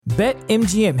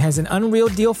BetMGM has an unreal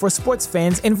deal for sports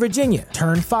fans in Virginia.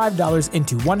 Turn $5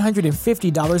 into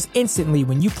 $150 instantly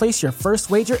when you place your first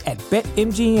wager at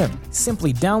BetMGM.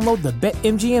 Simply download the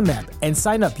BetMGM app and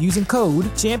sign up using code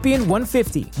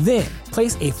Champion150. Then,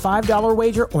 place a $5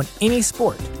 wager on any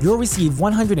sport. You'll receive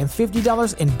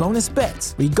 $150 in bonus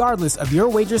bets, regardless of your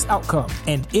wager's outcome.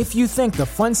 And if you think the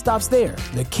fun stops there,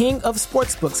 the King of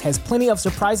Sportsbooks has plenty of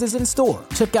surprises in store.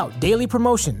 Check out daily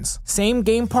promotions,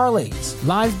 same-game parlays,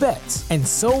 live bets, and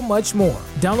so much more.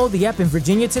 Download the app in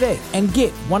Virginia today and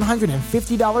get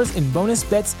 $150 in bonus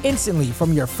bets instantly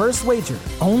from your first wager.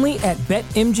 Only at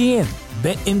BetMGM.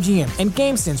 BetMGM and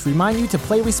GameSense remind you to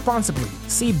play responsibly.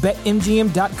 See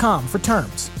BetMGM.com for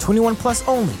terms. 21 plus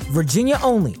only. Virginia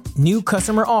only. New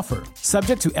customer offer.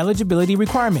 Subject to eligibility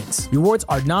requirements. Rewards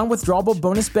are non-withdrawable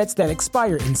bonus bets that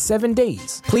expire in 7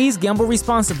 days. Please gamble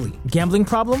responsibly. Gambling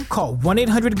problem? Call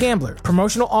 1-800-GAMBLER.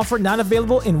 Promotional offer not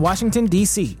available in Washington,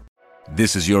 D.C.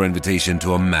 This is your invitation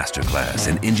to a masterclass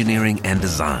in engineering and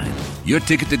design. Your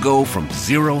ticket to go from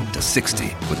 0 to 60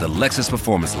 with the Lexus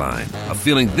Performance Line. A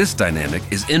feeling this dynamic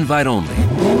is invite only.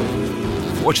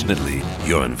 Fortunately,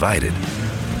 you're invited.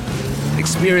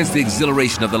 Experience the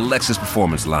exhilaration of the Lexus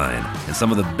Performance Line and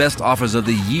some of the best offers of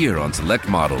the year on select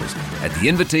models at the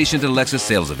Invitation to Lexus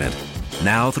sales event,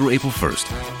 now through April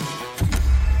 1st.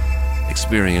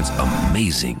 Experience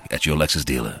amazing at your Lexus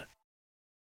dealer.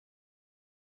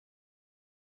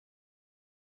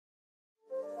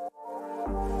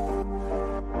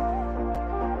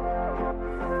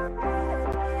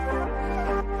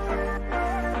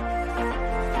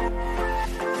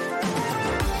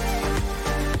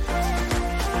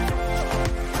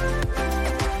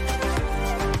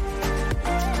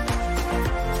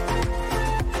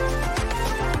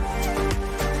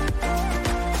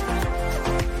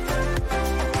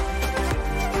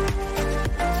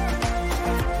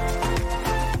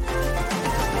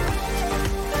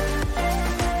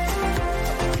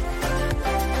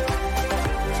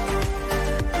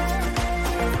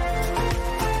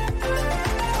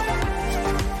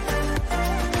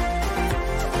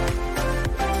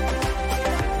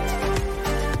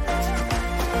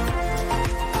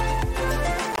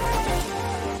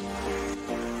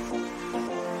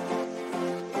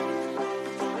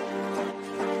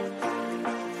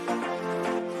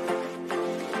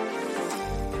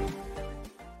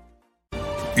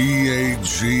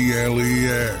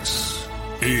 EAGLES,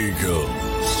 Eagles.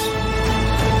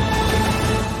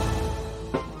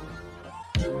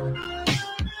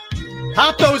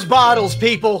 Pop those bottles,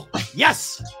 people.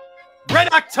 Yes.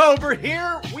 Red October,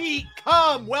 here we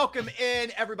come. Welcome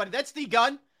in, everybody. That's the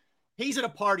Gunn. He's in a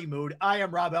party mood. I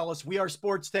am Rob Ellis. We are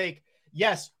Sports Take.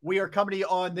 Yes, we are coming to you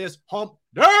on this hump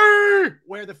day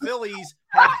where the Phillies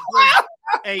have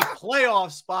a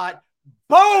playoff spot.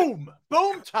 Boom!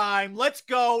 Boom time. Let's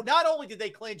go. Not only did they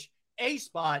clinch a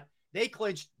spot, they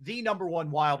clinched the number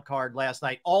one wild card last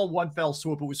night, all one fell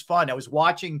swoop. It was fun. I was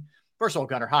watching. First of all,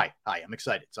 Gunner, hi. Hi, I'm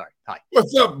excited. Sorry. Hi.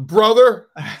 What's up, brother?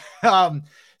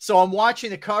 So I'm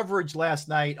watching the coverage last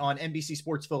night on NBC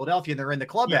Sports Philadelphia, and they're in the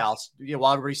clubhouse,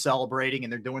 while everybody's celebrating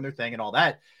and they're doing their thing and all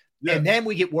that. Yeah. And then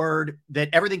we get word that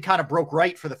everything kind of broke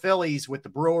right for the Phillies with the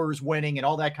Brewers winning and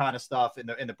all that kind of stuff, and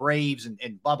the Braves and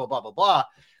blah, blah, blah, blah, blah.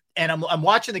 And I'm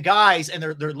watching the guys, and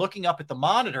they're looking up at the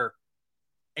monitor,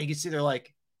 and you can see they're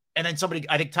like, and then somebody,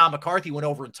 I think Tom McCarthy went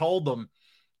over and told them,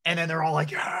 and then they're all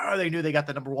like, they knew they got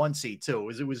the number one seed too.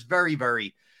 It was very,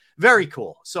 very, very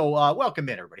cool. So welcome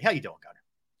in, everybody. How you doing, Gunner?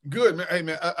 Good, man. Hey,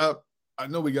 man, I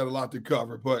know we got a lot to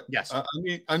cover, but yes,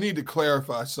 I need to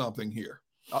clarify something here.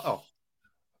 Uh-oh.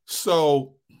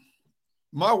 So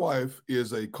my wife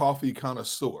is a coffee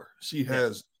connoisseur. She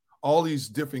has all these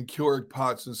different Keurig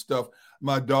pots and stuff.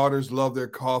 My daughters love their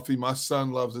coffee. My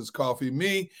son loves his coffee.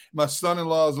 My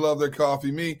son-in-laws love their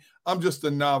coffee. I'm just a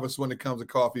novice when it comes to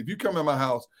coffee. If you come in my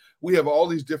house, we have all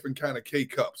these different kind of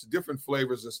K-cups, different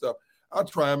flavors and stuff. I'll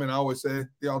try them, and I always say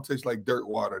they all taste like dirt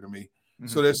water to me. Mm-hmm.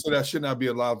 So that should not be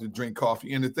allowed to drink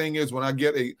coffee. And the thing is, when I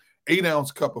get a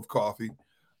 8-ounce cup of coffee,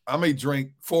 I may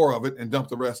drink 4 of it and dump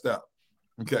the rest out.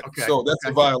 Okay. So that's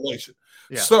a violation.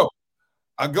 Yeah. So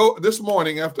I go this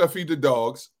morning after I feed the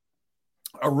dogs.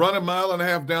 I run 1.5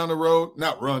 miles down the road,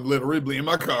 not run literally in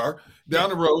my car, down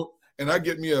the road, and I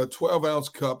get me a 12-ounce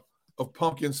cup of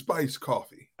pumpkin spice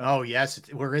coffee. Oh, yes.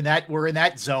 We're in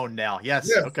that zone now. Yes.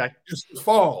 Okay. It's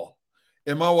fall.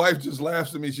 And my wife just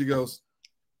laughs at me. She goes,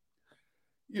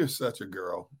 "You're such a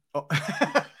girl." Oh.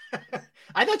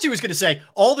 I thought she was going to say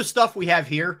all the stuff we have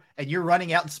here, and you're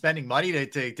running out and spending money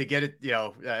to get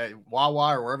it,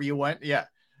 Wawa or wherever you went. Yeah.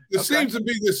 There seems to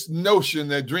be this notion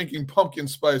that drinking pumpkin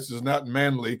spice is not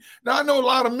manly. Now, I know a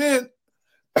lot of men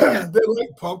They like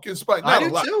pumpkin spice. I Not a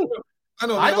do lot. too. I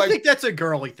don't think that's a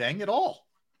girly thing at all.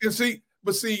 And see,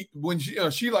 when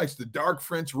she likes the dark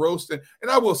French roast, and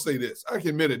I will say this, I can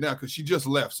admit it now because she just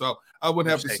left, so I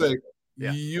wouldn't have to say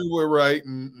you were right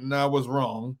and I was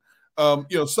wrong.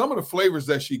 Some of the flavors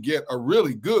that she get are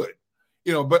really good,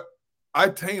 but I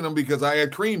taint them because I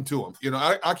add cream to them.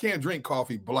 I can't drink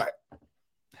coffee black.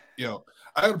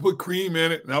 I have to put cream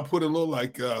in it, and I'll put a little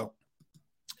like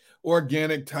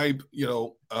organic type.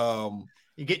 You're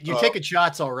taking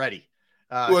shots already.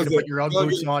 You put your own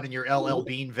boots on and your LL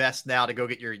Bean vest now to go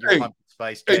get your pumpkin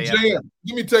spice. Hey, JM,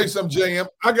 let me tell you something, JM.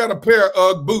 I got a pair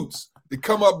of UGG boots that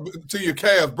come up to your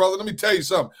calves, brother. Let me tell you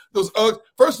something. Those UGG,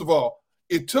 first of all,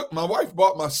 my wife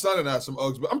bought my son and I some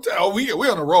Uggs, but I'm telling you,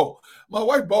 we're on a roll. My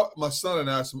wife bought my son and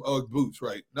I some UGG boots,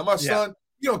 right? Now, my son,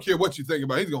 you don't care what you think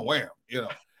about, he's going to wear them,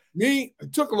 Me,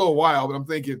 it took a little while, but I'm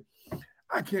thinking,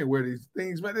 I can't wear these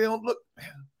things, man. They don't look.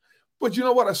 But you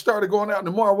know what? I started going out, and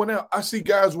the more I went out, I see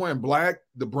guys wearing black,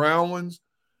 the brown ones,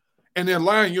 and they're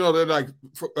lying. They're like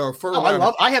fur.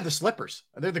 I have the slippers.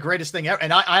 They're the greatest thing ever,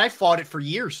 and I fought it for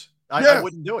years. I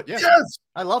wouldn't do it. Yeah. Yes,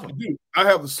 I love them. Dude, I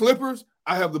have the slippers.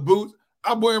 I have the boots.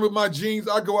 I'm wearing with my jeans.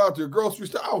 I go out to the grocery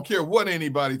store. I don't care what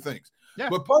anybody thinks. Yeah.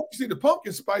 But the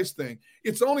pumpkin spice thing,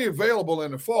 it's only available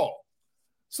in the fall.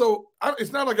 So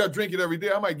it's not like I drink it every day.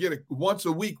 I might get it once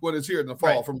a week when it's here in the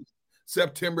fall, from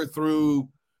September through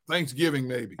Thanksgiving,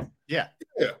 maybe. Yeah.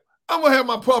 I'm gonna have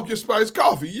my pumpkin spice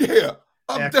coffee. Yeah.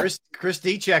 Chris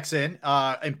D checks in.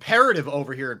 Imperative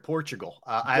over here in Portugal.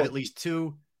 I have at least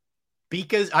two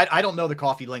Bicas. I don't know the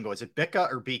coffee lingo. Is it Bica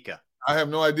or Bica? I have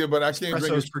no idea, but I can't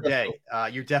drink espressos per day.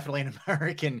 You're definitely an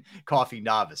American coffee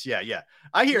novice. Yeah.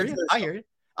 I hear you.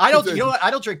 I don't. You know what?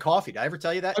 I don't drink coffee. Did I ever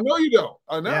tell you that? I know you don't.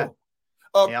 I know.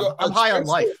 Yeah. I'm high on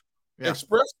life. Yeah.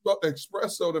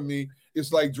 Espresso to me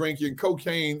is like drinking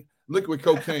liquid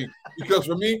cocaine, because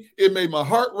for me, it made my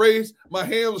heart race. My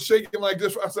hands were shaking like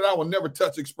this. I said, I will never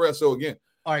touch espresso again.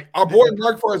 All right. Our boy,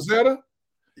 Mark Farzetta,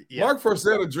 Mark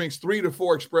Farzetta drinks 3 to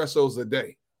 4 espressos a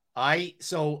day.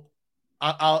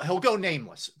 He'll go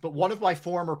nameless, but one of my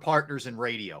former partners in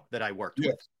radio that I worked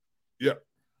with. Yeah.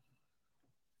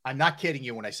 I'm not kidding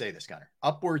you when I say this, Gunner.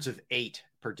 Upwards of 8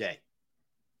 per day.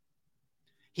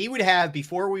 He would have,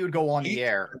 before we would go on the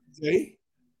air,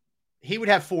 he would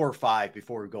have 4 or 5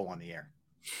 before we go on the air.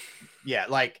 Yeah,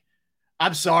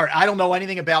 I'm sorry. I don't know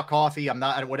anything about coffee. I'm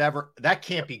not, whatever. That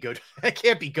can't be good. That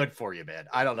can't be good for you, man.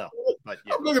 I don't know. But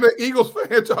yeah. I'm looking at Eagles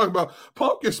fan talking about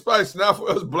pumpkin spice now for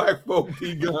us black folk.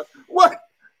 What?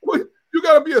 You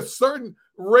got to be a certain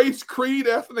race, creed,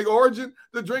 ethnic origin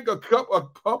to drink a cup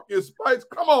of pumpkin spice?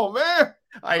 Come on, man.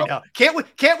 I know.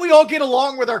 Can't we all get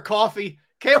along with our coffee?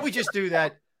 Can't we just do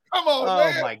that? Come on,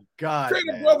 man. Oh, my God.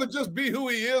 Can't a brother just be who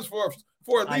he is for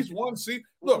at least one seat?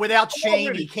 Look, without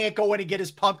shame, he can't go in and get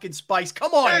his pumpkin spice.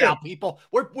 Come on now, people.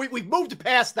 We've moved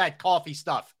past that coffee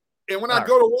stuff. And when I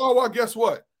go to Wawa, guess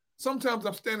what? Sometimes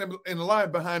I'm standing in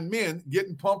line behind men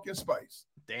getting pumpkin spice.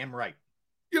 Damn right.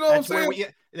 You know what I'm saying?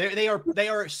 They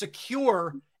are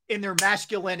secure in their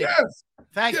masculinity. Yes.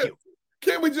 Thank you.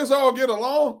 Can't we just all get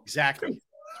along? Exactly.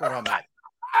 That's where I'm at.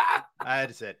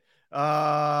 That's it.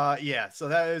 So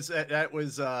that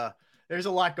was there's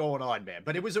a lot going on, man.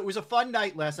 But it was a fun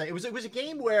night last night. It was a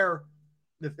game where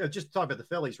just talk about the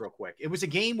Phillies real quick. It was a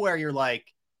game where you're like,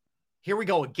 here we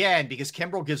go again, because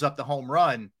Kimbrel gives up the home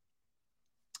run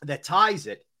that ties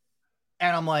it.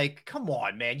 And I'm like, come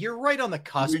on, man. You're right on the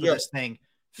cusp of this thing.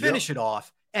 Finish it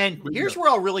off. And here's where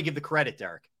I'll really give the credit,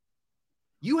 Derrick.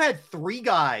 You had 3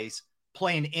 guys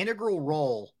play an integral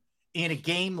role in a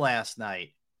game last night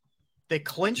that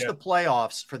clinched the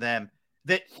playoffs for them,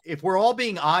 that, if we're all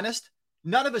being honest,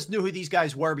 none of us knew who these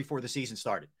guys were before the season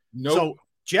started. Nope. So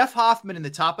Jeff Hoffman in the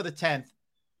top of the 10th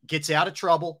gets out of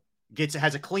trouble,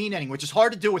 has a clean inning, which is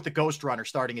hard to do with the ghost runner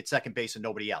starting at second base and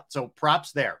nobody out. So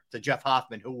props there to Jeff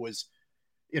Hoffman, who was,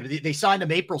 they signed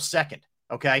him April 2nd.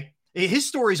 Okay. His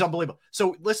story is unbelievable.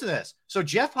 So listen to this. So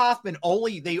Jeff Hoffman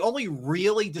they only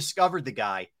really discovered the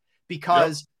guy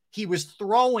because he was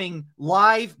throwing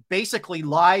basically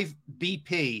live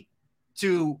BP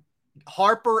to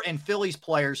Harper and Phillies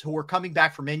players who were coming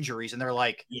back from injuries. And they're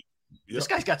like, this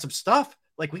guy's got some stuff.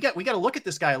 Like, we got to look at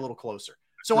this guy a little closer.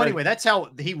 So anyway, that's how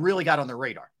he really got on the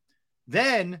radar.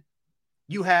 Then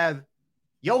you have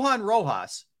Johan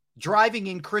Rojas driving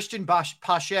in Christian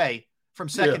Pache from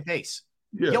second base.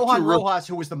 Yeah, Johan Rojas,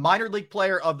 who was the minor league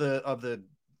player of the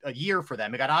year for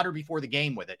them, he got honored before the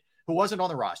game with it, who wasn't on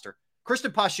the roster.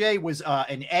 Christian Pache was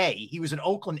an A. He was an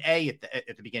Oakland A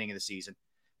at the beginning of the season.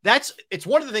 It's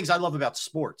one of the things I love about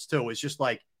sports too, is just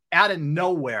like out of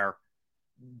nowhere,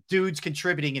 dudes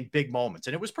contributing in big moments.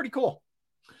 And it was pretty cool.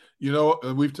 You know,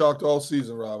 we've talked all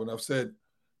season, Rob, and I've said,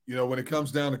 you know, when it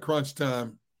comes down to crunch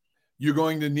time, you're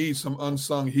going to need some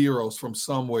unsung heroes from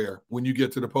somewhere when you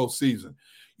get to the postseason.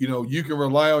 You know, you can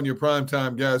rely on your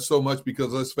primetime guys so much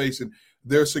because, let's face it,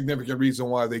 they're a significant reason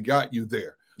why they got you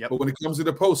there. Yep. But when it comes to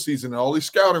the postseason and all these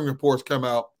scouting reports come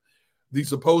out,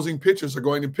 these opposing pitchers are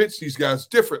going to pitch these guys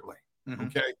differently,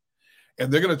 okay?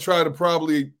 And they're going to try to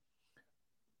probably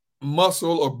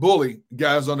muscle or bully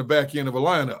guys on the back end of a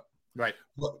lineup. Right.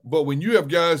 But when you have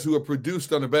guys who are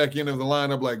produced on the back end of the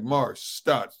lineup like Marsh,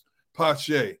 Stotts,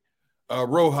 Pache,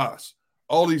 Rojas,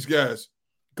 all these guys,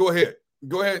 go ahead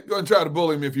and try to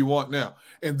bully him if you want now.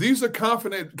 And these are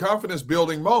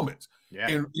confidence-building moments. Yeah.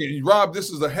 And Rob, this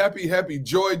is a happy,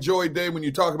 joy day when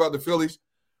you talk about the Phillies.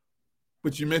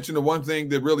 But you mentioned the one thing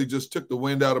that really just took the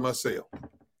wind out of my sail.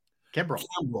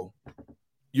 Kimbrel,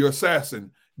 your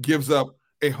assassin, gives up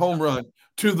a home run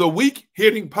to the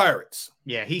weak-hitting Pirates.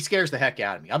 Yeah, he scares the heck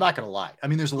out of me. I'm not going to lie. I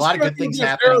mean, there's a lot of good things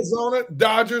happening. Arizona,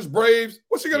 Dodgers, Braves.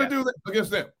 What's he going to do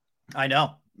against them? I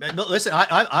know. Listen,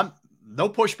 I'm no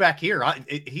pushback here.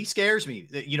 He scares me.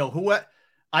 You know,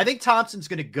 I think Thompson's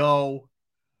going to go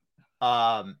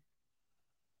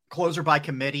closer by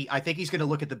committee. I think he's going to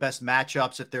look at the best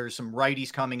matchups. If there's some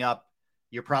righties coming up,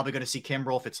 you're probably going to see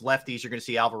Kimbrel. If it's lefties, you're going to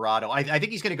see Alvarado. I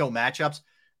think he's going to go matchups.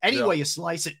 Anyway, you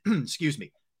slice it. Excuse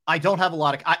me. I don't have a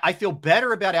lot of. I feel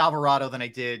better about Alvarado than I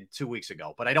did 2 weeks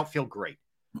ago, but I don't feel great.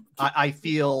 I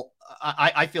feel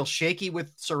shaky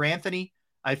with Sir Anthony.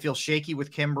 I feel shaky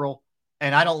with Kimbrel,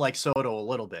 and I don't like Soto a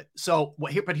little bit. So,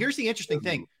 but here's the interesting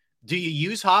thing: do you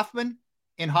use Hoffman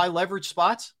in high leverage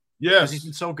spots? Yes, because he's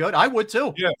been so good. I would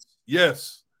too.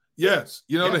 Yes.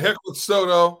 You know, the heck with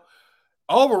Soto.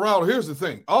 Alvarado. Here's the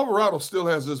thing: Alvarado still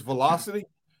has this velocity.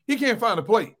 He can't find a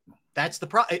plate. That's the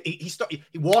problem. He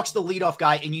walks the leadoff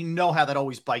guy, and you know how that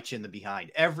always bites you in the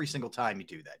behind every single time you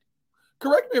do that.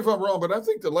 Correct me if I'm wrong, but I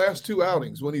think the last two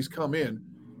outings when he's come in,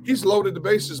 he's loaded the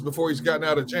bases before he's gotten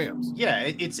out of jams. Yeah,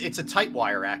 it's a tight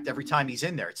wire act every time he's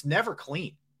in there. It's never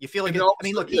clean. You feel like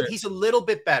look, he's a little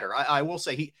bit better. I will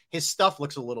say his stuff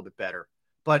looks a little bit better,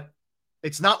 but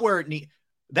it's not where it needs.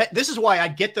 This is why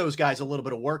I'd get those guys a little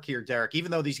bit of work here, Derrick.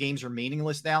 Even though these games are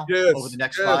meaningless now over the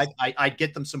next 5, I'd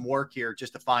get them some work here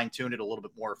just to fine tune it a little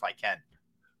bit more if I can.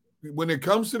 When it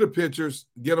comes to the pitchers,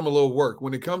 get them a little work.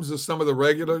 When it comes to some of the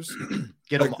regulars,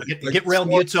 get Real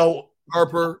Muto,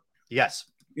 Harper, yes,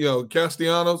 you know,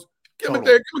 Castellanos, give them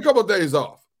a couple of days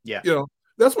off. Yeah, you know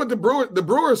that's what the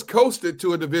Brewers coasted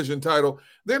to a division title.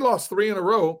 They lost 3 in a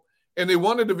row, and they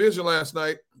won the division last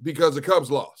night because the Cubs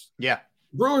lost. Yeah.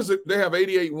 Brewers, they have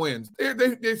 88 wins.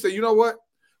 They say, you know what?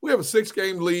 We have a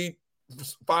 6-game lead,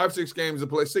 5-6 games to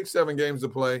play, 6-7 games to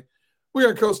play. We're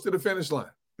going to coast to the finish line.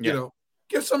 Yeah. You know,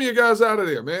 get some of your guys out of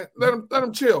there, man. Let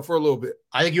them chill for a little bit.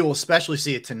 I think you will especially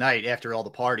see it tonight after all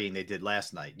the partying they did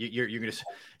last night. You're going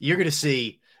to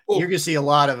see a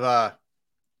lot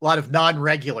of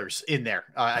non-regulars in there.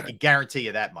 I can guarantee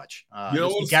you that much. You know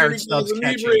what? Garrett Stubbs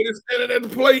catching. Standing at the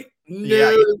plate.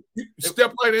 No,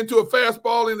 step right into a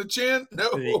fastball in the chin. No,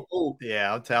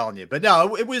 yeah, I'm telling you. But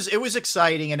no, it was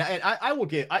exciting, and I will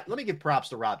let me give props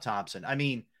to Rob Thompson. I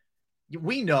mean,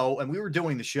 we know, and we were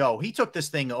doing the show. He took this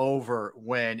thing over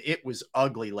when it was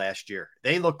ugly last year.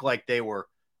 They looked like they were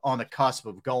on the cusp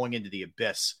of going into the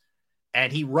abyss,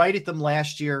 and he righted them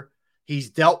last year.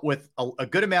 He's dealt with a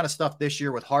good amount of stuff this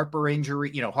year with Harper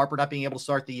injury. You know, Harper not being able to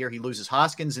start the year. He loses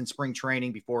Hoskins in spring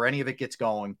training before any of it gets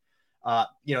going.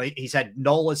 You know, he's had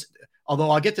Nola's,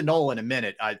 although I'll get to Nola in a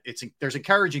minute. There's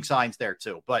encouraging signs there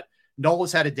too, but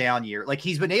Nola's had a down year. Like,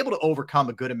 he's been able to overcome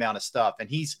a good amount of stuff, and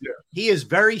he is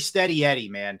very steady Eddie,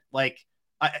 man. Like,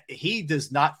 he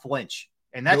does not flinch,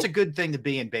 and that's a good thing to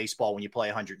be in baseball when you play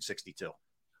 162.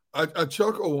 I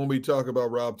chuckle when we talk about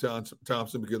Rob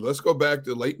Thompson because let's go back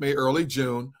to late May, early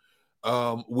June.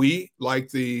 We, like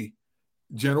the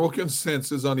general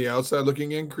consensus on the outside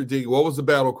looking in critique, what was the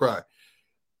battle cry?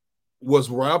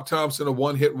 Was Rob Thompson a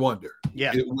one-hit wonder?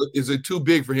 Yeah. Is it too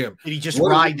big for him? Did he just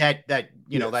ride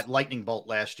that lightning bolt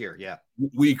last year? Yeah.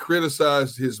 We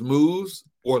criticized his moves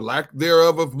or lack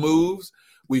thereof of moves.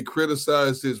 We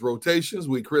criticized his rotations.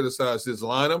 We criticized his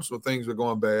lineups when things were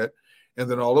going bad. And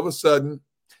then all of a sudden,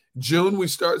 June, we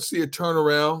start to see a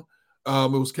turnaround.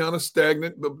 It was kind of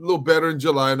stagnant, but a little better in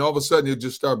July. And all of a sudden, it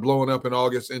just started blowing up in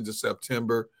August into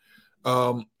September.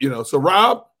 So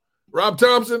Rob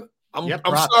Thompson, I'm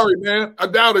sorry, man. I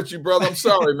doubted you, brother. I'm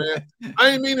sorry, man.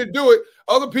 I didn't mean to do it.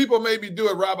 Other people maybe do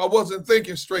it, Rob. I wasn't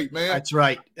thinking straight, man. That's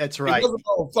right. It wasn't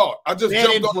my own thought. I just bad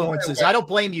jumped influences. On I don't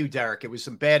blame you, Derrick. It was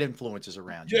some bad influences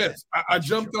around you. Yes, I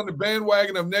jumped on the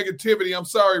bandwagon of negativity. I'm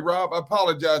sorry, Rob. I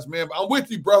apologize, man. I'm with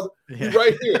you, brother. We're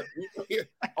right here.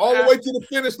 All the way to the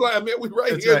finish line, man. We're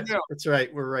right here now. That's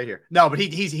right. We're right here. No, but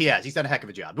he's done a heck of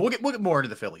a job. But we'll get more into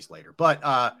the Phillies later.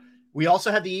 But we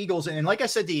also have the Eagles. And like I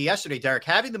said to you yesterday, Derrick,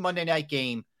 having the Monday night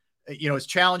game, as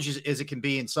challenging as it can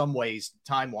be in some ways,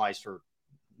 time-wise for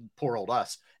poor old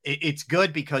us, it's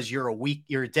good because you're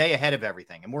a day ahead of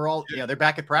everything. And we're all, they're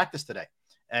back at practice today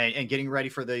and getting ready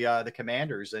for the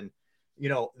Commanders. And,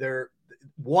 they're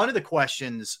one of the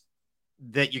questions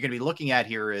that you're going to be looking at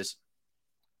here is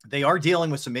they are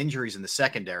dealing with some injuries in the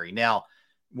secondary. Now,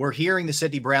 we're hearing the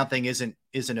Sidney Brown thing isn't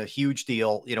a huge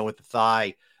deal, with the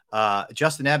thigh.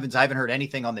 Justin Evans, I haven't heard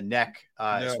anything on the neck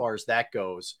as far as that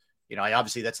goes.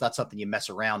 Obviously that's not something you mess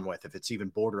around with. If it's even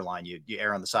borderline, you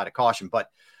err on the side of caution. But,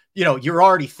 you're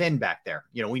already thin back there.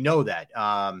 We know that,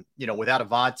 without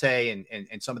Avante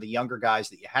and some of the younger guys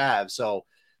that you have. So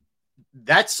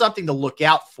that's something to look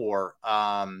out for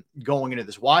going into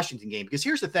this Washington game. Because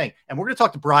here's the thing, and we're going to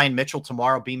talk to Brian Mitchell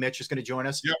tomorrow. B. Mitch is going to join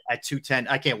us at 2:10.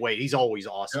 I can't wait. He's always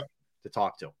awesome to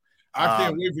talk to. I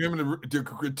can't wait for him to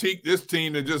critique this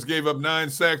team that just gave up 9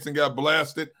 sacks and got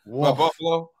blasted by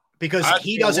Buffalo. Because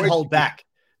he doesn't hold back.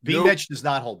 B. Mitch does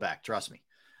not hold back. Trust me.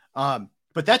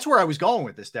 But that's where I was going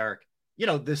with this, Derrick.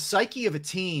 The psyche of a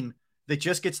team that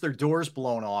just gets their doors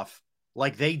blown off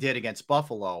like they did against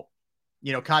Buffalo,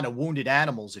 kind of wounded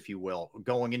animals, if you will,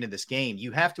 going into this game.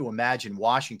 You have to imagine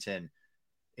Washington.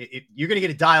 You're going to get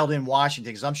it dialed in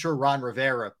Washington because I'm sure Ron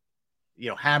Rivera,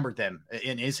 hammered them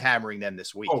and is hammering them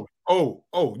this week.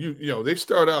 They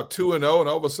start out 2-0 and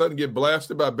all of a sudden get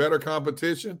blasted by better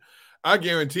competition. I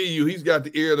guarantee you he's got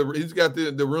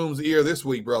the room's ear this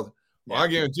week, brother. Well, I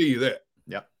guarantee you that.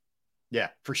 Yeah,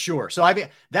 for sure. So, I mean,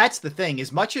 that's the thing.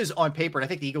 As much as on paper, and I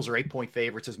think the Eagles are 8-point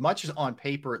favorites, as much as on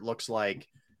paper it looks like,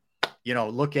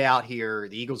 look out here,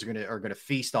 the Eagles are going to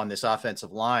feast on this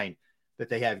offensive line that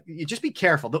they have. You just be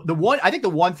careful. I think the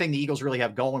one thing the Eagles really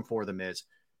have going for them is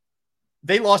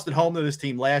they lost at home to this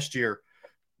team last year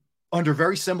under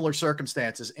very similar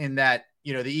circumstances in that,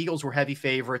 the Eagles were heavy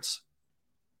favorites.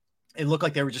 It looked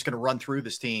like they were just going to run through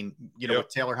this team, with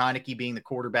Taylor Heineke being the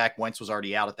quarterback. Wentz was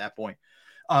already out at that point.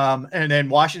 And then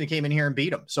Washington came in here and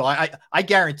beat them. So I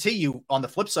guarantee you on the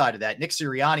flip side of that, Nick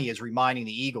Sirianni is reminding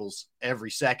the Eagles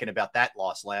every second about that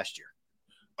loss last year.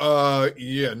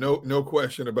 No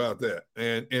question about that.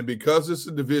 And because it's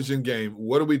a division game,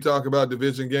 what do we talk about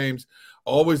division games?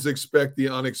 Always expect the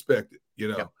unexpected,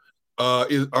 Are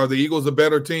the Eagles a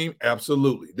better team?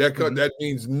 Absolutely. That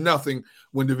means nothing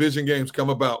when division games come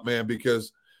about, man,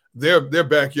 because they're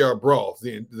backyard brawls.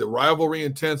 The rivalry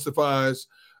intensifies.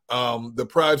 The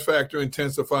pride factor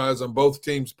intensifies on both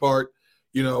teams' part.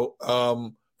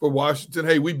 For Washington,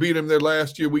 hey, we beat them there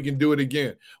last year. We can do it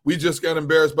again. We just got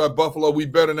embarrassed by Buffalo. We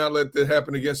better not let that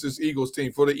happen against this Eagles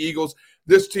team. For the Eagles,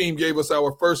 this team gave us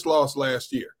our first loss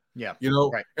last year. Yeah.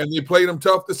 Right. And they played them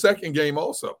tough the second game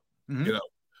also.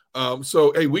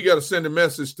 So, hey, we got to send a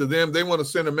message to them. They want to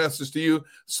send a message to you.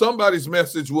 Somebody's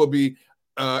message will be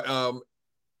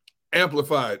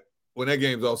amplified when that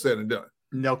game's all said and done.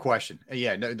 No question.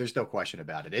 Yeah, no, there's no question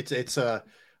about it. It's a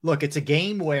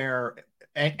game where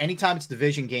anytime it's a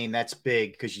division game, that's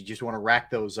big because you just want to rack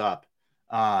those up.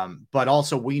 But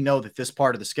also we know that this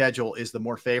part of the schedule is the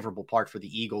more favorable part for the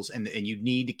Eagles, and you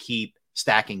need to keep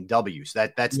stacking W's.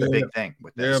 That's the big thing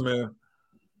with this. Yeah, man.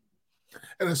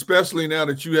 And especially now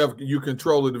that you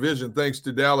control the division, thanks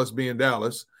to Dallas being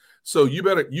Dallas. So you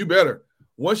better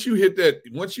once you hit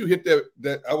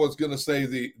that I was going to say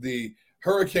the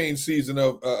hurricane season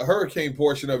of hurricane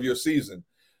portion of your season,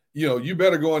 you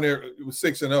better go in there with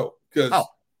 6-0 because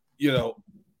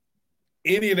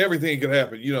any and everything can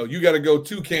happen. You got to go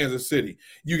to Kansas City.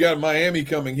 You got Miami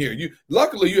coming here.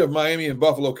 Luckily you have Miami and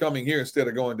Buffalo coming here instead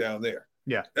of going down there.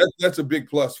 Yeah, that's a big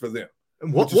plus for them.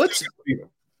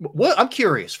 What I'm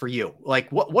curious for you,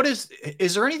 like what is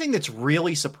there anything that's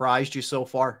really surprised you so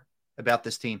far about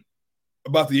this team?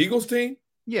 About the Eagles team?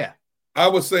 Yeah. I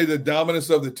would say the dominance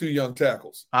of the 2 young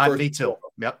tackles. Me too.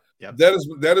 Yep.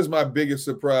 That is my biggest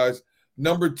surprise.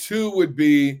 Number 2 would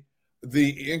be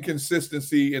the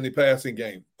inconsistency in the passing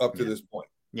game up to this point.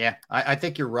 Yeah, I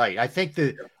think you're right. I think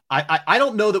that I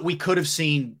don't know that we could have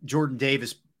seen Jordan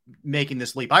Davis making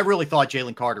this leap. I really thought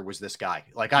Jalen Carter was this guy.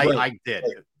 Like I did.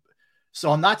 Right. So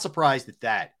I'm not surprised at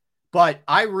that. But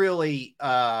I really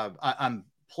I'm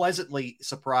pleasantly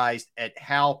surprised at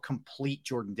how complete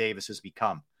Jordan Davis has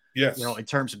become. Yes. In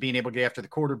terms of being able to get after the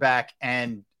quarterback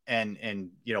and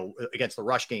against the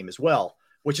rush game as well,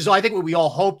 which is, I think, what we all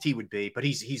hoped he would be, but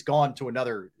he's gone to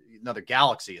another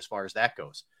galaxy as far as that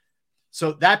goes.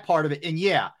 So that part of it. And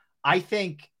yeah, I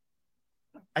think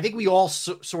we all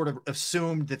sort of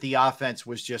assumed that the offense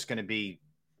was just going to be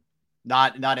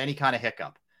not any kind of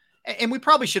hiccup. And we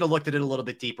probably should have looked at it a little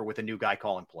bit deeper with a new guy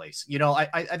calling plays.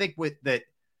 I think with that,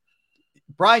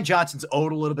 Brian Johnson's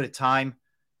owed a little bit of time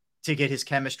to get his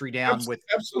chemistry down with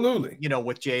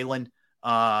Jalen.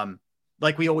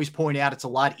 Like we always point out, it's a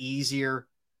lot easier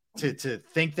to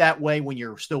think that way when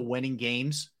you're still winning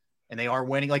games, and they are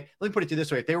winning. Like, let me put it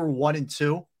this way. If they were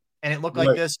 1-2 and it looked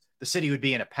like this, the city would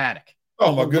be in a panic.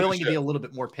 Oh my goodness. Willing to be a little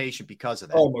bit more patient because of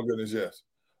that. Oh my goodness. Yes.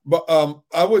 But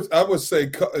I would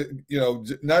say,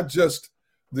 not just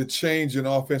the change in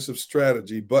offensive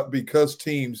strategy, but because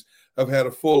teams have had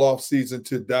a full off season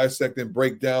to dissect and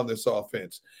break down this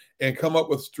offense and come up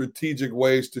with strategic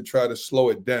ways to try to slow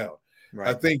it down. Right.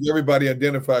 I think everybody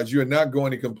identifies you're not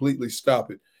going to completely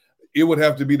stop it. It would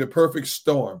have to be the perfect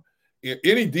storm.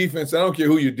 Any defense, I don't care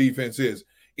who your defense is,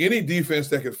 any defense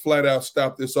that could flat out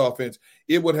stop this offense,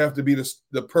 it would have to be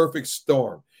the perfect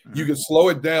storm. Mm-hmm. You can slow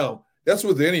it down. That's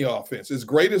with any offense. As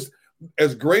great as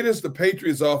the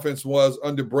Patriots offense was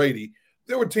under Brady,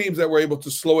 there were teams that were able to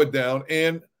slow it down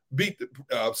and beat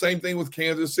the same thing with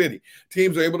Kansas City.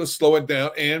 Teams are able to slow it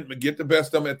down and get the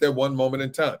best of them at that one moment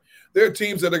in time. There are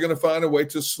teams that are going to find a way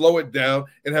to slow it down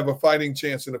and have a fighting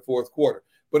chance in the fourth quarter.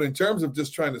 But in terms of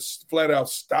just trying to flat out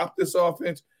stop this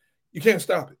offense, you can't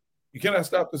stop it. You cannot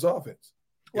stop this offense.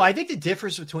 Well, I think the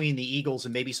difference between the Eagles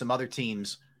and maybe some other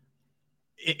teams,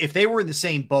 if they were in the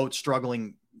same boat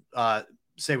struggling,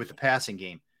 say with the passing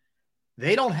game,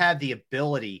 they don't have the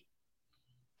ability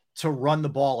to run the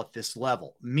ball at this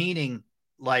level, meaning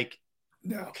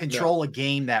control a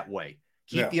game that way,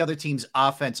 keep the other team's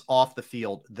offense off the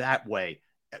field that way,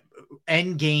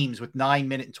 end games with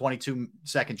 9-minute and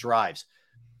 22-second drives.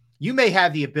 You may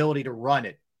have the ability to run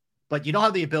it, but you don't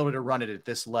have the ability to run it at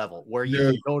this level where you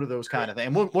can go to those kind of things.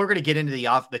 And we're going to get into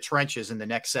the trenches in the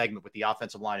next segment with the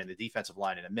offensive line and the defensive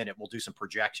line in a minute. We'll do some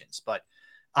projections, but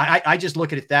I just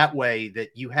look at it that way,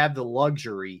 that you have the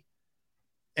luxury.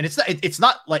 And it's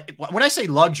not like, when I say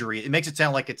luxury, it makes it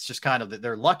sound like it's just kind of that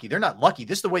they're lucky. They're not lucky.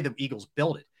 This is the way the Eagles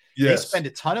build it. Yes. They spend a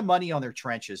ton of money on their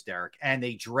trenches, Derrick, and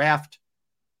they draft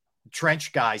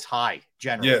trench guys high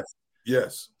generally.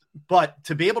 Yes. But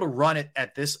to be able to run it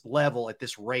at this level, at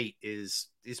this rate is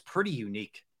pretty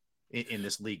unique in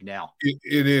this league now.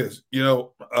 It is.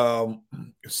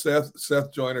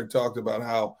 Seth Joyner talked about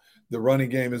how the running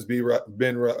game has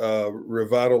been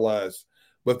revitalized,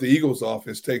 but the Eagles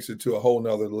offense takes it to a whole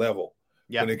nother level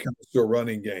when it comes to a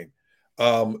running game.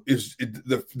 I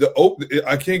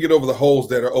can't get over the holes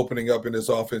that are opening up in this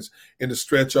offense, in the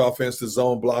stretch offense, the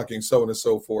zone blocking, so on and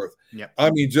so forth. Yep.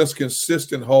 I mean, just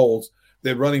consistent holes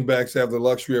that running backs have the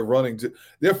luxury of running to.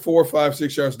 They're 4, 5,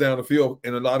 6 yards down the field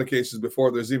in a lot of cases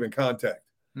before there's even contact,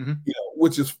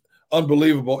 which is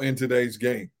unbelievable in today's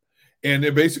game. And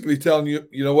they're basically telling you,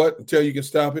 you know what, until you can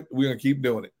stop it, we're going to keep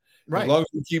doing it. Right. As long as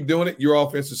we keep doing it, your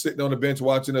offense is sitting on the bench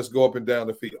watching us go up and down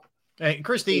the field. Hey,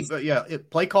 Christy,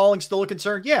 play calling still a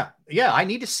concern? Yeah. I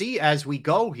need to see as we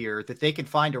go here that they can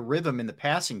find a rhythm in the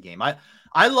passing game.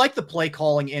 I like the play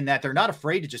calling in that they're not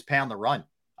afraid to just pound the run.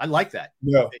 I like that.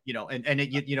 Yeah.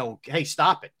 Hey,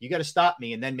 stop it. You got to stop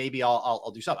me, and then maybe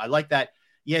I'll do something. I like that.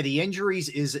 Yeah, the injuries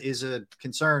is a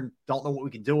concern. Don't know what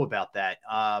we can do about that.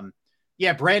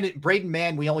 Braden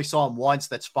Mann, we only saw him once.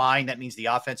 That's fine. That means the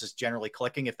offense is generally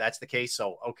clicking if that's the case.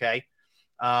 So, okay.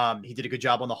 He did a good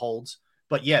job on the holds.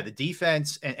 But, yeah, the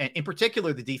defense, and in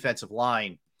particular the defensive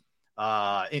line,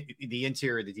 the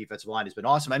interior of the defensive line has been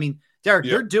awesome. I mean, Derrick,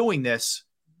 they're doing this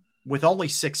with only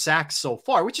 6 sacks so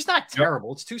far, which is not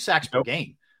terrible. It's 2 sacks per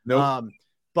game.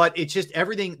 But it's just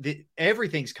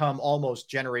everything's come almost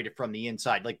generated from the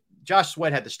inside. Like Josh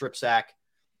Sweat had the strip sack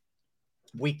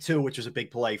week 2, which was a big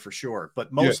play for sure.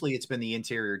 But mostly it's been the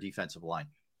interior defensive line.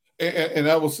 And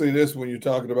I will say this when you're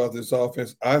talking about this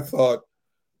offense, I thought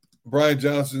Brian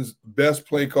Johnson's best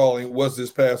play calling was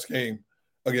this past game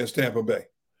against Tampa Bay.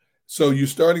 So you're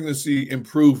starting to see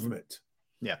improvement.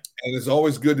 Yeah. And it's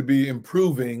always good to be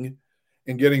improving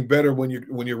and getting better when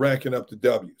you're racking up the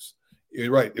W's.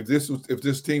 You're right. If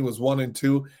this team was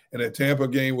 1-2 and that Tampa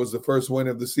game was the first win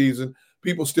of the season,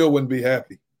 people still wouldn't be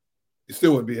happy. You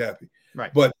still wouldn't be happy.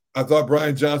 Right. But I thought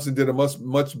Brian Johnson did a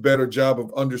much better job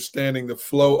of understanding the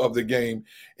flow of the game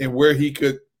and where he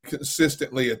could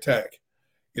consistently attack,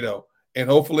 and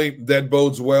hopefully that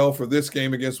bodes well for this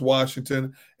game against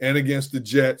Washington and against the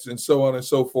Jets and so on and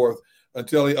so forth.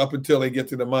 until they get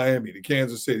to the Miami, the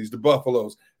Kansas Cities, the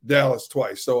Buffaloes, Dallas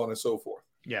twice, so on and so forth.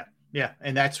 Yeah. Yeah.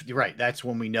 And that's right. That's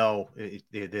when we know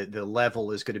the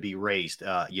level is going to be raised, in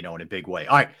a big way.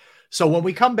 All right. So when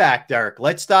we come back, Derrick,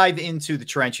 let's dive into the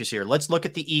trenches here. Let's look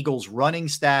at the Eagles running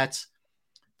stats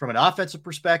from an offensive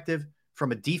perspective,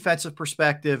 from a defensive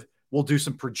perspective. We'll do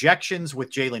some projections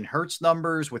with Jalen Hurts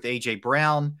numbers, with A.J.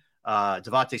 Brown,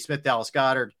 Devontae Smith, Dallas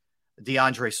Goedert,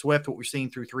 DeAndre Swift, what we're seeing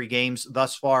through 3 games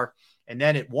thus far. And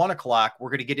then at 1:00, we're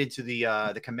going to get into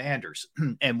the Commanders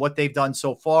and what they've done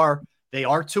so far. They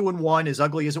are 2-1, as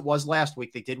ugly as it was last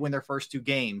week. They did win their first 2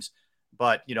 games,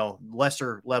 but,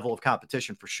 lesser level of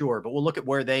competition for sure. But we'll look at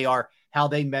where they are, how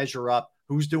they measure up,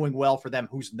 who's doing well for them,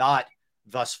 who's not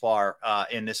thus far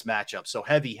in this matchup. So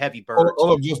heavy birds.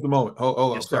 Hold on just a moment. Hold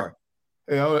on. Yes, Sorry.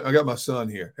 Hey, I got my son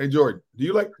here. Hey, Jordan, do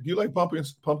you like pumpkin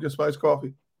spice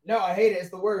coffee? No, I hate it. It's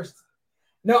the worst.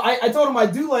 No, I told him I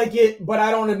do like it, but I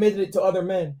don't admit it to other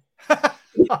men.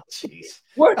 Oh, jeez.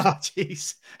 What? Oh,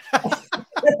 jeez.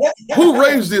 Who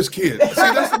raised this kid? See,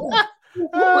 that's you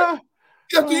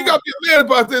got to be a man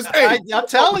about this. Hey, I'm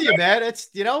telling you, man, it's,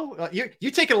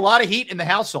 you're taking a lot of heat in the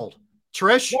household.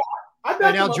 Trish, and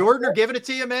now Jordan are giving it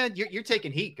to you, man. You're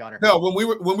taking heat, Gunner. No, when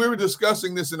we were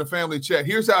discussing this in the family chat,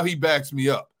 here's how he backs me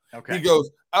up. Okay. He goes,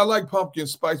 I like pumpkin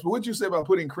spice, but what'd you say about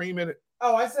putting cream in it?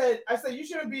 Oh, I said you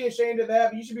shouldn't be ashamed of that,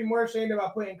 but you should be more ashamed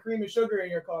about putting cream and sugar in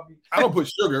your coffee. I don't put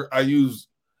sugar. I use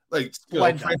French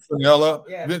vanilla,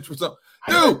 for something.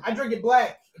 Dude, I drink it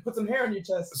black. Put some hair on your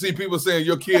chest. See, people saying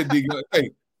your kid,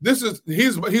 hey,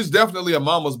 he's definitely a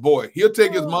mama's boy. He'll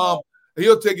take his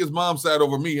mom's side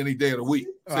over me any day of the week.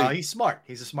 He's smart.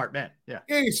 He's a smart man. Yeah.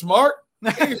 He ain't smart.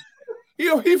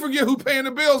 He forget who paying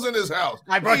the bills in this house.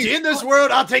 I brought you in this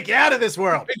world. I'll take you out of this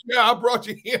world. Yeah, I brought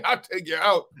you in. I'll take you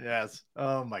out. Yes.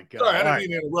 Oh, my God. Sorry, I didn't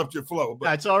mean to interrupt your flow. But.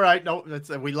 That's all right. No,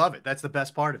 we love it. That's the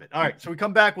best part of it. All right, so we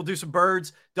come back. We'll do some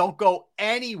birds. Don't go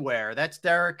anywhere. That's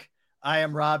Derrick. I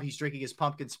am Rob. He's drinking his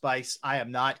pumpkin spice. I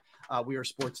am not. We are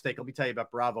Sports Take. Let me tell you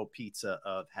about Bravo Pizza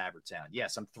of Havertown.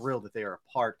 Yes, I'm thrilled that they are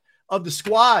a part of the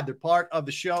squad. They're part of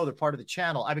the show. They're part of the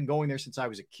channel. I've been going there since I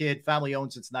was a kid. Family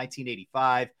owned since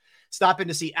 1985. Stop in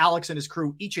to see Alex and his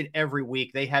crew each and every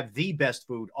week. They have the best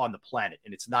food on the planet,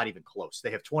 and it's not even close.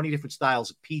 They have 20 different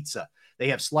styles of pizza. They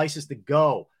have slices to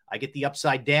go. I get the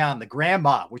upside down, the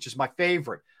grandma, which is my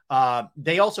favorite.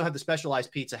 They also have the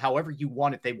specialized pizza. However you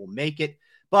want it, they will make it.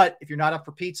 But if you're not up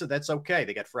for pizza, that's okay.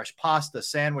 They got fresh pasta,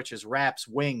 sandwiches, wraps,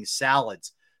 wings,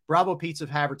 salads. Bravo Pizza of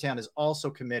Havertown is also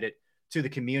committed to the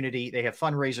community. They have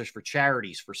fundraisers for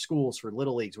charities, for schools, for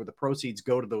Little Leagues, where the proceeds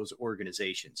go to those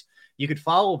organizations. You could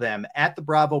follow them at the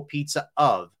Bravo Pizza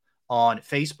of on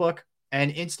Facebook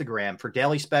and Instagram for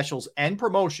daily specials and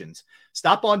promotions.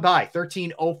 Stop on by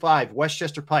 1305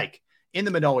 Westchester Pike in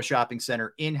the Manoa Shopping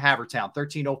Center in Havertown.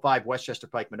 1305 Westchester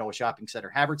Pike, Manoa Shopping Center,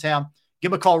 Havertown.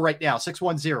 Give them a call right now,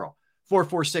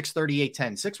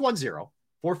 610-446-3810.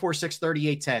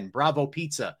 610-446-3810. Bravo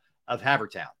Pizza of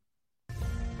Havertown.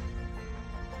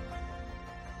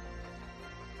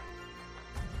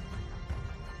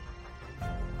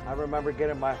 I remember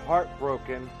getting my heart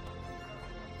broken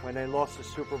when they lost the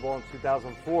Super Bowl in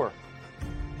 2004.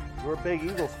 We're big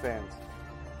Eagles fans.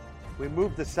 We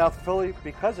moved to South Philly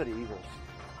because of the Eagles.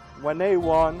 When they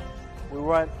won, we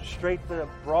went straight to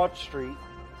Broad Street,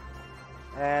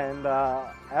 and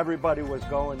everybody was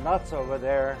going nuts over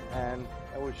there, and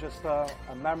it was just a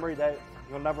memory that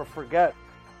you'll never forget.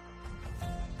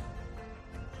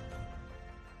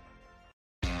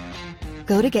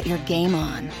 Go to get your game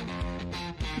on.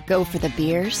 Go for the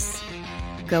beers.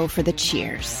 Go for the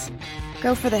cheers.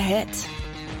 Go for the hit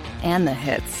and the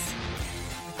hits.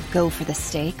 Go for the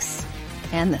stakes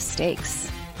and the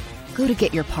stakes. Go to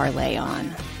get your parlay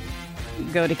on.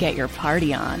 Go to get your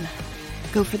party on.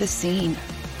 Go for the scene.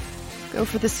 Go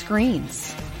for the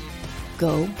screens.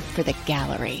 Go for the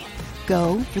gallery.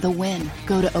 Go for the win.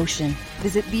 Go to Ocean.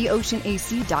 Visit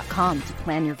theoceanac.com to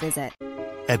plan your visit.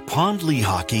 At Pond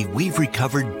Lehocky, we've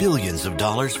recovered billions of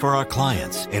dollars for our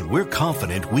clients, and we're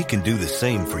confident we can do the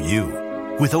same for you.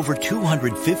 With over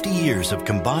 250 years of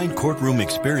combined courtroom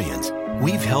experience,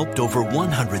 we've helped over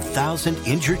 100,000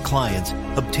 injured clients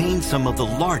obtain some of the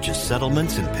largest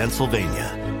settlements in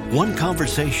Pennsylvania. One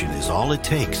conversation is all it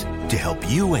takes to help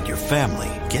you and your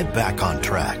family get back on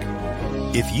track.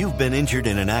 If you've been injured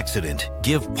in an accident,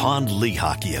 give Pond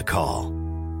Lehocky a call.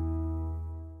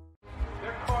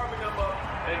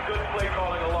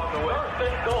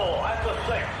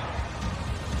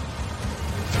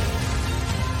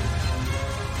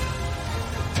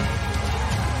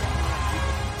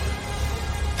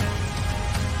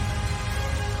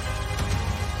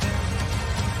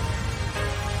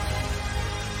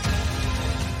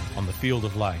 field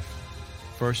of life,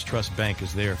 First Trust Bank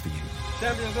is there for you.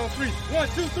 Champions on three. 1,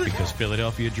 2, 3. Because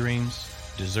Philadelphia dreams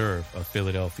deserve a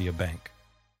Philadelphia bank.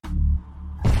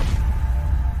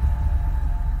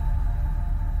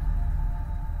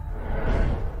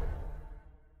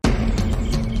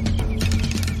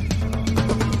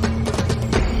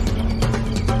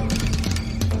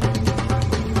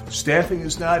 Staffing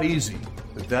is not easy,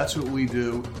 but that's what we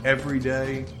do every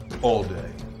day, all day.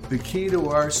 The key to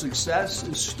our success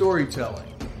is storytelling,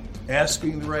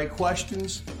 asking the right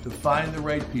questions to find the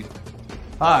right people.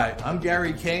 Hi, I'm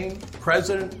Gary Kane,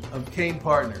 president of Kane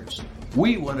Partners.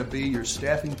 We want to be your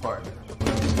staffing partner.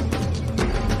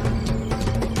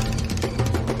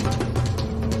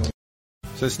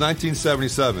 Since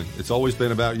 1977, it's always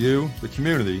been about you, the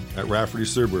community, at Rafferty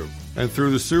Subaru. And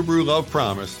through the Subaru Love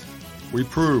Promise, we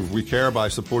prove we care by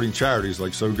supporting charities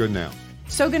like So Good Now.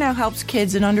 So Good Now helps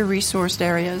kids in under-resourced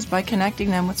areas by connecting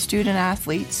them with student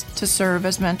athletes to serve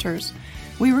as mentors.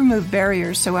 We remove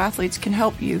barriers so athletes can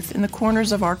help youth in the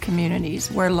corners of our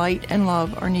communities where light and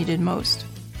love are needed most.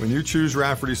 When you choose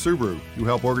Rafferty Subaru, you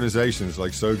help organizations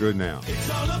like So Good Now. It's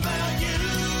all about you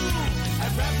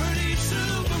at Rafferty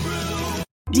Subaru.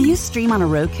 Do you stream on a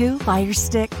Roku, Fire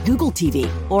Stick, Google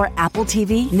TV, or Apple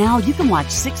TV? Now you can watch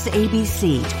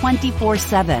 6ABC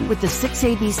 24/7 with the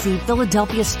 6ABC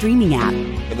Philadelphia streaming app.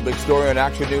 For the big story on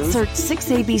Action News, search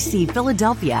 6ABC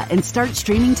Philadelphia and start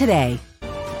streaming today.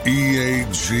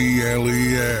 EAGLES,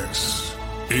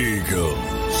 Eagles.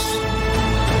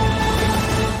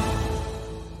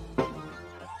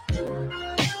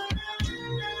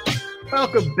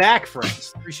 Welcome back,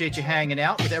 friends. Appreciate you hanging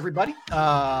out with everybody.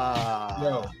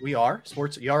 We are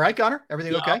sports. You all right, Gunner?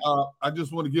 Everything okay? I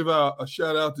just want to give a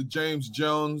shout out to James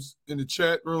Jones in the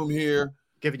chat room here.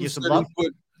 Giving you some love.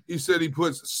 He said he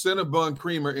puts Cinnabon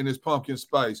creamer in his pumpkin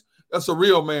spice. That's a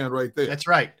real man right there. That's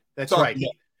right. That's right.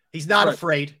 He's not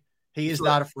afraid. He is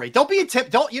not afraid. Don't be a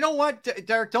tip. Don't, you know what,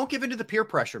 Derrick? Don't give in to the peer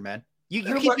pressure, man. You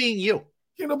keep being you.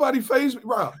 Can't nobody faze me.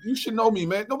 Rob, you should know me,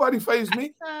 man. Nobody faze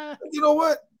me. You know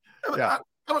what? Yeah.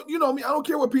 I don't, you know me. I don't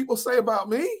care what people say about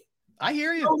me. I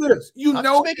hear you. You know this. You I'm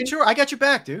know, just making sure. I got your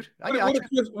back, dude.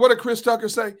 What did Chris Tucker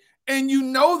say? And you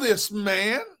know this,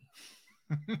 man.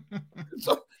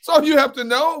 So that's all you have to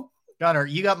know. Gunner,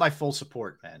 you got my full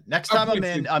support, man. Next time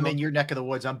I'm in your neck of the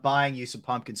woods, I'm buying you some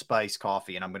pumpkin spice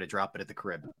coffee, and I'm going to drop it at the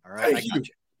crib. All right, Thank you.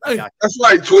 That's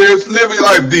right, Twiz. Live your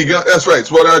life, D. That's right.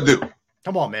 It's what I do.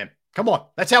 Come on, man. Come on.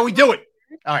 That's how we do it.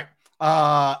 All right.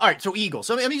 All right. So Eagles.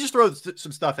 So let me just throw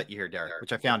some stuff at you here, Derrick,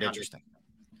 which I found interesting.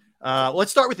 Let's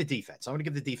start with the defense. I'm going to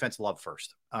give the defense love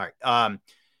first. All right.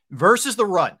 Versus the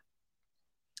run.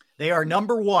 They are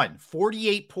number one,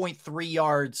 48.3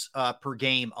 yards per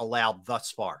game allowed thus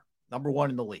far. Number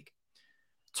one in the league.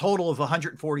 Total of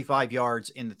 145 yards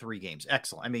in the 3 games.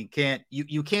 Excellent. I mean,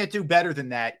 you can't do better than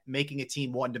that, making a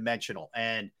team one-dimensional.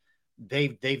 And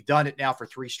they've done it now for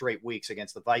 3 straight weeks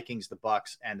against the Vikings, the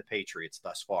Bucs, and the Patriots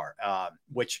thus far,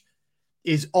 which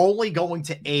is only going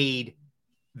to aid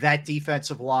that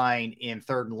defensive line in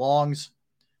 3rd and longs,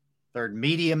 3rd and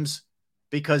mediums,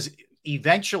 because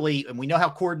eventually, and we know how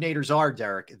coordinators are,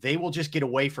 Derrick, they will just get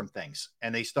away from things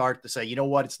and they start to say, you know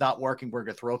what, it's not working. We're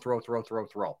going to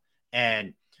throw.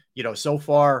 And, you know, so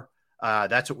far,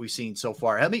 that's what we've seen so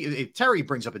far. Terry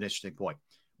brings up an interesting point.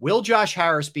 Will Josh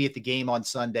Harris be at the game on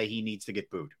Sunday? He needs to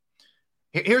get booed.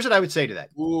 Here's what I would say to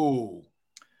that. Ooh.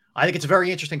 I think it's a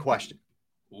very interesting question.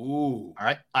 Ooh. All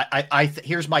right.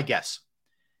 Here's my guess.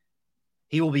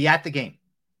 He will be at the game.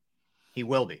 He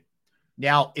will be.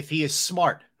 Now, if he is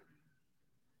smart,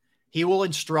 he will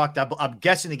instruct. I'm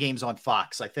guessing the game's on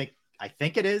Fox. I think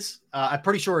it is. I'm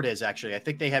pretty sure it is, actually. I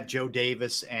think they have Joe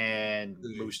Davis and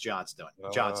Moose Johnson,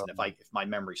 if my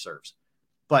memory serves.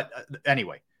 But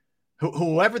anyway,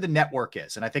 whoever the network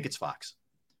is, and I think it's Fox,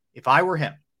 if I were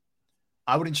him,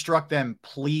 I would instruct them,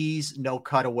 please no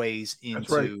cutaways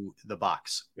into the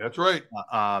box. That's right.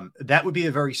 That would be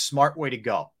a very smart way to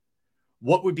go.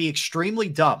 What would be extremely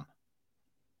dumb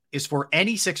is for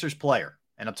any Sixers player,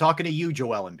 and I'm talking to you,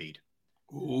 Joel Embiid,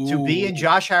 to be in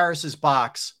Josh Harris's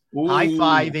box,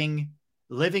 high-fiving,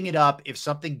 living it up. If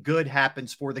something good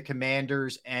happens for the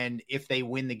Commanders and if they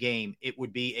win the game, it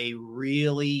would be a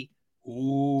really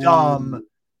dumb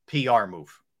PR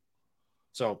move.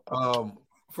 So,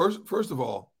 first of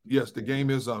all, yes, the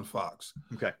game is on Fox.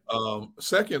 Okay.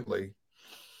 Secondly,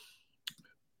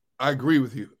 I agree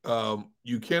with you.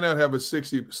 You cannot have a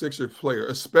Sixer player,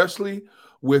 especially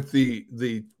with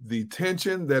the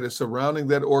tension that is surrounding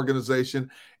that organization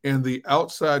and the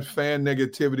outside fan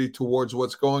negativity towards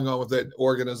what's going on with that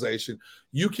organization.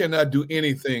 You cannot do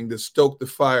anything to stoke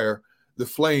the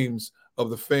flames of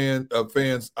the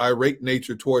fans' irate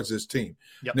nature towards this team.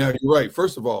 Yep. Now, you're right.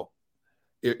 First of all,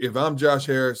 if I'm Josh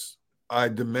Harris, I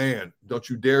demand, don't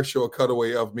you dare show a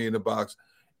cutaway of me in the box.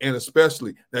 And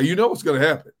especially, now you know what's going to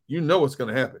happen. You know what's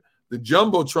going to happen. The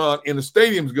Jumbotron in the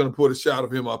stadium is going to put a shot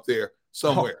of him up there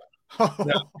somewhere.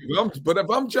 Now, if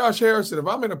I'm Josh Harris and if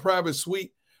I'm in a private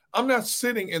suite, I'm not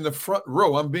sitting in the front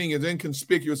row. I'm being as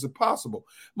inconspicuous as possible.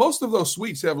 Most of those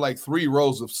suites have like 3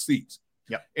 rows of seats.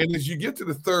 Yep. And as you get to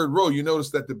the 3rd row, you notice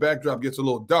that the backdrop gets a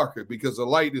little darker because the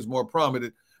light is more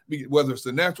prominent, whether it's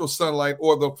the natural sunlight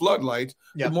or the floodlights,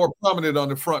 Yep. more prominent on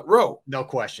the front row. No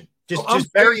question.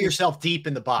 Just bury yourself deep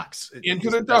in the box. Into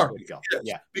the dark. Yes.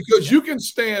 Yeah. Because you can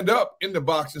stand up in the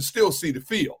box and still see the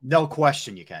field. No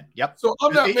question you can. Yep. So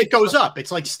I'm not it goes up.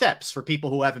 It's like steps for people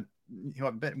who haven't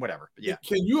been, whatever. But yeah.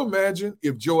 Can you imagine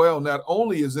if Joel not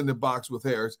only is in the box with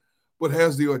Harris, but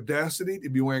has the audacity to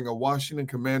be wearing a Washington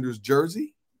Commanders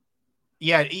jersey?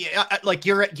 Yeah. Like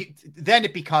then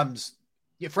it becomes,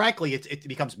 frankly, it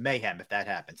becomes mayhem if that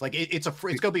happens. Like it's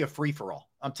going to be a free for all.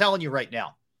 I'm telling you right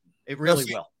now, it really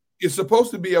will. It's supposed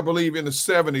to be, I believe, in the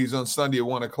 70s on Sunday at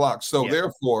 1:00. So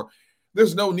therefore,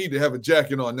 there's no need to have a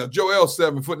jacket on. Now, Joel's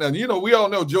 7 foot. Now, we all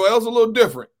know Joel's a little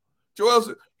different.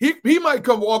 He might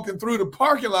come walking through the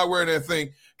parking lot wearing that thing.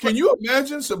 Can you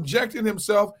imagine subjecting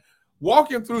himself,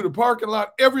 walking through the parking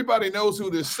lot? Everybody knows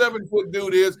who this 7 foot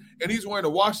dude is, and he's wearing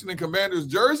a Washington Commanders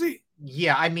jersey.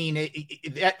 Yeah, I mean,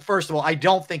 first of all, I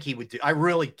don't think he would do. I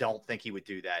really don't think he would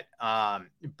do that.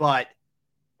 But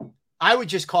I would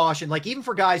just caution, like, even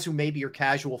for guys who maybe are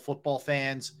casual football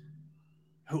fans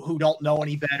who don't know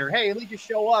any better. Hey, let me just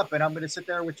show up and I'm going to sit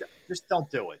there with you. Just don't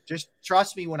do it. Just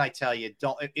trust me when I tell you,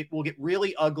 don't. It will get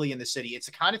really ugly in the city. It's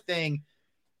the kind of thing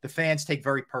the fans take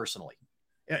very personally.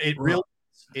 It really,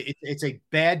 it's a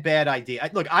bad idea.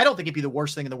 Look, I don't think it'd be the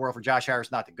worst thing in the world for Josh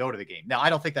Harris not to go to the game. Now, I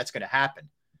don't think that's going to happen.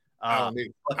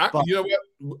 You know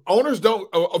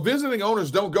what? Visiting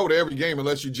owners don't go to every game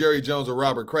unless you're Jerry Jones or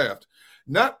Robert Kraft.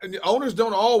 Owners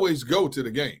don't always go to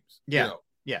the games. Yeah.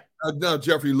 Now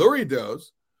Jeffrey Lurie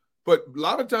does, but a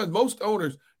lot of times most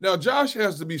owners. Now Josh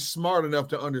has to be smart enough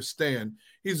to understand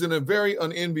he's in a very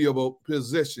unenviable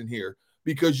position here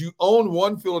because you own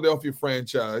one Philadelphia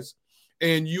franchise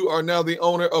and you are now the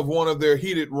owner of one of their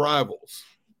heated rivals.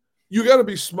 You got to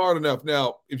be smart enough.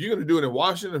 Now, if you're going to do it in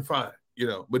Washington, fine.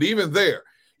 But even there,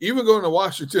 even going to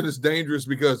Washington is dangerous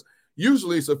because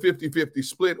usually it's a 50-50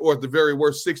 split or at the very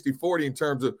worst 60-40 in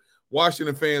terms of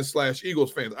Washington fans /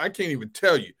 Eagles fans. I can't even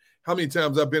tell you how many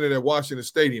times I've been in that Washington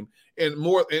Stadium and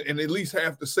at least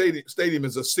half the stadium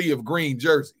is a sea of green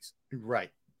jerseys.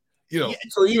 Right.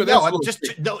 So even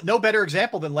no better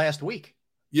example than last week.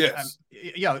 Yes.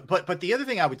 But the other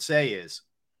thing I would say is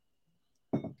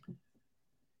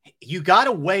you got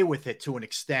away with it to an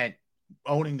extent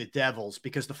owning the Devils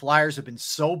because the Flyers have been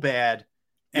so bad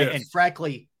and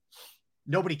frankly,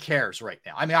 nobody cares right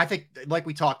now. I mean, I think like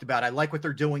we talked about, I like what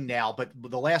they're doing now, but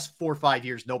the last 4 or 5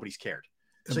 years, nobody's cared.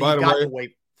 So you got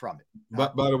away from it.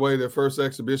 By the way, their first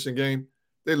exhibition game,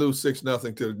 they lose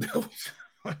 6-0 to the Devils.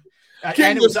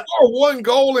 Can you score one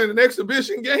goal in an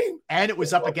exhibition game? And it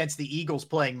was up against the Eagles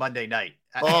playing Monday night.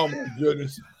 Oh, my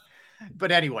goodness.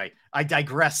 But anyway, I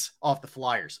digress off the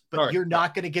Flyers. But you're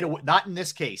not going to get away. Not in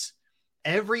this case.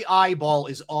 Every eyeball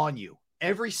is on you.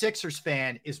 Every Sixers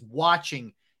fan is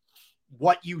watching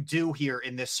what you do here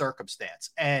in this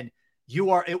circumstance. And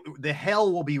the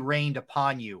hell will be rained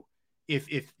upon you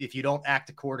if you don't act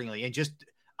accordingly. And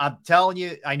I'm telling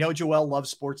you, I know Joel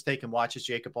loves Sports Take and watches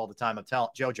Jacob all the time. I'm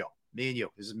telling Jojo, me and you,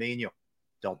 this is me and you.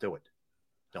 Don't do it.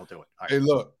 Don't do it. All right. Hey,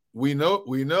 look, we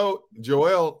know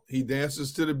Joel, he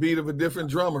dances to the beat of a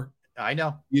different drummer. I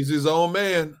know. He's his own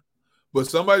man, but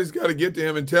somebody's got to get to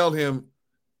him and tell him,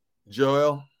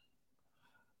 Joel,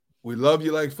 we love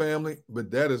you like family,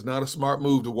 but that is not a smart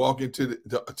move to walk into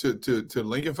to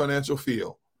Lincoln Financial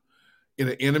Field in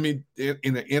an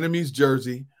enemy's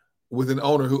jersey with an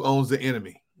owner who owns the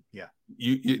enemy. Yeah,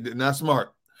 you not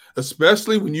smart,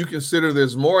 especially when you consider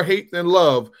there's more hate than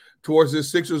love towards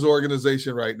this Sixers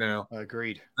organization right now.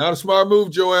 Agreed. Not a smart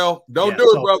move, Joel. Don't do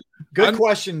it, brother. Good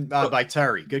question by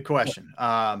Terry. Good question.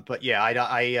 But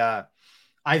yeah,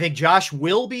 I think Josh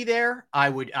will be there. I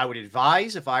would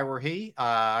advise if I were he,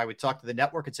 I would talk to the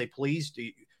network and say, please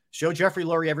show Jeffrey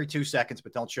Lurie every 2 seconds,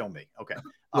 but don't show me. Okay.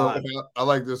 I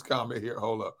like this comment here.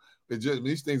 Hold up.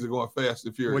 These things are going fast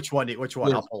and furious. Which one? Yes.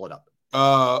 I'll pull it up.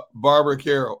 Barbara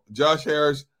Carroll. Josh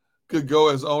Harris could go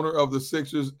as owner of the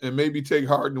Sixers and maybe take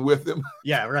Harden with him.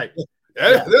 Yeah, right.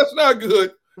 That's not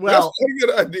good. Well, that's a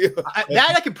good idea.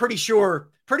 I can pretty sure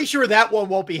that one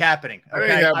won't be happening. Okay,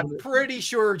 happening. I'm pretty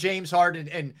sure James Harden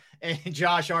and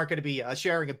Josh aren't going to be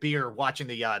sharing a beer watching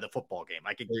the football game.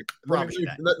 I can promise you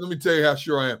that. Let me tell you how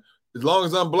sure I am. As long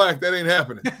as I'm black, that ain't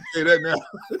happening. I'll tell you that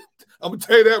now. I'm gonna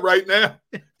tell you that right now.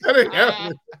 That ain't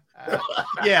happening.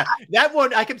 Yeah, that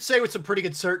one I can say with some pretty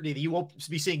good certainty that you won't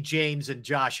be seeing James and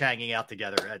Josh hanging out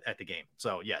together at the game.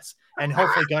 So yes, and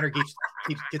hopefully Gunner gets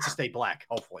to stay black.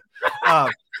 Hopefully. All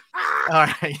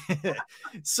right.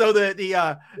 So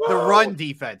the run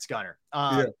defense, Gunner.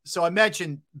 So I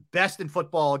mentioned best in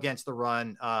football against the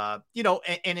run. And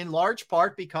in large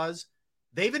part because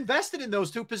they've invested in those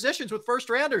two positions with first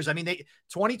rounders. I mean,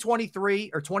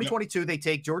 2023 or 2022, they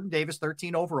take Jordan Davis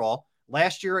 13 overall.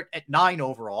 Last year at 9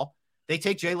 overall, they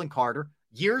take Jalen Carter.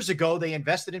 Years ago, they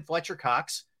invested in Fletcher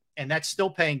Cox, and that's still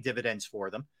paying dividends for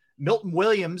them. Milton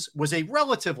Williams was a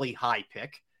relatively high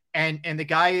pick, and the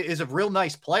guy is a real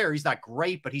nice player. He's not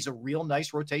great, but he's a real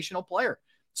nice rotational player.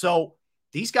 So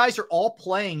these guys are all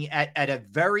playing at a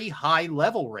very high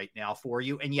level right now for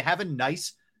you, and you have a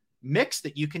nice mix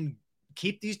that you can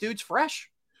keep these dudes fresh.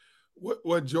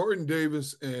 What Jordan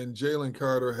Davis and Jalen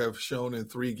Carter have shown in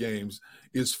 3 games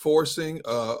is forcing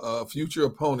future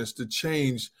opponents to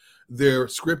change their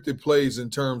scripted plays in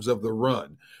terms of the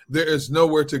run. There is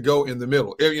nowhere to go in the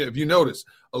middle. If you notice,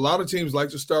 a lot of teams like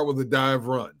to start with a dive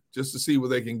run just to see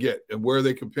what they can get and where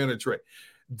they can penetrate.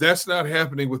 That's not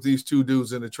happening with these two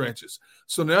dudes in the trenches.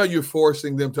 So now you're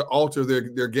forcing them to alter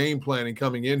their game planning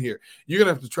coming in here. You're going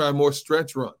to have to try more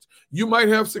stretch runs. You might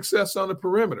have success on the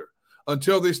perimeter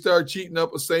until they start cheating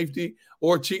up a safety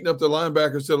or cheating up the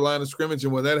linebackers to the line of scrimmage.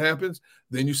 And when that happens,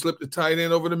 then you slip the tight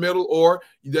end over the middle, or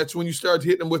that's when you start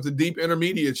hitting them with the deep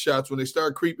intermediate shots when they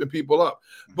start creeping people up.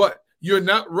 But you're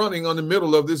not running on the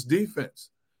middle of this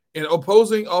defense. And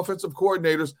opposing offensive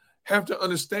coordinators have to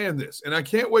understand this. And I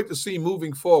can't wait to see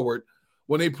moving forward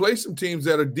when they play some teams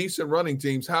that are decent running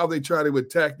teams, how they try to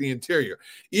attack the interior.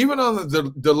 Even on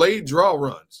the delayed draw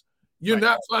runs, you're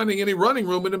not finding any running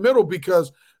room in the middle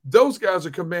because those guys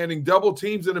are commanding double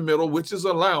teams in the middle, which is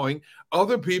allowing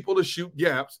other people to shoot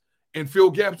gaps and fill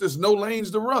gaps. There's no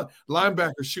lanes to run.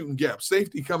 Linebackers shooting gaps,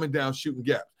 safety coming down shooting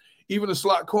gaps. Even the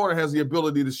slot corner has the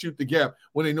ability to shoot the gap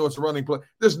when they know it's a running play.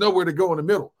 There's nowhere to go in the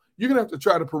middle. You're going to have to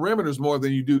try the perimeters more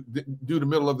than you do the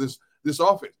middle of this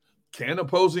offense. Can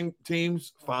opposing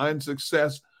teams find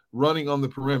success running on the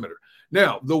perimeter?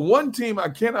 Now, the one team I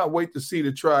cannot wait to see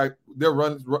to try their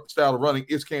style of running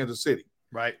is Kansas City.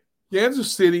 Right.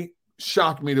 Kansas City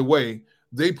shocked me the way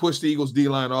they pushed the Eagles'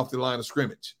 D-line off the line of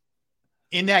scrimmage.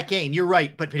 In that game, you're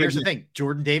right. But here's the thing.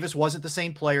 Jordan Davis wasn't the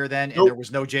same player then, and there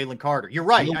was no Jalen Carter. You're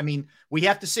right. I mean, we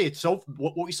have to see it. So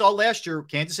what we saw last year,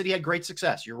 Kansas City had great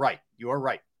success. You're right. You are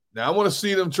right. Now, I want to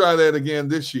see them try that again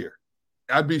this year.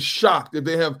 I'd be shocked if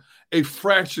they have a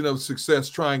fraction of success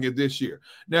trying it this year.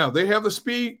 Now, they have the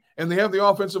speed and they have the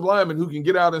offensive linemen who can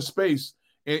get out in space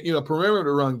and,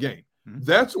 perimeter run game.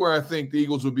 That's where I think the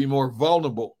Eagles would be more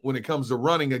vulnerable when it comes to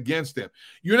running against them.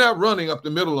 You're not running up the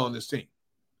middle on this team.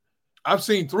 I've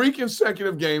seen 3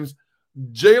 consecutive games,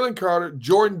 Jalen Carter,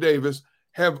 Jordan Davis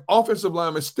have offensive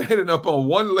linemen standing up on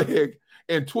one leg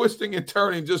and twisting and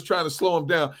turning, just trying to slow them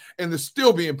down, and they're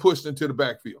still being pushed into the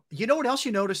backfield. You know what else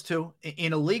you notice, too?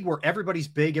 In a league where everybody's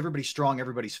big, everybody's strong,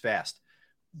 everybody's fast,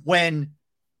 when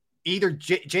either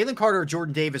Jalen Carter or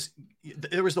Jordan Davis,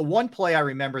 there was the one play I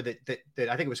remember that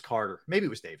I think it was Carter, maybe it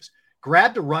was Davis,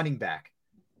 grabbed a running back,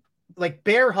 like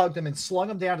bear hugged him and slung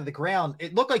him down to the ground.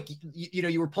 It looked like,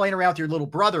 you were playing around with your little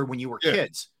brother when you were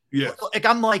kids. Yeah. Like,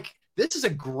 I'm like, this is a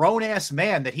grown-ass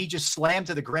man that he just slammed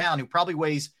to the ground who probably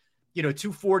weighs,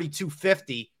 240,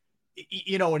 250,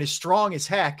 and is strong as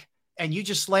heck. And you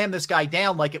just slam this guy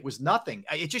down like it was nothing.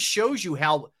 It just shows you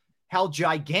how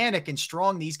gigantic and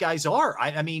strong these guys are.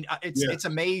 I mean, it's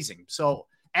amazing. So,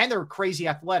 and they're crazy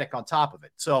athletic on top of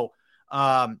it. So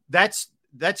that's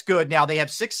good. Now they have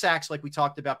 6 sacks like we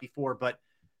talked about before, but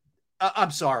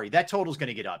I'm sorry, that total's going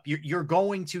to get up. You're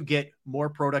going to get more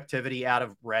productivity out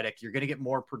of Reddick. You're going to get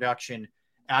more production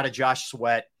out of Josh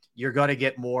Sweat. You're going to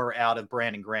get more out of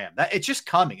Brandon Graham. It's just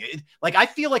coming. I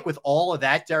feel like with all of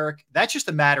that, Derrick, that's just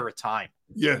a matter of time.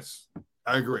 Yes,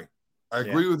 I agree. I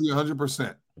agree with you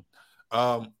 100%.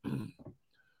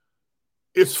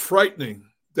 It's frightening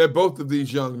that both of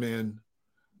these young men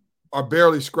are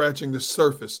barely scratching the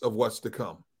surface of what's to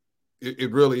come.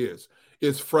 It really is.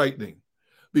 It's frightening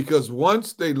because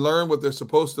once they learn what they're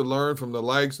supposed to learn from the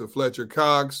likes of Fletcher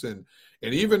Cox and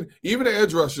even the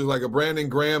edge rushers like a Brandon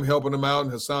Graham helping them out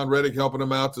and Hassan Reddick helping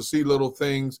them out to see little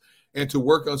things and to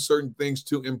work on certain things,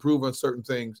 to improve on certain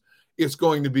things, it's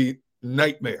going to be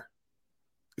nightmare.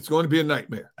 It's going to be a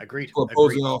nightmare. Agreed. For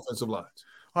opposing offensive lines.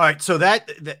 All right, so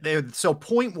so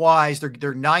point wise,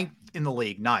 they're ninth in the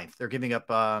league. Ninth, they're giving up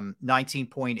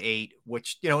 19.8,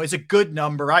 which is a good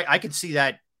number. I could see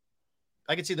that.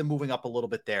 I could see them moving up a little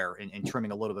bit there and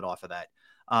trimming a little bit off of that.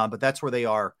 But that's where they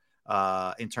are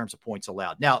in terms of points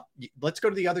allowed. Now let's go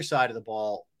to the other side of the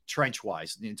ball, trench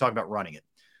wise. Talk about running it.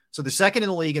 So the second in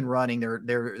the league in running,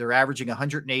 they're averaging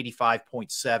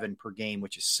 185.7 per game,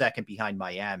 which is second behind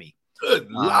Miami.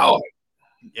 Good Lord.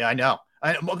 Yeah, I know.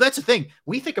 Well, that's the thing.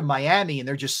 We think of Miami and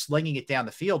they're just slinging it down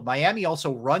the field. Miami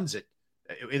also runs it.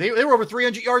 They were over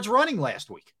 300 yards running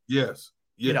last week. Yes.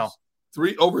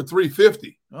 Over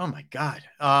 350. Oh my God.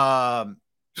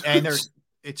 And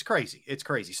it's crazy. It's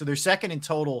crazy. So they're second in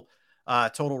total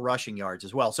rushing yards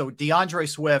as well. So DeAndre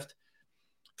Swift,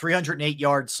 308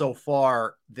 yards so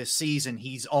far this season.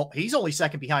 He's only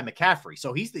second behind McCaffrey.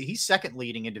 So he's second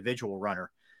leading individual runner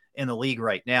in the league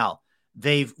right now.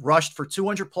 They've rushed for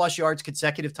 200 plus yards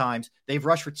consecutive times. They've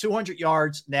rushed for 200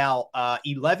 yards now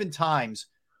 11 times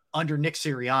under Nick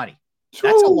Sirianni.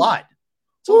 That's a lot.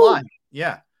 It's a lot.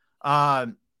 Yeah.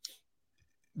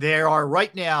 There are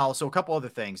right now. So a couple other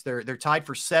things. They're tied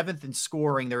for seventh in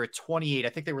scoring. They're at 28. I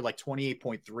think they were like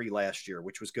 28.3 last year,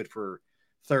 which was good for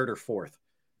third or fourth.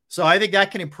 So I think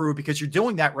that can improve because you're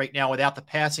doing that right now without the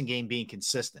passing game being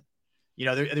consistent.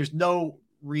 There's no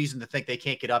reason to think they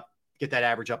can't get that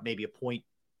average up maybe a point,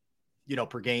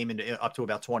 per game and up to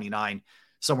about 29,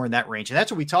 somewhere in that range. And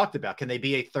that's what we talked about. Can they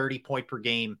be a 30 point per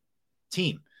game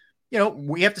team?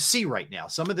 We have to see right now.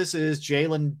 Some of this is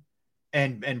Jalen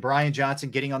and Brian Johnson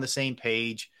getting on the same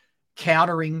page,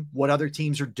 countering what other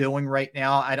teams are doing right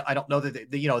now. I don't know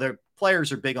that, their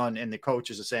players are big on, and the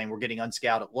coaches are saying we're getting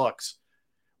unscouted looks,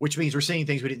 which means we're seeing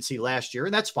things we didn't see last year.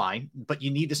 And that's fine, but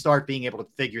you need to start being able to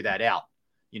figure that out,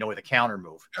 with a counter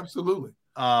move. Absolutely.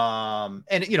 And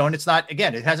it's not,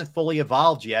 again, it hasn't fully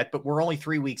evolved yet, but we're only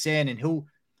 3 weeks in, and who,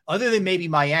 other than maybe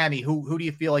Miami, who do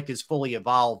you feel like is fully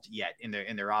evolved yet in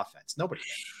their offense? Nobody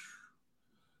yet.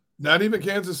 Not even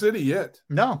Kansas City yet.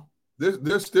 No,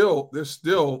 they're still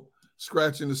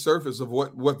scratching the surface of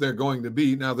what they're going to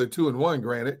be. Now they're 2-1,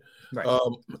 granted, right.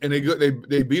 And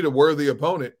they beat a worthy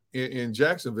opponent in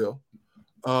Jacksonville,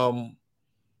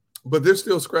 but they're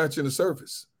still scratching the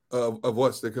surface of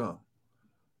what's to come.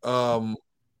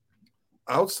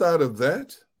 Outside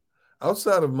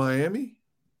of Miami,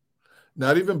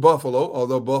 not even Buffalo,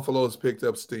 although Buffalo has picked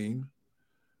up steam.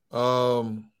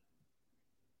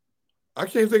 I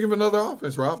can't think of another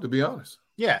offense, Rob, to be honest.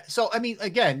 Yeah. So, I mean,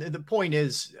 again, the point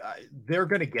is they're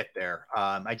going to get there.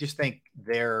 I just think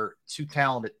they're too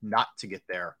talented not to get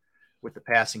there with the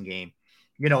passing game.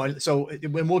 And so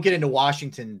when we'll get into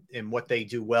Washington and what they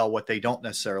do well, what they don't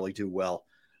necessarily do well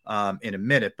in a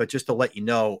minute. But just to let you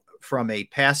know, from a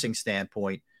passing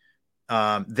standpoint,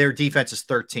 their defense is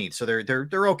 13th. So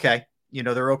they're okay.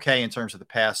 They're okay in terms of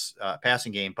the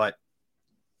passing game. But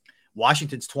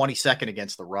Washington's 22nd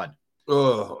against the run.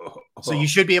 So you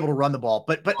should be able to run the ball.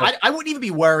 But I wouldn't even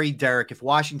be worried, Derrick, if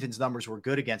Washington's numbers were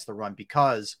good against the run,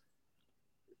 because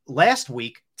last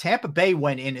week Tampa Bay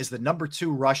went in as the number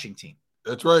 2 rushing team.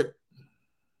 That's right.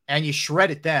 And you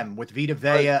shredded them with Vita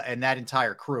Vea and that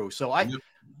entire crew. So I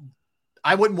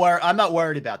wouldn't worry. I'm not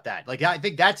worried about that. Like, I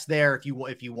think that's there if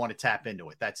you want to tap into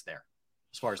it. That's there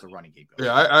as far as the running game goes.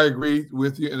 Yeah, I agree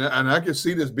with you, and I can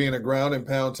see this being a ground and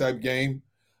pound type game.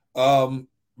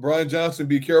 Brian Johnson,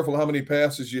 be careful how many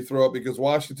passes you throw up, because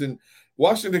Washington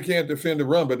can't defend the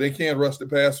run, but they can rush the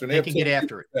passer. And they can get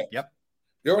after it. Yep.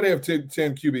 They already have 10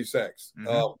 QB sacks.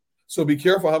 Mm-hmm. So be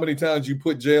careful how many times you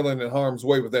put Jalen in harm's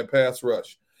way with that pass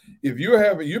rush. If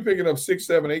you're picking up 6,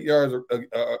 7, 8 yards,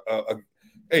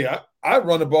 hey, I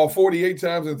run the ball 48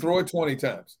 times and throw it 20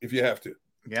 times if you have to.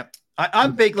 Yep.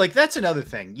 I'm big. Like, that's another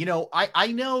thing. I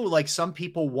know, like, some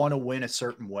people want to win a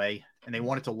certain way and they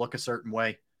want it to look a certain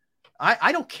way.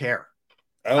 I don't care.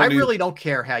 I really don't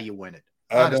care how you win it.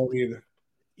 Honestly. I don't either.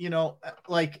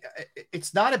 Like,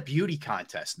 it's not a beauty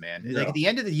contest, man. No. Like, at the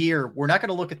end of the year, we're not going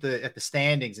to look at the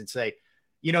standings and say,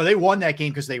 they won that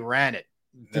game because they ran it.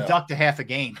 Deduct a half a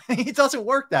game. It doesn't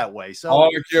work that way. So all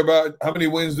I care about, how many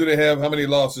wins do they have? How many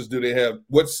losses do they have?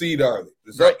 What seed are they?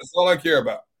 That's all I care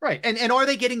about. Right. And are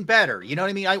they getting better? You know what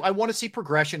I mean? I want to see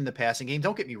progression in the passing game.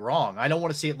 Don't get me wrong. I don't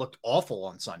want to see it look awful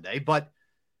on Sunday, but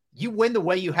you win the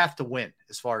way you have to win,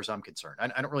 as far as I'm concerned.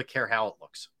 I don't really care how it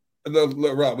looks.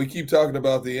 Look, Rob, we keep talking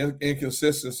about the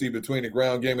inconsistency between the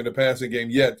ground game and the passing game,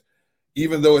 yet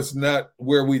even though it's not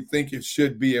where we think it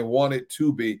should be and want it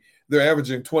to be, they're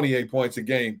averaging 28 points a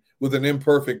game with an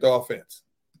imperfect offense.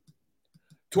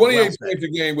 28 points a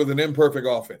game with an imperfect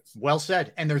offense. Well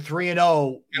said. And they're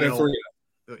 3-0. And they're 3-0.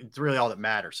 It's really all that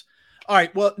matters. All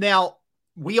right. Well, now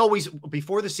we always,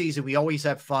 before the season, we always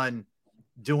have fun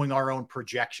doing our own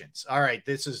projections. All right.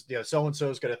 This is, so-and-so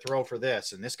is going to throw for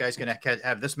this, and this guy's going to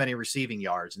have this many receiving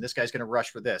yards, and this guy's going to rush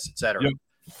for this, et cetera. Yep.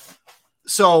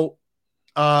 So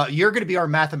you're going to be our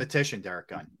mathematician, Derrick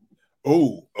Gunn.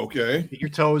 Oh, okay. Get your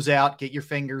toes out, get your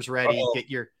fingers ready, get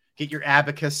your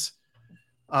abacus.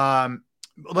 Let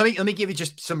me give you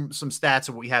just some stats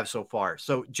of what we have so far.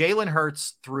 So Jalen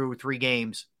Hurts through 3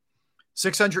 games,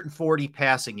 640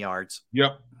 passing yards.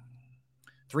 Yep.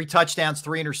 3 touchdowns,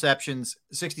 3 interceptions,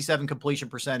 67 completion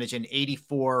percentage, and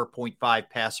 84.5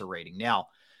 passer rating. Now,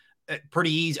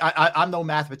 pretty easy. I'm no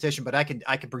mathematician, but I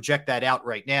can project that out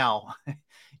right now.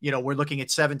 We're looking at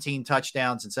 17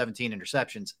 touchdowns and 17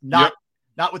 interceptions. Not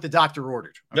what the doctor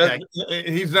ordered. Okay,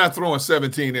 he's not throwing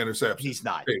 17 interceptions. He's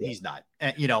not.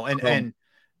 And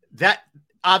that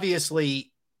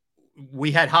obviously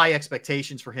we had high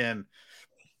expectations for him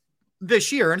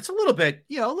this year, and it's a little bit,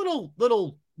 a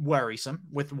little worrisome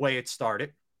with the way it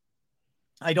started.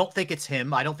 I don't think it's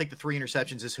him. I don't think the 3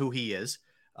 interceptions is who he is.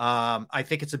 I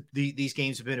think these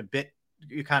games have been a bit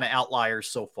kind of outliers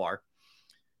so far.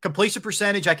 Completion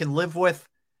percentage I can live with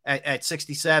at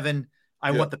 67.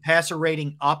 I want the passer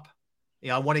rating up.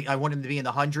 I want him to be in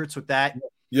the hundreds with that.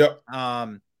 Yep.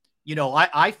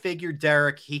 I figured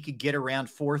Derrick, he could get around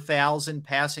 4,000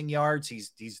 passing yards.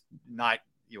 He's not,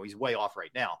 he's way off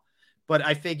right now. But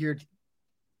I figured,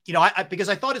 because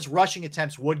I thought his rushing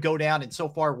attempts would go down, and so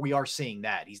far we are seeing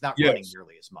that. He's not running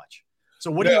nearly as much. So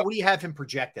what do you have him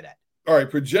projected at? All right,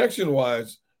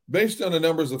 projection-wise, based on the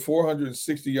numbers of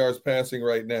 460 yards passing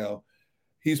right now,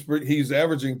 he's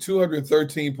averaging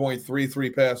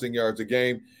 213.33 passing yards a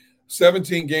game.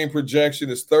 17-game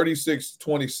projection is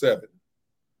 36.27,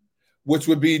 which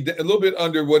would be a little bit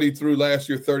under what he threw last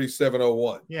year,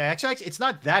 37.01. Yeah, actually, it's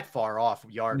not that far off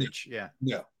yardage. Yeah.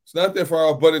 No, it's not that far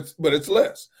off, but it's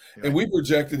less. Right. And we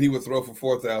projected he would throw for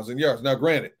 4,000 yards. Now,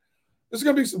 granted, there's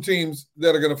going to be some teams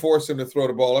that are going to force him to throw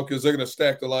the ball up because they're going to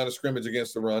stack the line of scrimmage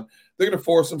against the run. They're going to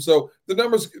force him. So the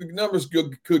numbers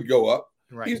could go up.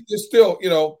 Right. He's still,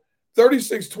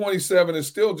 36.27 is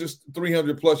still just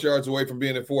 300 plus yards away from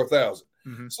being at 4,000.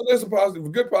 Mm-hmm. So there's a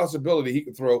good possibility he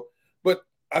could throw, but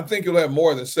I think he'll have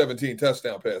more than 17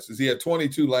 touchdown passes. He had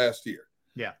 22 last year.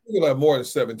 Yeah. He'll have more than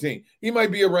 17. He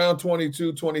might be around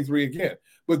 22, 23 again.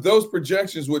 But those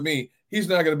projections would mean he's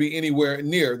not going to be anywhere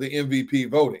near the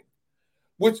MVP voting.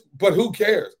 But who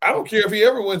cares? I don't care if he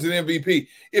ever wins an MVP.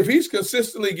 If he's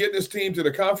consistently getting his team to the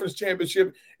conference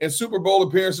championship and Super Bowl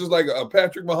appearances like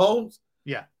Patrick Mahomes,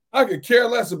 I could care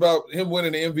less about him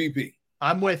winning the MVP.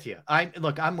 I'm with you. I'm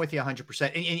with you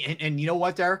 100%. And you know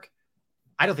what, Derrick?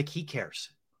 I don't think he cares.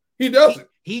 He doesn't.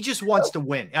 He just wants to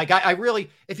win. I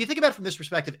really, if you think about it from this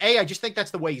perspective, I just think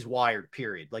that's the way he's wired,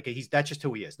 period. Like that's just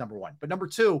who he is, number one. But number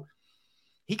two,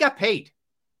 he got paid.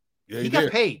 Yeah, he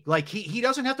got paid. Like he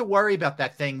doesn't have to worry about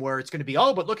that thing where it's going to be,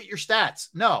 but look at your stats.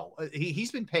 No,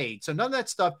 he's been paid. So none of that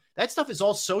stuff is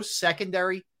all so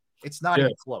secondary. It's not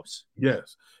even close.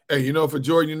 Yes. Hey, for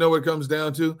Jordan, what it comes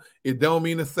down to? It don't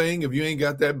mean a thing if you ain't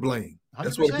got that bling. 100%.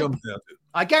 That's what it comes down to.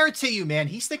 I guarantee you, man,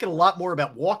 he's thinking a lot more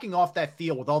about walking off that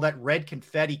field with all that red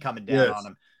confetti coming down on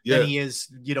him than he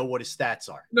is, what his stats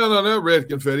are. No, not red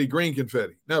confetti, green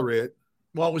confetti, not red.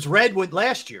 Well, it was red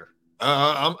last year.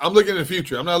 I'm looking in the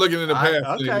future. I'm not looking in the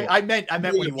past. Okay, anymore. I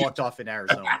meant when he walked off in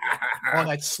Arizona on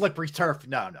that slippery turf.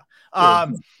 No.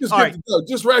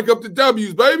 Just rack up the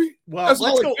W's, baby. Well,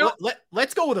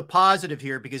 let's go with a positive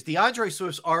here because DeAndre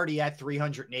Swift's already at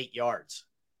 308 yards.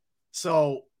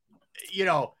 So,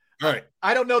 all right.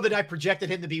 I don't know that I projected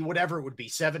him to be whatever it would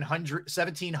be,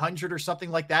 1,700 or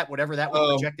something like that, whatever that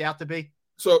would project out to be.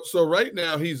 So right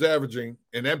now he's averaging,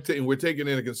 and we're taking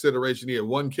into consideration he had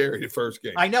 1 carry the first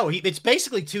game. I know it's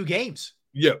basically 2 games.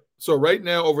 Yep. So right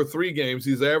now over 3 games,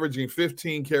 he's averaging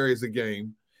 15 carries a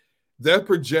game. That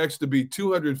projects to be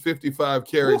 255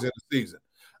 carries in a season.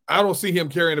 I don't see him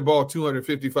carrying the ball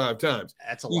 255 times.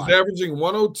 That's a lot. He's averaging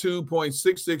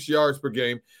 102.66 yards per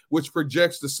game, which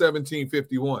projects to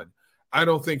 1,751. I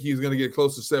don't think he's going to get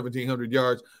close to 1,700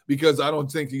 yards because I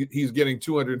don't think he's getting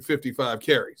 255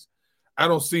 carries. I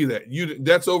don't see that.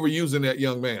 That's overusing that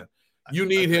young man. You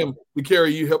need him to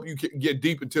carry you, help you get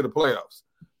deep into the playoffs.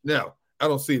 Now, I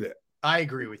don't see that. I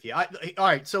agree with you. All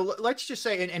right, so let's just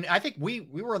say, and I think we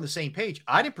were on the same page.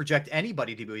 I didn't project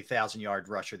anybody to be a 1,000-yard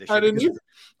rusher this year. I didn't either.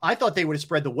 I thought they would have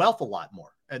spread the wealth a lot more.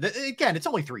 Again, it's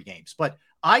only 3 games, but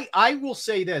I will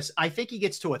say this. I think he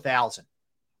gets to 1,000.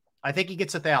 I think he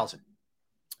gets 1,000.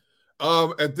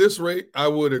 At this rate, I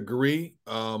would agree.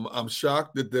 I'm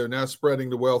shocked that they're not spreading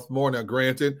the wealth more. Now,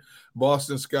 granted,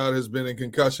 Boston Scott has been in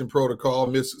concussion protocol,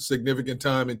 missed significant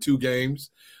time in 2 games.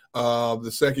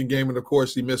 the second game, and of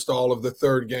course he missed all of the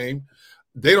third game.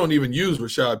 They don't even use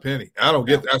Rashad Penny. I don't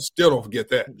get that. I still don't get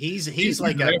that. He's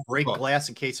like a break glass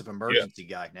in case of emergency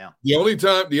guy now. The only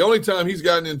time he's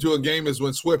gotten into a game is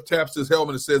when Swift taps his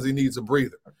helmet and says he needs a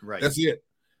breather. Right. That's it.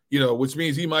 Which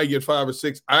means he might get 5 or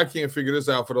 6. I can't figure this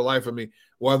out for the life of me.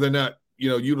 Why they're not,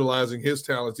 utilizing his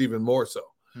talents even more so.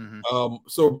 Mm-hmm.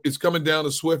 So it's coming down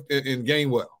to Swift and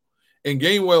Gainwell. And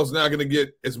Gainwell's not going to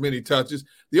get as many touches.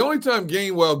 The only time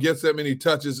Gainwell gets that many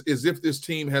touches is if this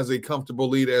team has a comfortable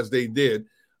lead, as they did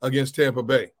against Tampa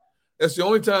Bay. That's the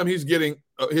only time he's getting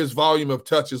his volume of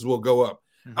touches will go up.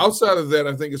 Mm-hmm. Outside of that,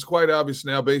 I think it's quite obvious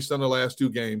now, based on the last 2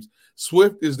 games,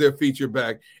 Swift is their feature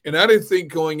back. And I didn't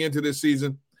think going into this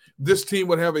season this team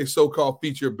would have a so-called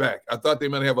feature back. I thought they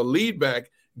might have a lead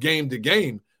back game to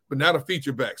game, but not a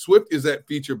feature back. Swift is that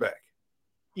feature back.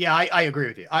 Yeah, I agree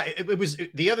with you. It was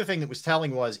the other thing that was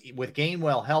telling was with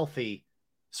Gainwell healthy,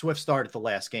 Swift started the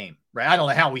last game, right? I don't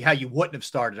know how you wouldn't have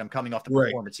started him coming off the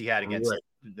performance he had against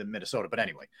the Minnesota, but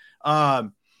anyway.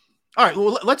 All right,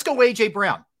 well, let's go A.J.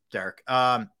 Brown, Derrick.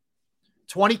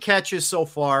 20 catches so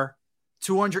far,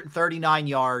 239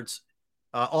 yards,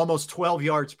 almost 12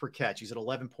 yards per catch. He's at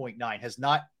 11.9, has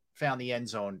not found the end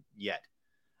zone yet.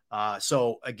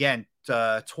 So again,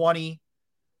 20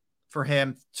 for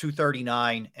him,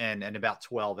 239 and about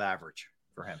 12 average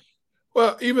for him.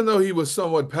 Well, even though he was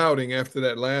somewhat pouting after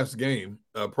that last game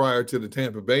prior to the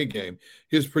Tampa Bay game,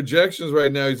 his projections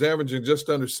right now, he's averaging just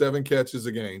under 7 catches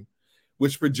a game,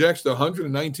 which projects to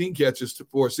 119 catches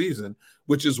for a season,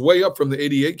 which is way up from the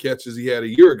 88 catches he had a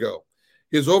year ago.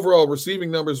 His overall receiving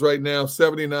numbers right now,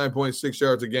 79.6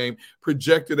 yards a game,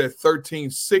 projected at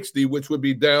 1,360, which would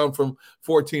be down from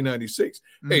 1,496.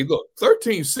 Mm-hmm. Hey, look,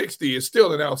 1,360 is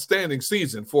still an outstanding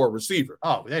season for a receiver.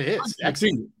 Oh, that is.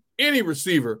 Excellent. Any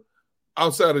receiver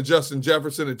outside of Justin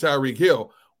Jefferson and Tyreek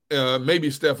Hill, maybe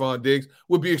Stephon Diggs,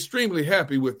 would be extremely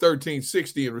happy with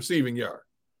 1,360 in receiving yard.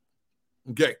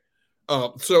 Okay.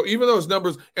 So even those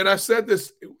numbers, and I said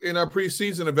this in our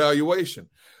preseason evaluation,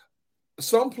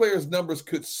 some players' numbers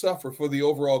could suffer for the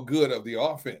overall good of the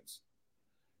offense.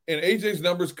 And AJ's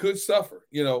numbers could suffer.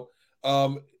 He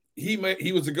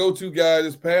was a go-to guy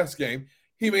this past game.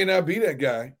 He may not be that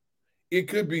guy. It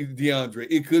could be DeAndre.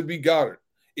 It could be Goddard.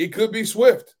 It could be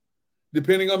Swift,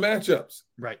 depending on matchups.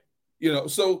 Right.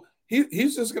 So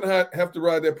he's just going to have to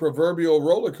ride that proverbial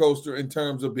roller coaster in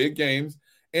terms of big games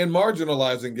and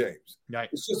marginalizing games. Right.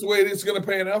 It's just the way it's going to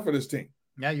pan out for this team.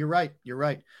 Yeah, you're right. You're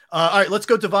right. All right, let's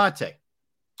go Devontae.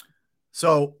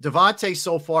 So Devontae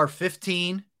so far,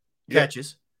 15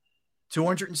 catches,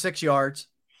 206 yards,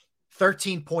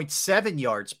 13.7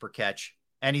 yards per catch,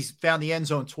 and he's found the end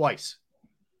zone twice.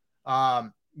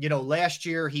 Last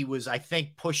year he was, I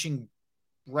think, pushing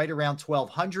right around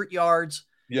 1,200 yards.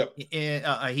 Yep.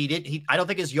 I don't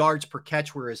think his yards per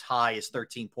catch were as high as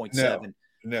 13.7.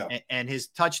 No. And his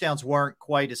touchdowns weren't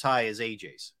quite as high as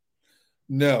AJ's.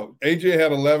 No. AJ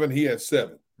had 11. He had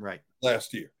 7. Right.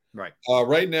 Last year. Right.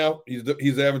 Right now,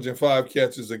 he's averaging 5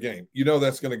 catches a game.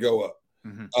 That's going to go up.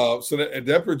 Mm-hmm. So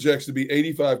that projects to be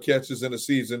 85 catches in a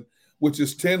season, which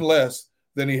is 10 less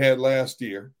than he had last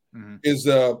year. Mm-hmm.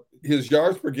 His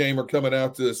yards per game are coming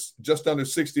out to just under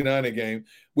 69 a game,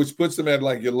 which puts him at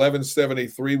like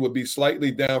 1173, would be slightly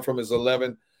down from his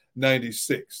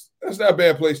 1196. That's not a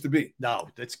bad place to be. No,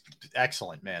 that's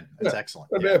excellent, man. That's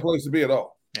excellent. Not a bad place to be at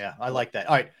all. Yeah, I like that.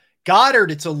 All right.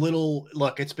 Goddard, it's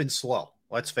been slow.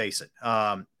 Let's face it.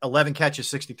 11 catches,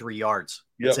 63 yards.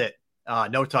 That's it.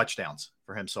 No touchdowns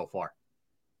for him so far.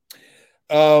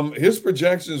 His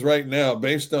projections right now,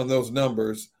 based on those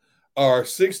numbers, are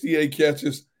 68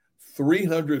 catches,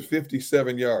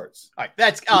 357 yards. All right.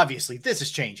 That's obviously, this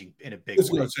is changing in a big way. It's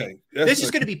going to change. This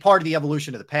is going to be part of the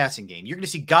evolution of the passing game. You're going to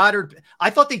see Goddard. I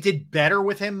thought they did better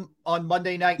with him on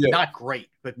Monday night. Yeah. Not great,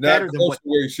 but better than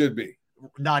where he should be.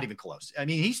 Not even close. I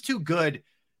mean, he's too good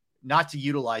not to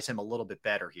utilize him a little bit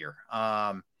better here.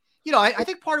 I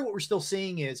think part of what we're still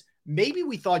seeing is maybe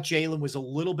we thought Jalen was a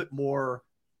little bit more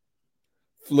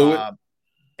fluid,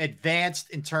 advanced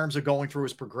in terms of going through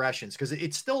his progressions, because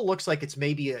it still looks like it's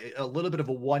maybe a little bit of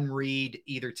a one read,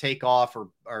 either take off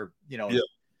or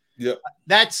Yeah.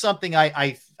 That's something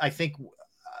I think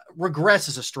regress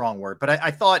is a strong word, but I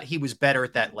thought he was better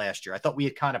at that last year. I thought we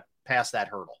had kind of passed that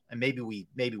hurdle, and maybe we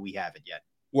haven't yet.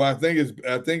 Well, I think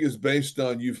it's based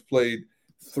on you've played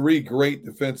 3 great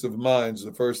defensive minds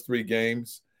the first 3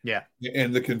 games. Yeah.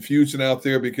 And the confusion out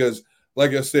there because,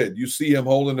 like I said, you see him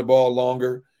holding the ball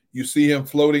longer. You see him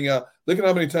floating out. Look at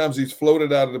how many times he's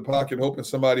floated out of the pocket hoping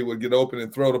somebody would get open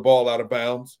and throw the ball out of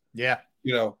bounds. Yeah.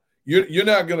 You're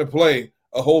not going to play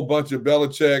a whole bunch of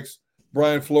Belichick's,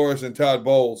 Brian Flores, and Todd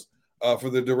Bowles for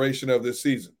the duration of this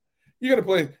season. You're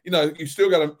going to play, you still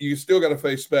got to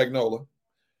face Spagnuolo.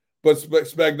 But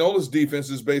Spagnuolo's defense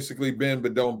is basically bend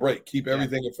but don't break. Keep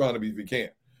everything in front of you if you can.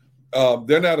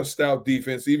 They're not a stout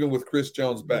defense, even with Chris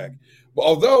Jones back. But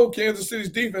although Kansas City's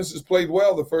defense has played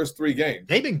well the first 3 games.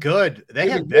 They've been good.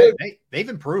 They've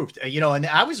improved. And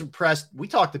I was impressed. We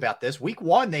talked about this. Week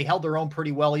 1, they held their own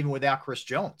pretty well even without Chris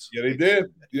Jones. Yeah, they did.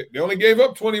 They only gave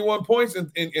up 21 points.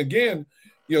 And again,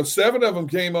 7 of them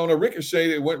came on a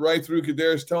ricochet that went right through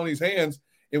Kadarius Toney's hands.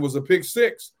 It was a pick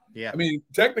 6. Yeah. I mean,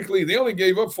 technically, they only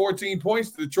gave up 14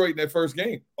 points to Detroit in that first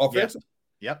game offensively.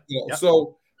 Yep.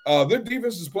 So their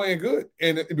defense is playing good.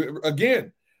 And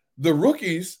again, the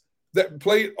rookies that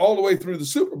played all the way through the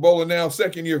Super Bowl are now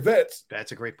second-year vets.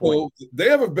 That's a great point. So they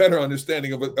have a better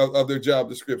understanding of their job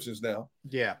descriptions now.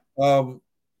 Yeah.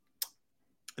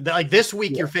 Like this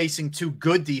week, you're facing 2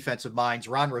 good defensive minds,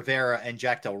 Ron Rivera and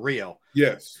Jack Del Rio.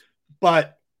 Yes.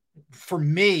 But for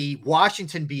me,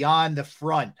 Washington beyond the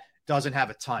front doesn't have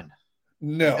a ton.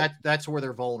 No. That's where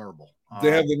they're vulnerable.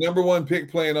 They have the number 1 pick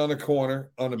playing on the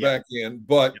corner on the back end.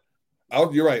 But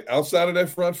you're right. Outside of that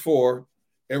front 4,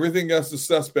 everything else is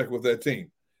suspect with that team.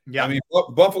 Yeah. I mean,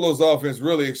 Buffalo's offense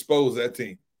really exposed that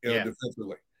team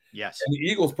defensively. Yes. And the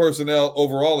Eagles' personnel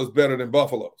overall is better than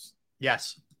Buffalo's.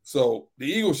 Yes. So the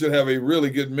Eagles should have a really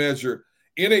good measure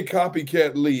in a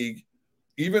copycat league.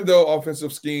 Even though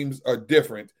offensive schemes are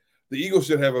different, the Eagles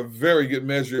should have a very good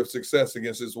measure of success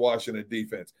against this Washington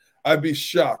defense. I'd be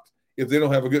shocked if they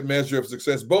don't have a good measure of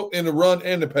success, both in the run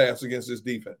and the pass against this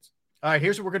defense. All right,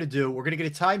 here's what we're going to do. We're going to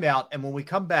get a timeout, and when we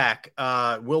come back,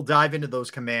 we'll dive into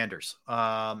those Commanders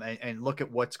and look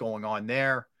at what's going on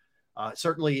there.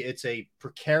 Certainly, it's a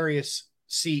precarious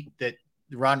seat that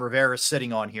Ron Rivera is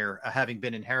sitting on here, having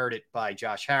been inherited by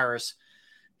Josh Harris.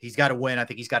 He's got to win. I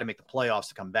think he's got to make the playoffs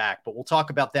to come back. But we'll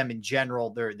talk about them in general.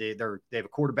 They have a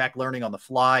quarterback learning on the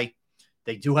fly.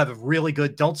 They do have a really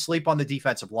good – don't sleep on the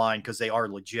defensive line because they are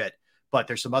legit. But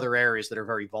there's some other areas that are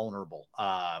very vulnerable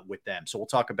with them. So we'll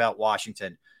talk about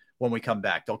Washington when we come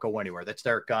back. Don't go anywhere. That's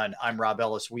Derrick Gunn. I'm Rob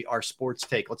Ellis. We are Sports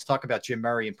Take. Let's talk about Jim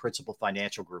Murray and Principal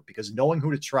Financial Group, because knowing who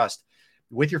to trust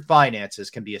with your finances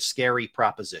can be a scary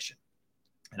proposition.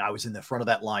 And I was in the front of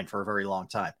that line for a very long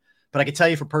time. But I can tell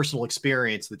you from personal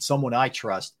experience that someone I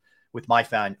trust with my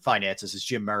finances is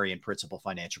Jim Murray and Principal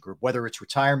Financial Group, whether it's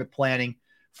retirement planning,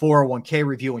 401k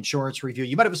review, insurance review.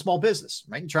 You might have a small business,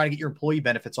 right? And trying to get your employee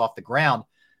benefits off the ground.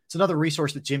 It's another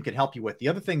resource that Jim can help you with. The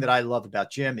other thing that I love about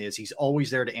Jim is he's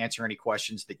always there to answer any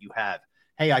questions that you have.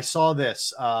 Hey, I saw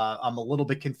this. I'm a little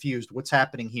bit confused. What's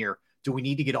happening here? Do we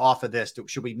need to get off of this?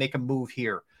 Should we make a move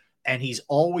here? And he's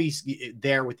always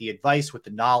there with the advice, with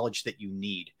the knowledge that you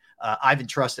need. I've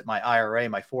entrusted my IRA,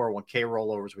 my 401k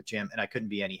rollovers with Jim, and I couldn't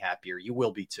be any happier. You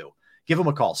will be too. Give him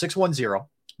a call,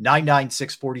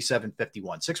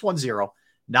 610-996-4751,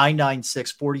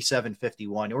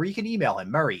 610-996-4751, or you can email him,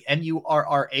 Murray,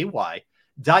 MURRAY,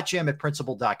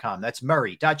 .jim@principal.com. That's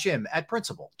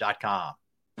Murray.jim@principal.com.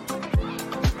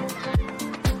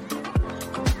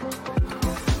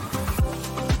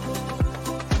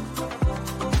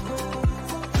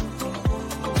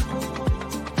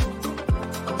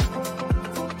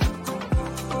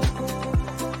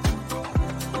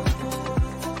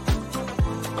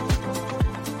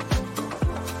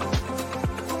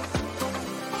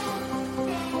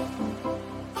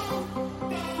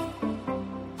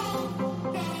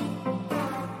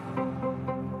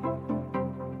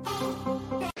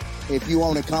 If you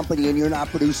own a company and you're not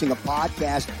producing a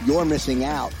podcast, you're missing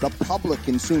out. The public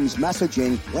consumes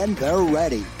messaging when they're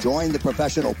ready. Join the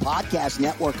professional podcast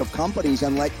network of companies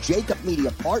and let Jacob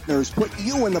Media Partners put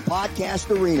you in the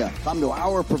podcast arena. Come to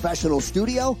our professional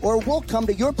studio, or we'll come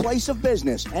to your place of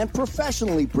business and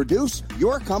professionally produce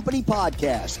your company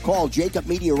podcast. Call Jacob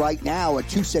Media right now at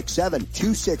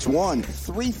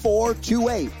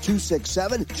 267-261-3428.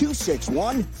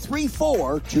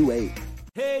 267-261-3428.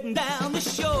 Heading down the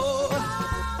shore,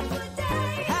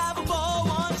 have a ball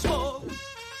once more.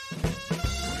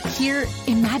 Here,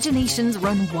 imaginations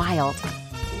run wild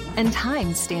and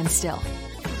time stands still.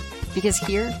 Because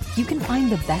here, you can find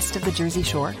the best of the Jersey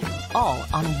Shore, all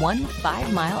on one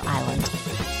 5-mile island.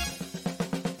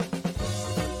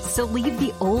 So leave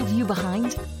the old you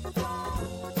behind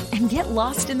and get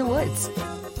lost in the woods.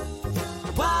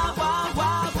 Wild, wild,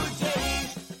 wild wood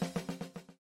days.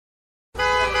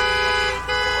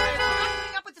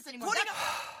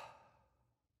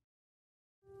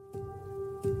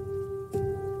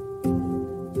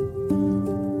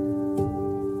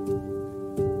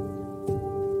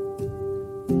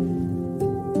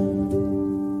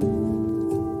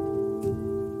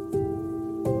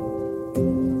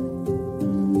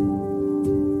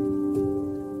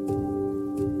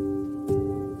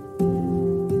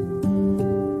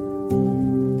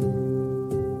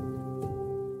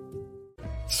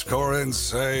 and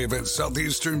save in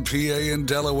southeastern PA and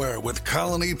Delaware with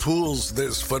Colony Pools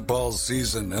this football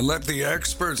season, and let the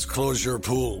experts close your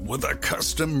pool with a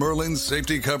custom Merlin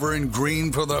safety cover in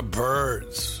green for the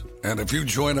birds. And if you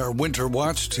join our Winter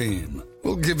Watch team,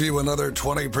 we'll give you another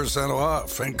 20%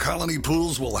 off, and Colony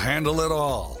Pools will handle it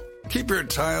all. Keep your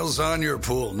tiles on your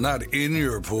pool, not in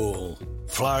your pool.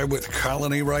 Fly with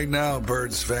Colony right now,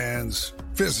 birds fans.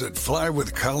 Visit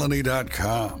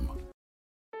flywithcolony.com.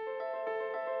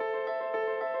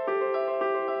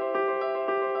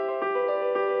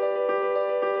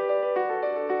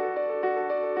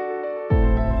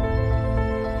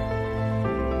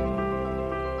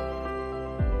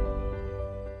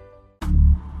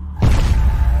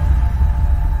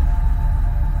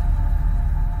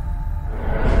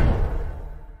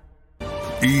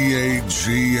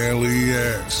 EAGLES,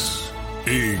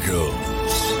 Eagles.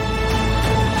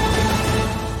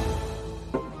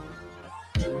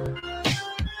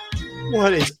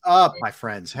 What is up, my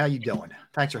friends? How you doing?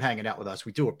 Thanks for hanging out with us.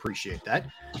 We do appreciate that.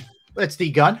 It's the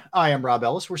Gun. I am Rob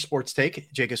Ellis. We're Sports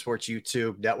Take, Jacob Sports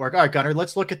YouTube Network. All right, Gunner,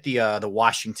 let's look at the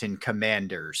Washington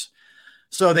Commanders.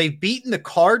 So they've beaten the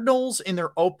Cardinals in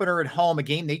their opener at home, a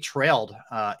game they trailed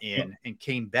in and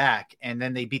came back. And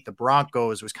then they beat the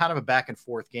Broncos. It was kind of a back and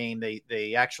forth game.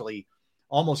 They actually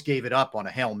almost gave it up on a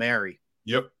Hail Mary.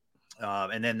 Yep.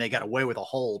 And then they got away with a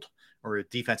hold or a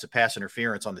defensive pass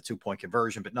interference on the 2-point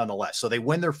conversion, but nonetheless. So they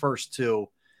win their first two,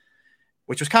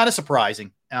 which was kind of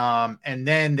surprising. And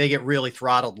then they get really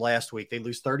throttled last week. They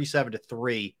lose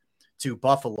 37-3 to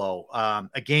Buffalo,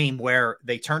 a game where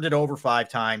they turned it over 5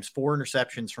 times, 4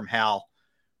 interceptions from Hal,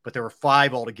 but there were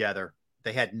 5 altogether.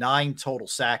 They had 9 total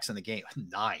sacks in the game.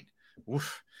 9.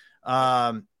 Oof.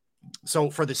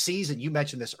 So for the season, you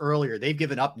mentioned this earlier, they've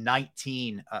given up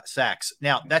 19 sacks.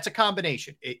 Now, that's a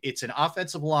combination. It's an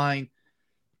offensive line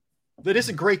that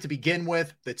isn't great to begin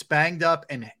with, that's banged up,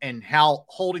 and Hal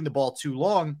holding the ball too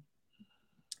long.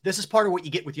 This is part of what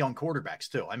you get with young quarterbacks,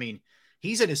 too. I mean,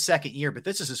 he's in his second year, but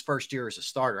this is his first year as a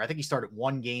starter. I think he started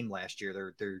 1 game last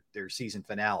year, their season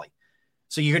finale.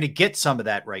 So you're going to get some of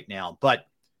that right now. But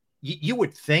you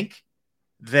would think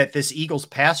that this Eagles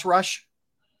pass rush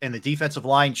and the defensive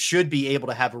line should be able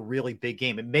to have a really big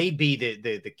game. It may be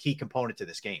the key component to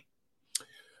this game.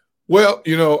 Well,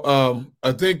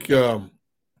 I think young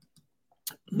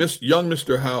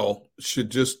Mr. Howell should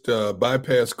just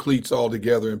bypass cleats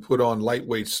altogether and put on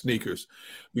lightweight sneakers,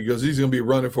 because he's going to be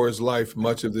running for his life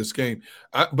much of this game.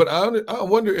 But I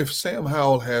wonder if Sam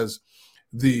Howell has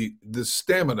the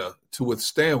stamina to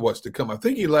withstand what's to come. I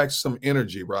think he lacks some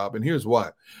energy, Rob, and here's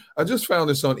why. I just found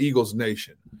this on Eagles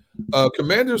Nation.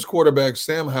 Commanders quarterback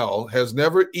Sam Howell has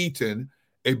never eaten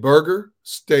a burger,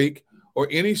 steak, or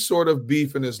any sort of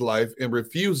beef in his life and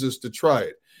refuses to try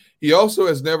it. He also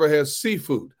has never had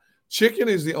seafood. Chicken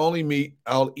is the only meat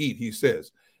I'll eat, he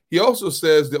says. He also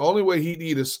says the only way he'd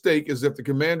eat a steak is if the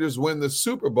Commanders win the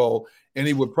Super Bowl, and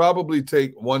he would probably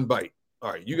take 1 bite.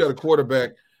 All right, you got a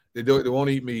quarterback. They won't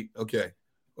eat meat. Okay.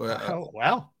 Well,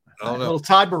 wow. I don't know. A little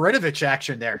Todd Marinovich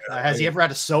action there. Has he ever had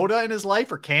a soda in his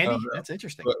life or candy? That's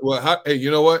interesting. Hey,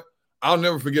 you know what? I'll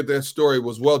never forget that story. It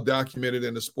was well documented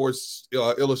in the Sports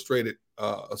Illustrated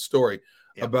story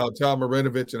about Todd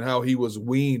Marinovich and how he was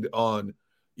weaned on,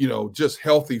 just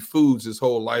healthy foods his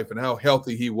whole life and how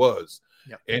healthy he was.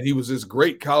 Yep. And he was this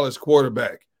great college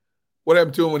quarterback. What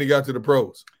happened to him when he got to the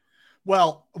pros?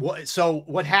 Well, so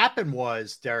what happened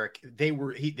was, Derrick,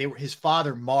 his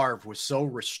father Marv was so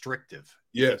restrictive.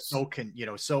 Yes. So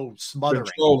so smothering.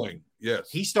 Controlling. Yes.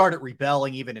 He started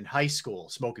rebelling even in high school,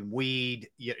 smoking weed.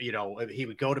 He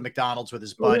would go to McDonald's with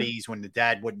his buddies when the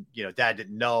dad wouldn't, dad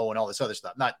didn't know, and all this other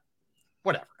stuff. Not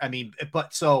whatever. I mean,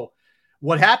 but so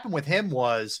what happened with him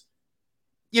was,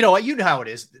 you know how it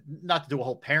is, not to do a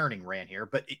whole parenting rant here,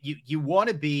 but you want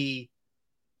to be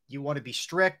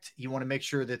strict. You want to make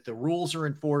sure that the rules are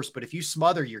enforced. But if you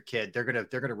smother your kid, they're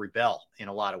gonna rebel in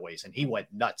a lot of ways. And he went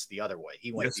nuts the other way.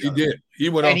 He did. He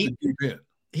went off the deep end.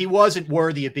 He wasn't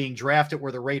worthy of being drafted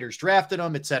where the Raiders drafted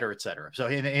him, et cetera, et cetera. So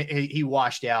he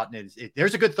washed out, and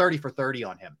there's a good 30 for 30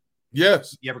 on him.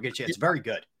 Yes. If you ever get a chance. It's very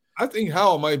good. I think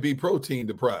Howell might be protein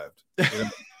deprived.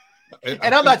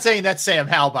 And I'm not saying that's Sam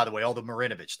Howell, by the way, all the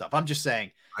Marinovich stuff. I'm just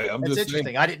saying I'm that's just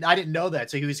interesting. saying. I didn't know that.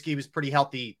 So he was pretty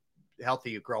healthy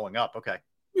growing up. Okay.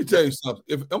 Let me tell you something.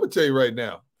 I'm going to tell you right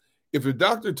now, if a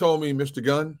doctor told me, Mr.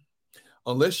 Gunn,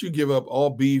 unless you give up all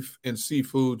beef and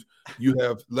seafood, you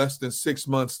have less than 6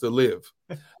 months to live.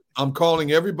 I'm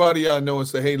calling everybody I know and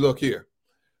say, hey, look here,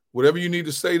 whatever you need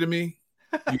to say to me,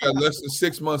 you got less than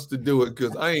 6 months to do it,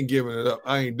 because I ain't giving it up.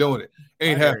 I ain't doing it.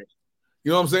 Ain't happening.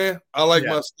 You know what I'm saying? I like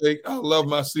my steak. I love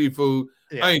my seafood.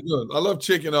 I ain't doing it. I love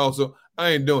chicken also. I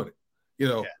ain't doing it.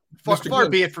 Far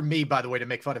be it from me, by the way, to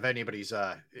make fun of anybody's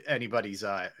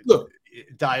look,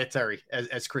 dietary,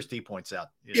 as Christy points out.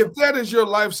 If that is your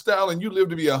lifestyle and you live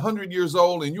to be 100 years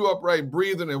old and you upright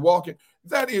breathing and walking,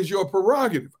 that is your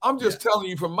prerogative. I'm just telling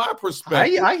you from my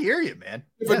perspective. I hear you, man.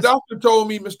 If a doctor told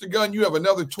me, Mr. Gunn, you have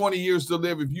another 20 years to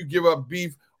live if you give up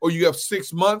beef or you have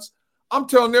 6 months, I'm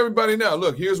telling everybody now,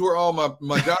 look, here's where all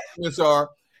my documents are.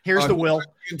 Here's the will.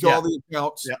 Into all the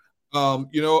accounts. Yeah. I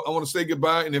want to say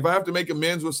goodbye. And if I have to make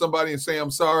amends with somebody and say,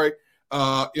 I'm sorry,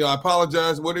 I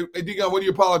apologize. What are you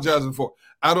apologizing for?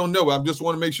 I don't know. I just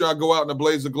want to make sure I go out in a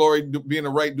blaze of glory, doing the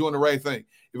right thing.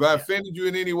 If I offended you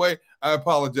in any way, I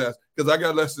apologize because I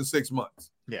got less than 6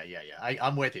 months. Yeah.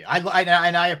 I'm with you.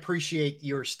 I appreciate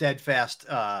your steadfast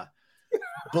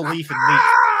belief in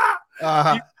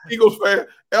me. Eagles fan.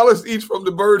 Ellis eats from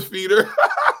the bird feeder.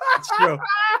 It's true.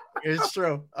 It's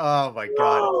true. Oh my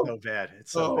God. It's so bad.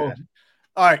 It's so bad.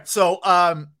 All right. So,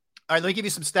 all right, let me give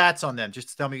you some stats on them. Just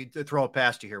to tell me to throw it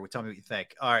past you here. Tell me what you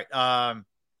think. All right.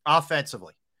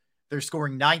 Offensively, they're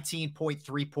scoring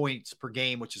 19.3 points per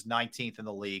game, which is 19th in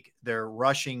the league. They're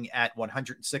rushing at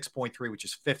 106.3, which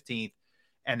is 15th.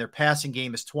 And their passing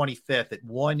game is 25th at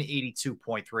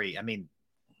 182.3. I mean,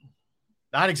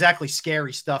 not exactly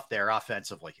scary stuff there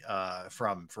offensively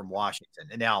from Washington.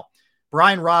 And now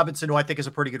Brian Robinson, who I think is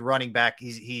a pretty good running back,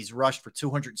 he's rushed for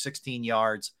 216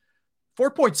 yards,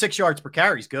 4.6 yards per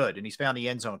carry is good, and he's found the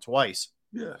end zone twice.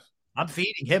 Yes. I'm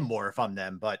feeding him more if I'm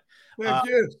them, but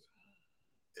yes.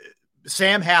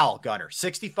 Sam Howell, Gunner,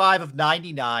 65 of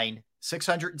 99,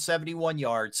 671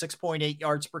 yards, 6.8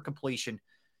 yards per completion,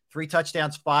 3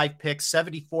 touchdowns, 5 picks,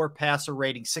 74 passer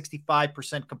rating,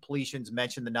 65% completions,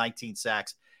 mentioned the 19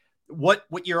 sacks. What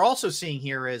you're also seeing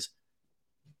here is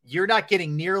you're not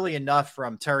getting nearly enough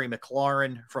from Terry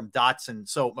McLaurin, from Dotson.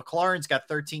 So McLaurin's got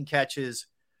 13 catches,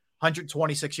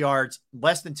 126 yards,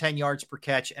 less than 10 yards per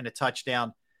catch, and a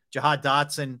touchdown. Jahad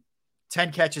Dotson,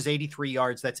 10 catches, 83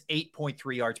 yards. That's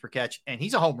 8.3 yards per catch. And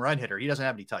he's a home run hitter. He doesn't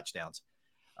have any touchdowns.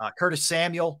 Curtis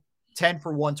Samuel, 10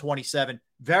 for 127.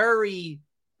 Very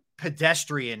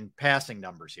pedestrian passing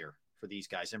numbers here for these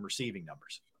guys and receiving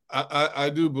numbers. I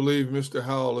do believe Mr.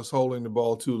 Howell is holding the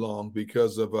ball too long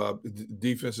because of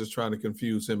defense is trying to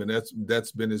confuse him, and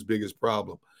that's been his biggest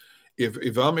problem.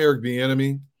 If I'm Eric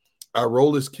Bieniemy, I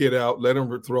roll this kid out, let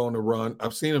him throw on the run.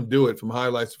 I've seen him do it from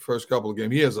highlights the first couple of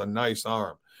games. He has a nice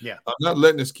arm. Yeah, I'm not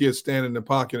letting this kid stand in the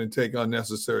pocket and take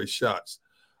unnecessary shots.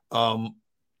 My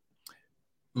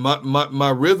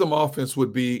rhythm offense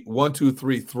would be 1, 2,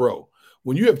 3 throw.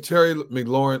 When you have Terry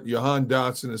McLaurin, Jahan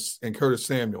Dotson, and Curtis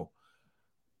Samuel,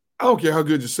 I don't care how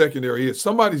good your secondary is.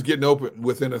 Somebody's getting open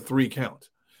within a 3 count,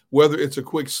 whether it's a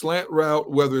quick slant route,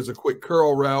 whether it's a quick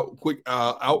curl route, quick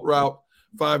out route,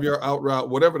 5-yard out route,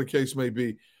 whatever the case may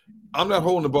be. I'm not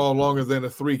holding the ball longer than a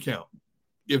 3 count.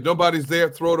 If nobody's there,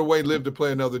 throw it away, live to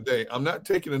play another day. I'm not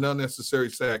taking an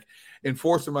unnecessary sack and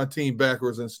forcing my team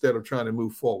backwards instead of trying to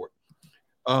move forward.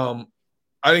 I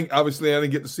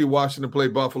didn't get to see Washington play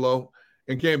Buffalo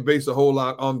and can't base a whole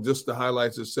lot on just the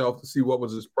highlights itself to see what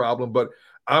was his problem. But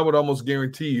I would almost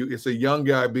guarantee you it's a young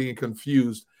guy being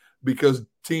confused because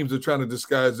teams are trying to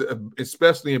disguise,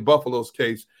 especially in Buffalo's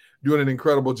case, doing an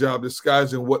incredible job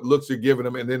disguising what looks you're giving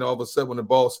them. And then all of a sudden when the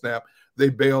ball snaps, they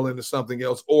bail into something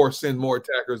else or send more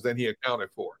attackers than he accounted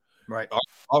for. Right.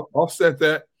 I'll offset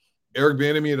that. Eric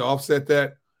Bieniemy to offset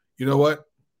that. You know what?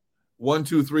 1,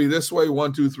 2, 3 this way,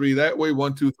 1, 2, 3 that way,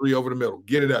 1, 2, 3 over the middle.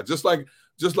 Get it out. Just like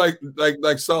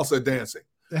salsa dancing.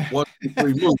 1, 2,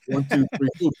 3, move. 1, 2, 3,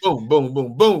 move. Boom, boom,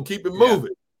 boom, boom. Keep it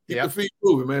moving. Keep the feet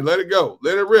moving, man. Let it go.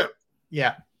 Let it rip.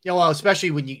 Yeah. Well,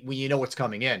 especially when you know what's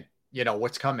coming in,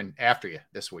 what's coming after you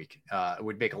this week. It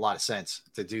would make a lot of sense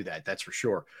to do that. That's for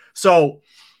sure. So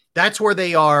that's where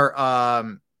they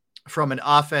are from an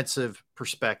offensive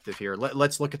perspective here.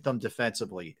 Let's look at them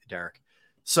defensively, Derrick.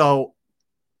 So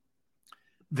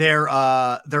they're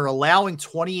allowing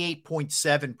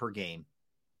 28.7 per game,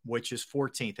 which is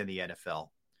 14th in the NFL.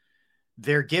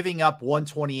 They're giving up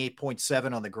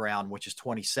 128.7 on the ground, which is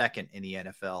 22nd in the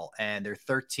NFL, and they're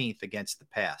 13th against the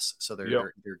pass. So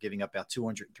they're giving up about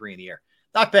 203 in the air.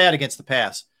 Not bad against the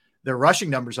pass. Their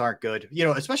rushing numbers aren't good,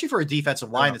 especially for a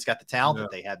defensive line that's got the talent that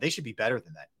they have. They should be better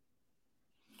than that.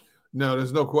 No,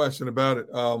 there's no question about it.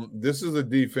 This is a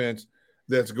defense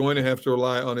that's going to have to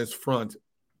rely on its front,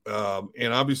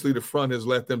 and obviously the front has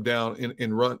let them down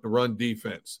in run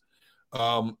defense.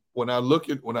 When I look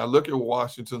at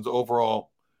Washington's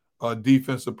overall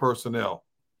defensive personnel,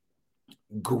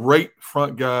 great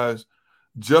front guys,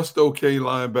 just okay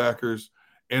linebackers,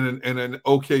 and an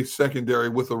okay secondary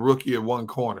with a rookie at one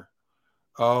corner.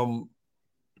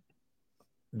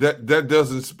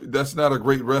 that's not a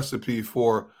great recipe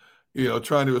for,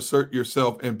 trying to assert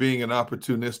yourself and being an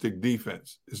opportunistic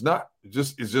defense. It's not.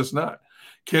 It's just not.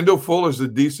 Kendall Fuller's a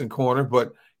decent corner,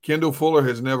 but Kendall Fuller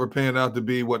has never panned out to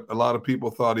be what a lot of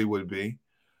people thought he would be.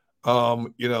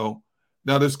 Now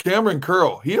there's Cameron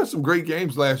Curl. He had some great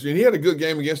games last year, and he had a good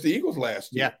game against the Eagles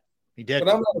last year. Yeah, he did.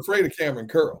 But I'm not afraid of Cameron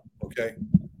Curl, okay?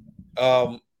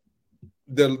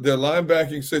 Their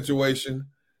linebacking situation,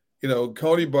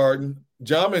 Cody Barton,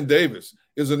 Jamin Davis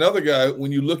is another guy.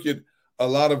 When you look at a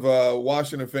lot of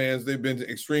Washington fans, they've been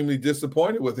extremely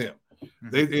disappointed with him.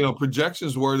 They,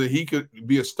 projections were that he could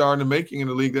be a star in the making in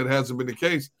the league. That hasn't been the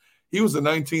case. He was the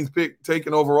 19th pick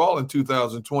taken overall in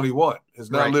 2021.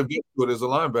 Has now lived up to it as a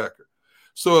linebacker.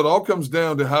 So it all comes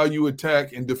down to how you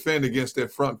attack and defend against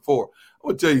that front four. I'm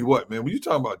going to tell you what, man, when you're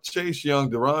talking about Chase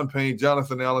Young, Deron Payne,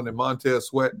 Jonathan Allen, and Montez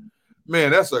Sweat,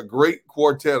 man, that's a great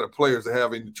quartet of players to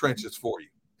have in the trenches for you.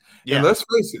 Yeah. And let's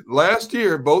face it, last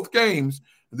year, both games,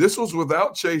 this was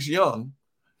without Chase Young,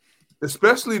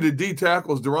 especially the D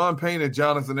tackles, Deron Payne and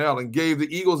Jonathan Allen, gave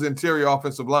the Eagles' interior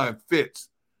offensive line fits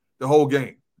the whole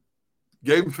game.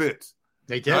 Gave them fits.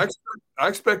 They did. I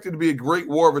expect it to be a great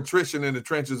war of attrition in the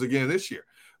trenches again this year.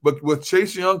 But with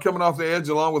Chase Young coming off the edge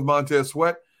along with Montez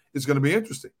Sweat, it's going to be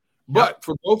interesting. But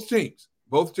for both teams,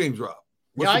 Rob,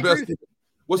 what's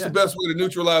the best way to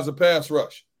neutralize a pass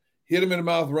rush? Hit him in the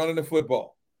mouth running the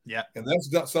football. Yeah. And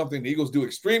that's not something the Eagles do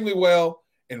extremely well,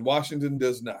 and Washington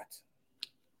does not.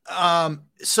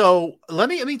 So let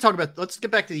me talk about, let's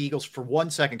get back to the Eagles for 1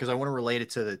 second, because I want to relate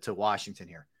it to Washington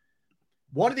here.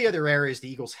 One of the other areas the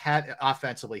Eagles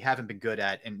offensively haven't been good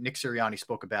at, and Nick Sirianni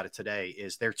spoke about it today,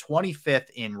 is they're 25th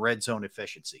in red zone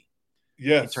efficiency.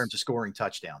 Yes. In terms of scoring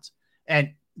touchdowns.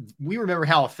 And we remember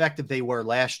how effective they were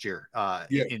last year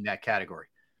in that category.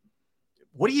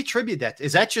 What do you attribute that to?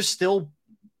 Is that just still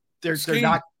they're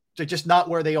just not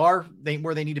where they are,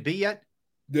 where they need to be yet?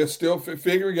 They're still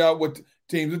figuring out what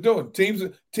teams are doing.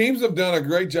 Teams have done a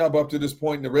great job up to this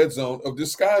point in the red zone of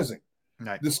disguising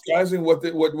what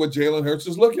Jalen Hurts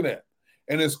is looking at.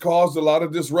 And it's caused a lot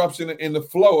of disruption in the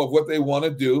flow of what they want to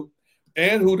do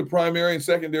and who the primary and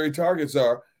secondary targets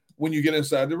are when you get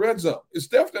inside the red zone. It's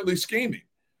definitely scheming.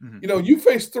 Mm-hmm. You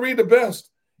face three of the best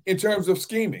in terms of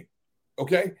scheming,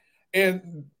 okay?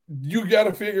 And you got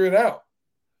to figure it out.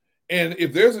 And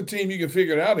if there's a team you can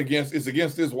figure it out against, it's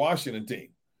against this Washington team.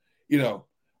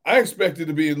 I expect it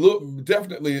to be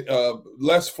definitely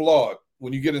less flawed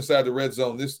when you get inside the red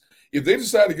zone. If they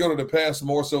decide to go to the pass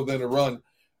more so than the run,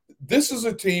 this is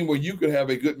a team where you could have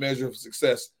a good measure of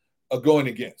success of going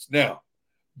against. Now,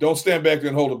 don't stand back there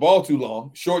and hold the ball too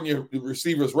long. Shorten your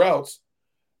receivers' routes,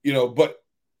 but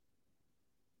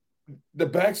the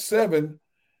back seven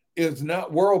is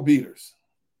not world beaters.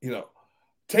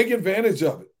 Take advantage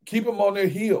of it. Keep them on their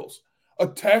heels.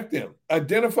 Attack them.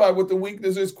 Identify what the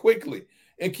weakness is quickly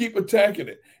and keep attacking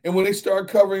it. And when they start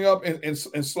covering up and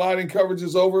sliding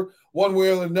coverages over one way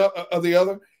or the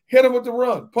other, hit them with the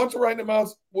run. Punch them right in the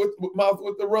mouth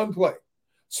with the run play.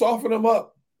 Soften them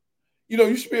up.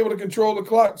 You should be able to control the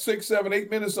clock 6, 7, 8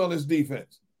 minutes on this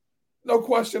defense. No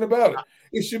question about it.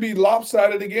 It should be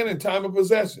lopsided again in time of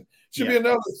possession. Should be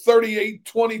another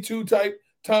 38-22 type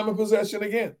time of possession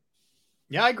again.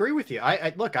 Yeah, I agree with you.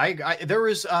 There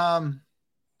was,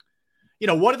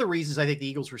 one of the reasons I think the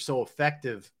Eagles were so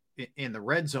effective in the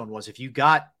red zone was if you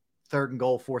got 3rd and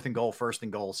goal, 4th and goal, 1st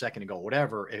and goal, 2nd and goal,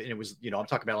 whatever, and it was, I'm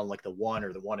talking about on like the 1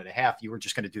 or the 1.5, you were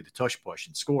just going to do the tush push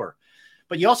and score.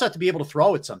 But you also have to be able to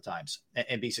throw it sometimes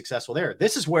and be successful there.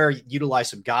 This is where you utilize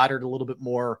some Goddard a little bit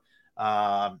more.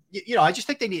 I just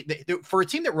think they need, for a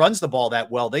team that runs the ball that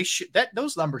well,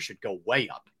 those numbers should go way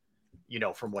up,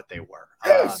 from what they were.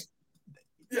 Yes.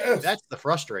 That's the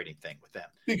frustrating thing with them.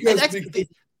 Because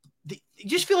you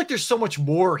just feel like there's so much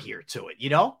more here to it,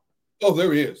 Oh,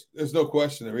 there is. There's no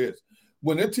question there is.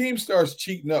 When a team starts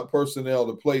cheating up personnel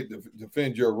to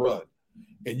defend your run,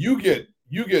 and you get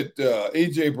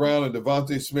A.J. Brown and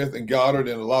Devontae Smith and Goddard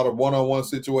in a lot of one-on-one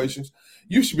situations,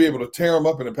 you should be able to tear them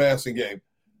up in the passing game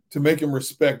to make them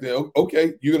respect it.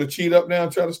 Okay, you're going to cheat up now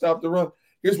and try to stop the run?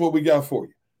 Here's what we got for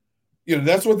you.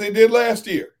 That's what they did last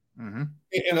year. Mm-hmm.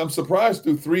 And I'm surprised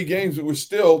through 3 games that we're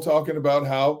still talking about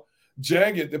how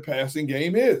jagged the passing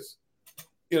game is.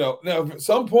 Now at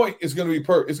some point it's going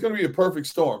to be a perfect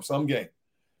storm some game.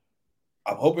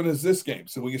 I'm hoping it's this game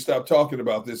so we can stop talking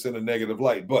about this in a negative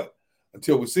light. But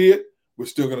until we see it, we're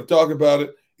still going to talk about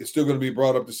it. It's still going to be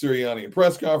brought up to Sirianni in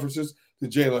press conferences, to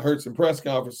Jalen Hurts in press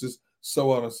conferences,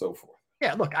 so on and so forth.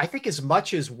 Yeah, look, I think as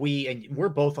much as we're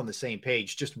both on the same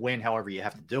page, just win however you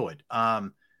have to do it.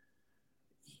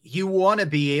 you want to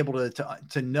be able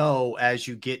to know as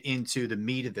you get into the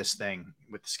meat of this thing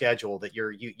with the schedule that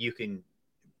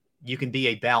you can be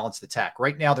a balanced attack.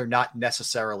 Right now, they're not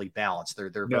necessarily balanced.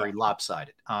 They're very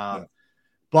lopsided.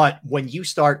 But when you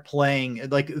start playing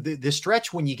like the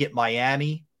stretch when you get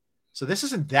Miami, so this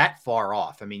isn't that far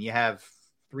off. I mean, you have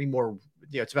 3 more,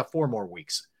 it's about 4 more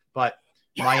weeks, but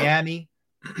Miami,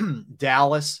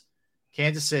 Dallas,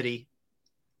 Kansas City,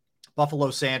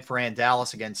 Buffalo, San Fran,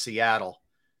 Dallas against Seattle.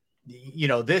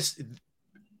 This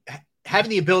having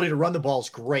the ability to run the ball is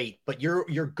great, but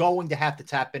you're going to have to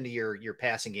tap into your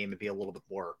passing game and be a little bit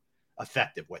more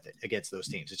effective with it against those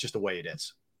teams. It's just the way it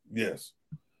is. Yes.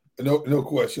 No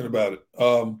question about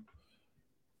it.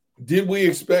 Did we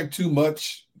expect too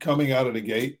much coming out of the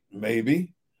gate?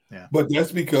 Maybe. Yeah. But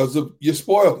that's because of you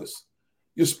spoiled us.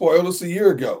 You spoiled us a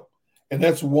year ago. And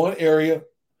that's one area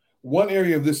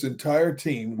of this entire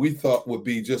team we thought would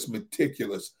be just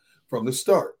meticulous from the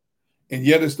start. And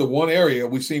yet it's the one area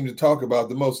we seem to talk about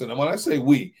the most. And when I say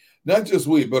we, not just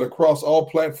we, but across all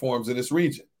platforms in this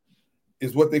region,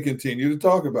 is what they continue to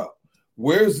talk about.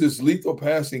 Where's this lethal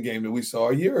passing game that we saw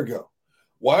a year ago?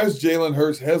 Why is Jalen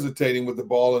Hurts hesitating with the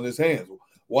ball in his hands?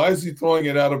 Why is he throwing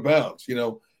it out of bounds?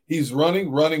 He's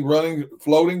running,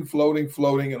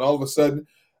 floating, and all of a sudden,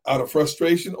 out of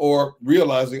frustration or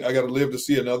realizing I got to live to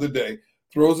see another day,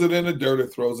 throws it in the dirt or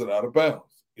throws it out of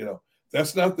bounds.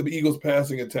 That's not the Eagles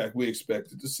passing attack we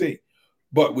expected to see.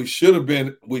 But we should have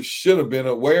been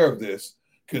aware of this,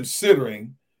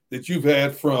 considering that you've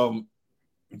had from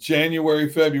January,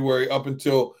 February up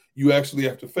until you actually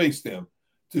have to face them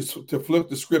to flip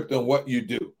the script on what you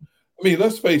do. I mean,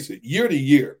 let's face it, year to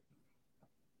year,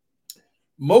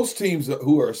 most teams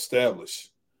who are established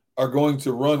are going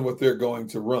to run what they're going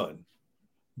to run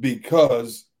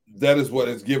because that is what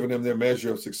has given them their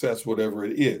measure of success, whatever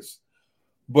it is.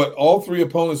 But all 3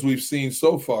 opponents we've seen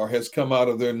so far has come out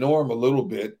of their norm a little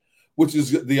bit, which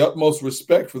is the utmost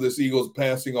respect for this Eagles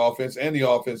passing offense and the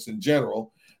offense in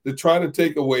general, to try to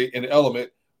take away an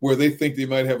element where they think they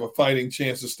might have a fighting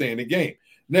chance to stay in the game.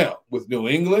 Now, with New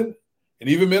England and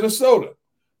even Minnesota,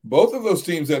 both of those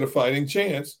teams had a fighting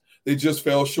chance. They just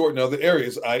fell short in other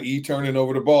areas, i.e. turning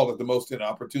over the ball at the most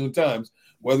inopportune times,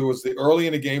 whether it was the early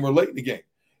in the game or late in the game.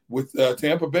 With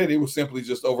Tampa Bay, they were simply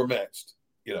just overmatched,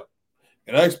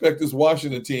 And I expect this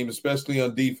Washington team, especially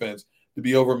on defense, to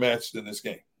be overmatched in this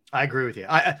game. I agree with you.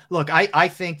 I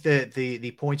think that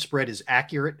the point spread is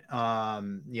accurate.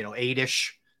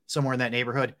 8-ish, somewhere in that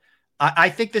neighborhood. I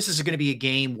think this is going to be a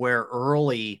game where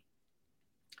early,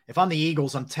 if I'm the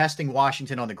Eagles, I'm testing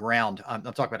Washington on the ground. I'm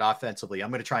talking about offensively. I'm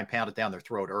going to try and pound it down their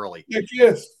throat early.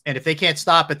 Yes. And if they can't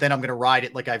stop it, then I'm going to ride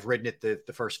it like I've ridden it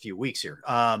the first few weeks here.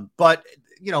 But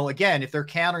again, if they're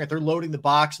countering, if they're loading the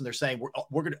box and they're saying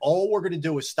we're going to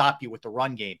do is stop you with the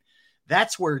run game,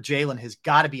 that's where Jalen has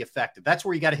got to be effective. That's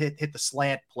where you got to hit the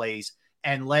slant plays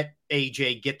and let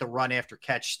AJ get the run after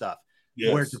catch stuff.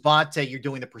 Yes. Where Devontae, you're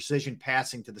doing the precision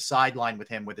passing to the sideline with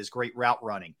him with his great route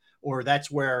running. Or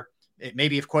that's where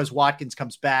maybe if Quez Watkins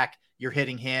comes back, you're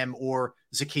hitting him, or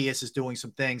Zacchaeus is doing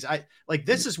some things.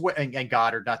 This is where, and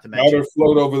Goddard, not to mention. Goddard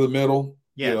float over the middle.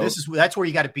 Yeah, that's where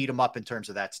you got to beat him up in terms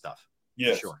of that stuff.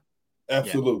 Yes, sure.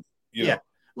 Absolutely. Yeah.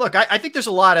 Look, I think there's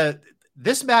a lot of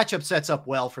this matchup sets up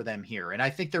well for them here. And I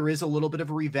think there is a little bit of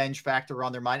a revenge factor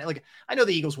on their mind. Like, I know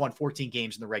the Eagles won 14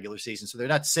 games in the regular season, so they're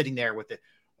not sitting there with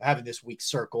having this week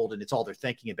circled and it's all they're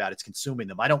thinking about. It's consuming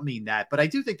them. I don't mean that, but I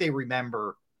do think they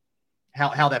remember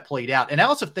how that played out. And I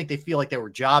also think they feel like they were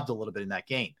jobbed a little bit in that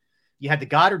game. You had the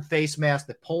Goddard face mask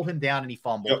that pulled him down and he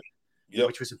fumbled,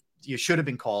 which was, you should have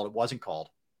been called. It wasn't called.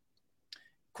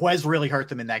 Quez really hurt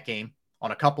them in that game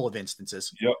on a couple of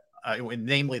instances,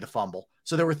 namely the fumble.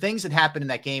 So there were things that happened in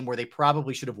that game where they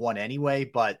probably should have won anyway,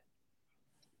 but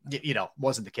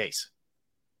wasn't the case.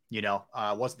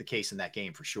 Wasn't the case in that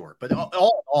game for sure. But all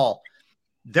in all,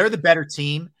 they're the better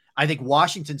team. I think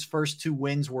Washington's first 2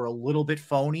 wins were a little bit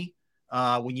phony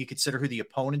when you consider who the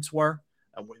opponents were.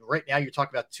 Right now, you're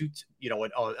talking about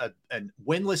a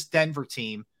winless Denver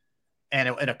team and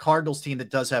a Cardinals team that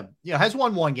does have, has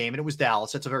won 1 game, and it was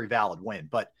Dallas. That's a very valid win,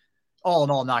 but all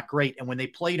in all, not great. And when they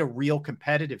played a real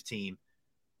competitive team,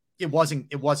 it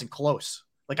wasn't close.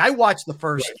 Like, I watched the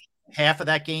first half of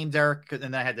that game, Derrick, and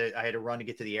then I had to run to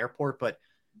get to the airport, but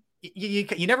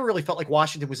you never really felt like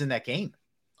Washington was in that game,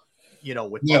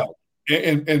 with Buffalo.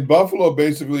 And Buffalo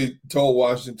basically told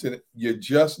Washington, you're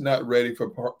just not ready for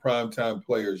primetime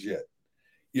players yet.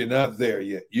 You're not there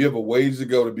yet. You have a ways to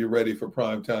go to be ready for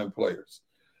primetime players.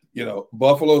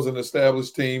 Buffalo's an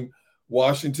established team.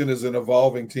 Washington is an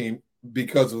evolving team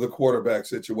because of the quarterback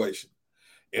situation.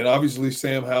 And obviously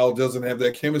Sam Howell doesn't have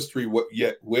that chemistry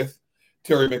yet with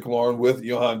Terry McLaurin, with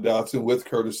Johan Dotson, with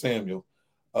Curtis Samuel.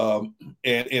 And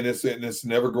it's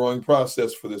an ever-growing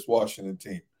process for this Washington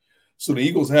team. So the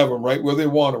Eagles have them right where they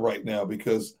want them right now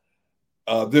because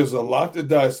there's a lot to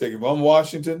dissect. If I'm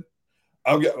Washington,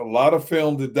 I've got a lot of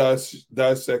film to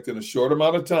dissect in a short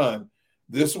amount of time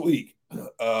this week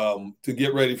to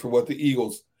get ready for what the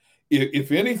Eagles.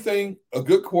 If anything, a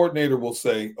good coordinator will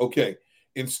say, okay,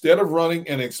 instead of running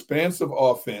an expansive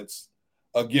offense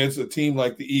against a team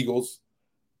like the Eagles,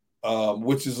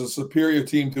 which is a superior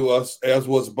team to us, as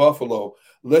was Buffalo,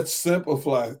 let's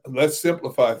simplify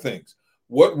things.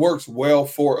 What works well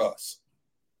for us?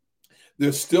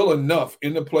 There's still enough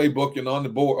in the playbook and on the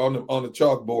board, on the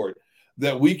chalkboard,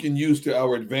 that we can use to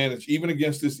our advantage, even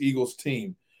against this Eagles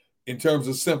team, in terms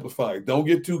of simplifying. Don't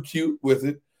get too cute with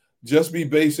it. Just be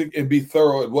basic and be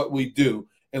thorough at what we do,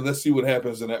 and let's see what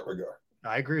happens in that regard.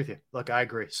 I agree with you. Look, I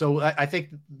agree. So I think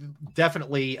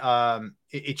definitely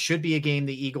it should be a game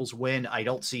the Eagles win. I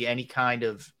don't see any kind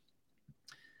of,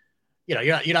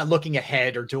 you're not looking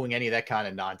ahead or doing any of that kind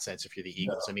of nonsense if you're the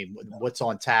Eagles. No. I mean, what's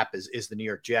on tap is the New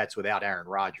York Jets without Aaron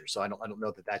Rodgers. So I don't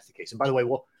know that that's the case. And by the way,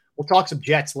 we'll talk some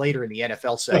Jets later in the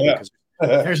NFL segment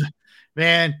because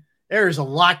there's a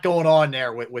lot going on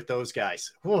there with those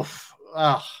guys. Oof.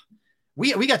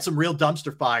 We got some real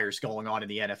dumpster fires going on in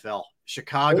the NFL.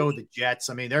 Chicago, the Jets.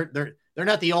 I mean, they're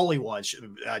not the only ones.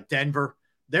 Denver,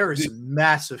 there is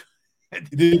massive.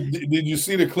 Did you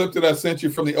see the clip that I sent you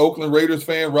from the Oakland Raiders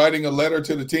fan writing a letter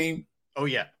to the team? Oh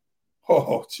yeah.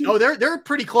 Oh, geez. No, they're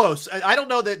pretty close. I don't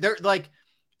know that they're like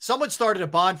someone started a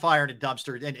bonfire in a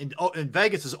dumpster, and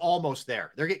Vegas is almost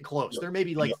there. They're getting close. They're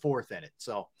maybe like fourth in it.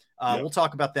 So. We'll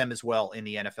talk about them as well in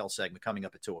the NFL segment coming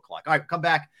up at 2:00. All right, come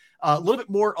back a little bit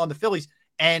more on the Phillies.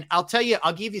 And I'll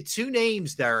give you two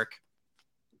names, Derrick,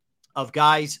 of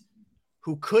guys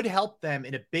who could help them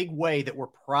in a big way that we're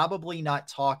probably not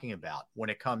talking about when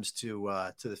it comes to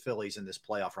the Phillies in this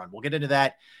playoff run. We'll get into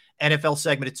that NFL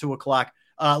segment at 2:00.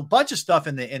 A bunch of stuff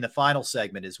in the final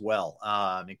segment as well,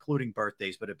 including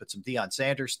birthdays, but some Deion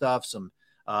Sanders stuff, some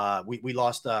we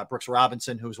lost Brooks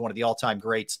Robinson, who's one of the all-time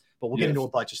greats, but we'll get into a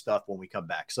bunch of stuff when we come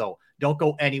back. So don't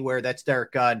go anywhere. That's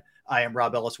Derrick Gunn. I am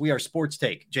Rob Ellis. We are Sports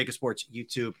Take, Jacob Sports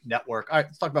YouTube Network. All right,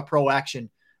 let's talk about Pro Action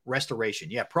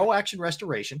Restoration. Yeah, Pro Action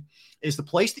Restoration is the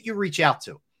place that you reach out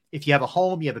to. If you have a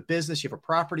home, you have a business, you have a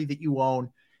property that you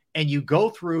own, and you go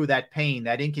through that pain,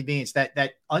 that inconvenience,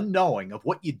 that unknowing of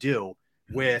what you do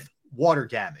with water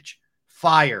damage,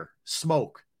 fire,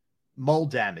 smoke, mold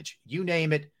damage, you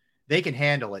name it, they can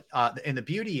handle it. And the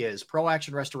beauty is Pro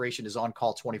Action Restoration is on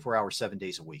call 24 hours, 7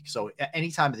 days a week. So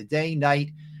any time of the day,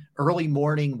 night, early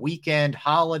morning, weekend,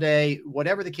 holiday,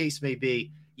 whatever the case may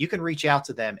be, you can reach out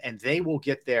to them and they will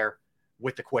get there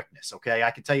with the quickness. Okay.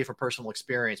 I can tell you from personal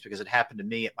experience because it happened to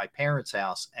me at my parents'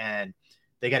 house and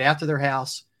they got out to their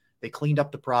house. They cleaned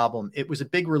up the problem. It was a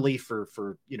big relief for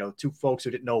two folks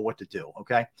who didn't know what to do.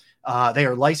 Okay. They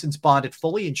are licensed, bonded,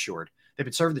 fully insured. They've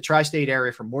been serving the tri-state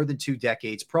area for more than 2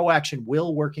 decades. Pro Action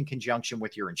will work in conjunction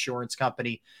with your insurance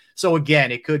company. So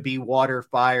again, it could be water,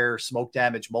 fire, smoke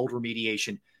damage, mold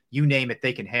remediation, you name it,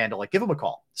 they can handle it. Give them a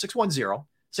call,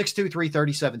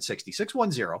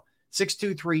 610-623-3760,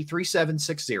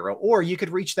 610-623-3760, or you could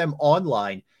reach them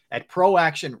online at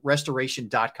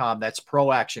proactionrestoration.com. That's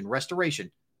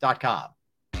proactionrestoration.com.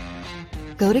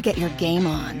 Go to get your game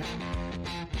on.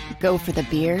 Go for the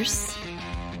beers.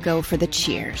 Go for the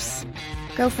cheers.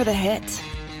 Go for the hit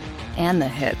and the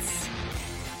hits.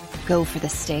 Go for the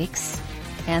stakes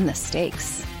and the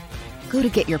stakes. Go to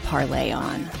get your parlay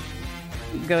on.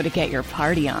 Go to get your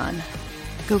party on.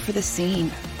 Go for the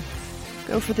scene.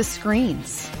 Go for the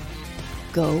screens.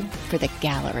 Go for the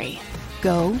gallery.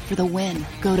 Go for the win.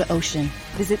 Go to Ocean.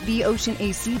 Visit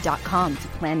theoceanac.com to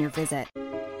plan your visit.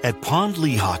 At Pond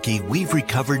Lehocky, we've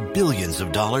recovered billions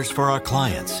of dollars for our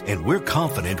clients, and we're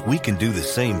confident we can do the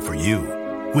same for you.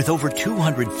 With over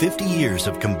 250 years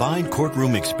of combined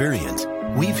courtroom experience,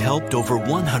 we've helped over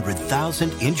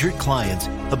 100,000 injured clients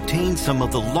obtain some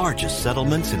of the largest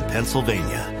settlements in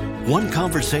Pennsylvania. One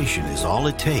conversation is all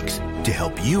it takes to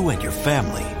help you and your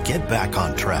family get back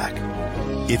on track.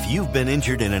 If you've been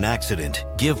injured in an accident,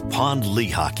 give Pond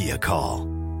Lehocky a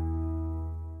call.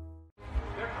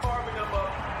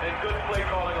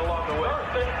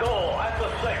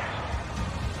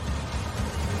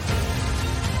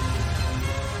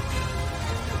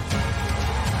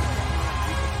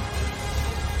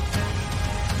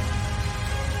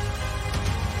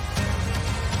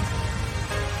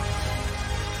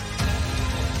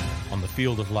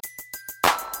 Field of life.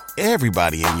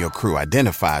 Everybody in your crew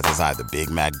identifies as either Big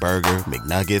Mac Burger,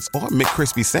 McNuggets, or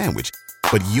McCrispy Sandwich.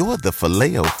 But you're the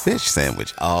Filet-O-Fish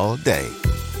Sandwich all day.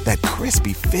 That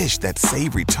crispy fish, that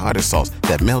savory tartar sauce,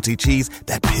 that melty cheese,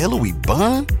 that pillowy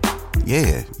bun.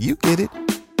 Yeah, you get it.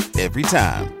 Every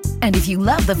time. And if you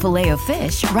love the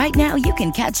Filet-O-Fish, right now you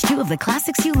can catch two of the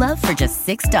classics you love for just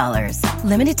 $6.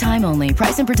 Limited time only.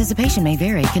 Price and participation may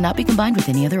vary. Cannot be combined with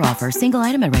any other offer. Single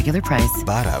item at regular price.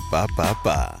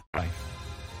 Ba-da-ba-ba-ba.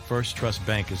 First Trust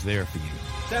Bank is there for you.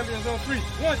 Champions on three.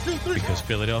 1, 2, 3. Because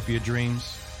Philadelphia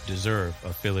dreams deserve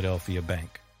a Philadelphia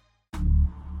bank.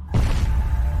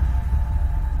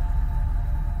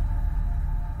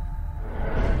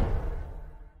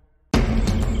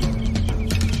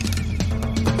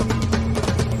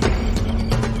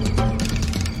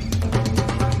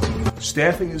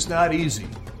 Staffing is not easy,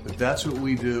 but that's what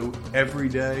we do every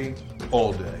day,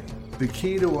 all day. The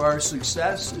key to our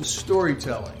success is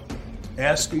storytelling,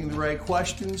 asking the right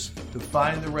questions to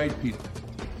find the right people.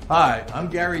 Hi, I'm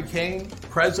Gary Kane,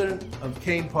 president of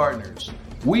Kane Partners.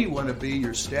 We want to be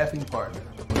your staffing partner.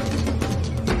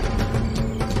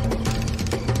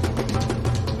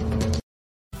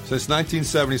 Since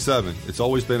 1977, it's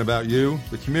always been about you,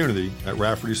 the community, at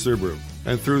Rafferty Subaru.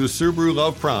 And through the Subaru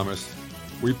Love Promise,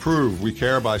 we prove we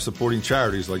care by supporting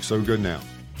charities like So Good Now.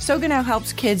 So Good Now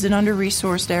helps kids in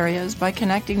under-resourced areas by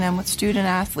connecting them with student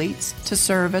athletes to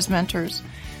serve as mentors.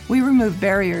 We remove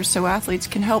barriers so athletes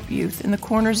can help youth in the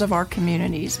corners of our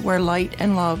communities where light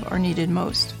and love are needed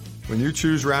most. When you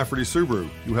choose Rafferty Subaru,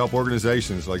 you help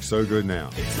organizations like So Good Now.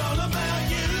 It's all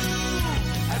about you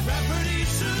at Rafferty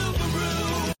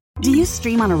Subaru. Do you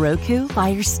stream on a Roku,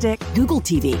 Fire Stick, Google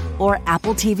TV, or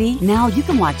Apple TV? Now you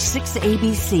can watch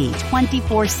 6ABC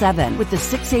 24/7 with the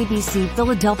 6ABC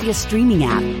Philadelphia streaming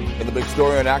app. And the big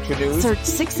story on Action News. Search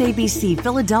 6ABC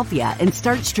Philadelphia and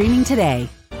start streaming today.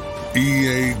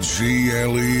 EAGLES.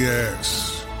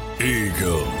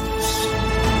 Eagles.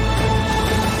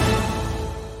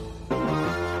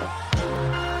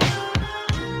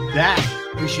 That.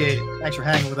 Appreciate it. Thanks for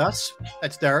hanging with us.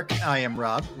 That's Derrick. I am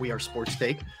Rob. We are Sports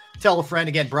Take. Tell a friend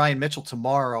again, Brian Mitchell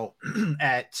tomorrow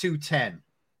at 2:10.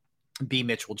 B.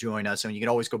 Mitch will join us, and you can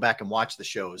always go back and watch the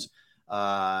shows.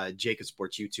 Jacob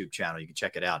Sports YouTube channel. You can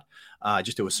check it out.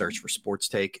 Just do a search for Sports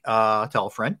Take. Tell a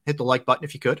friend. Hit the like button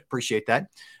if you could. Appreciate that.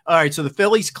 All right, so the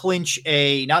Phillies clinch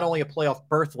not only a playoff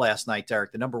berth last night,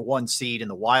 Derrick, the number 1 seed in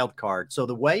the wild card. So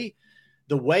the way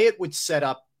it would set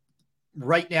up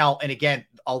right now, and again,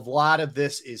 a lot of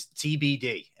this is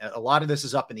TBD. A lot of this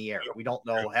is up in the air. We don't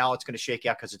know how it's going to shake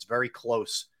out because it's very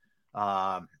close.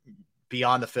 Beyond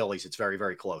the Phillies, it's very,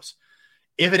 very close.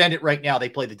 If it ended right now, they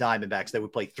play the Diamondbacks. They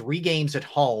would play 3 games at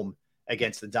home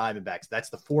against the Diamondbacks. That's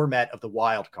the format of the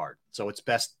wild card. So it's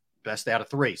best out of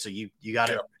 3. So you got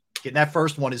to get that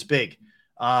first one is big.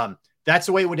 That's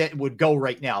the way it would go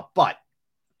right now. But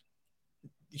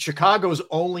Chicago's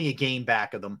only a game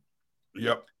back of them.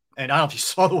 Yep. And I don't know if you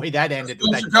saw the way that ended.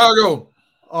 Chicago.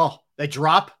 Oh, they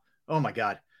drop. Oh my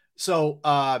God. So,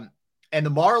 and the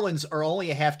Marlins are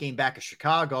only a half game back of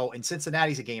Chicago, and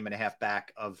Cincinnati's a game and a half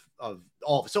back of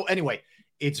all. So anyway,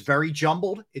 it's very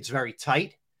jumbled. It's very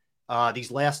tight.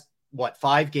 These last,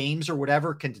 5 games or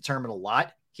whatever can determine a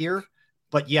lot here.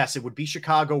 But yes, it would be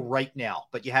Chicago right now.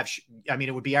 But you have,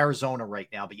 it would be Arizona right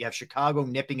now. But you have Chicago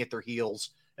nipping at their heels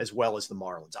as well as the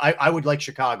Marlins. I would like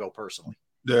Chicago personally.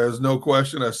 There's no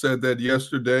question. I said that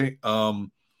yesterday.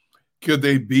 Could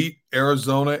they beat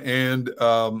Arizona and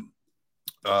the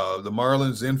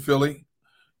Marlins in Philly?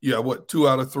 Yeah, 2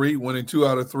 out of 3, winning 2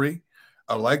 out of 3.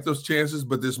 I like those chances,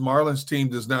 but this Marlins team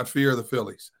does not fear the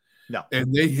Phillies. No.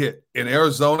 And they hit. And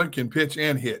Arizona can pitch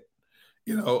and hit.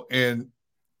 Even though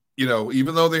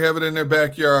they have it in their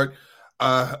backyard,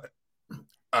 I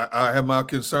have my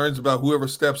concerns about whoever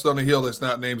steps on the hill that's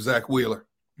not named Zach Wheeler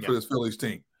for this Phillies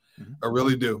team. Mm-hmm. I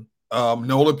really do.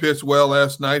 Nola pitched well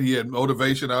last night. He had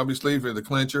motivation, obviously, for the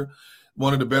clincher.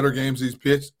 One of the better games he's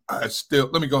pitched.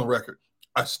 Let me go on record.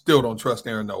 I still don't trust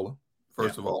Aaron Nola,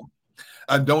 first of all.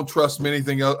 I don't trust him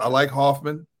anything else. I like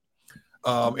Hoffman.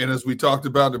 And as we talked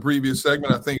about in the previous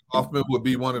segment, I think Hoffman would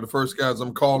be one of the first guys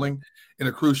I'm calling in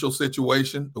a crucial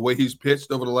situation, the way he's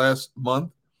pitched over the last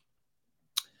month.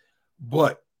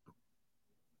 But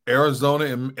Arizona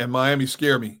and Miami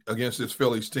scare me against this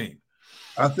Phillies team.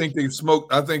 I think they smoked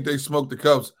the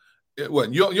Cubs.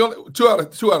 You 2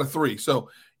 out of 3. So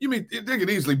they could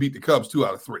easily beat the Cubs 2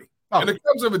 out of 3. Oh. And the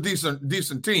Cubs have a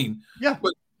decent team. Yeah.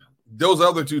 But those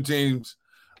other 2 teams,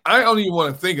 I don't even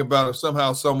want to think about it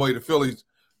somehow, some way the Phillies,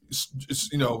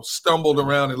 stumbled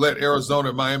around and let Arizona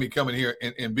and Miami come in here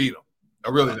and beat them. I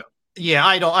really don't. Yeah,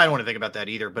 I don't want to think about that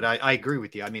either. But I agree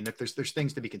with you. I mean, there's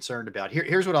things to be concerned about.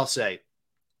 Here's what I'll say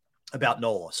about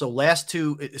Nola. So last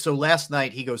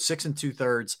night he goes 6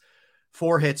 2/3,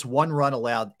 4 hits, 1 run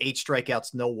allowed, 8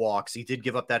 strikeouts, no walks. He did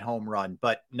give up that home run,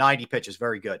 but 90 pitches,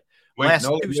 very good. Wait,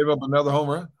 he gave up another home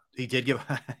run? He did give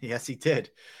 – yes, he did.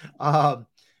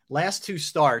 Last 2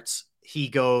 starts, he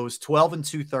goes 12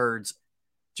 2/3,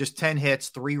 just 10 hits,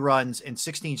 3 runs, and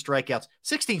 16 strikeouts.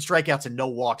 16 strikeouts and no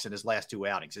walks in his last 2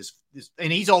 outings.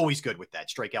 And he's always good with that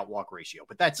strikeout-walk ratio.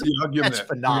 But that's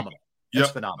phenomenal. Yep,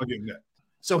 That's phenomenal. I'll give him that.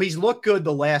 So he's looked good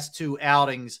the last 2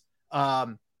 outings.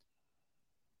 I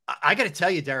got to tell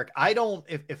you, Derrick, I don't.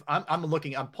 If I'm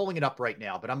looking, I'm pulling it up right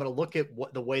now, but I'm going to look at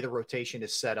the way the rotation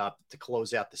is set up to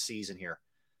close out the season here.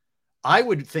 I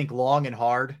would think long and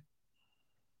hard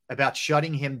about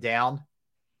shutting him down.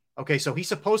 Okay, so he's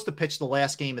supposed to pitch the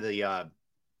last game of the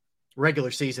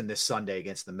regular season this Sunday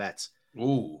against the Mets.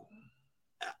 Ooh,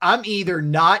 I'm either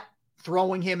not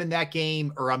throwing him in that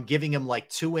game or I'm giving him like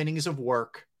 2 innings of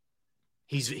work.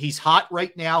 He's hot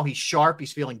right now. He's sharp.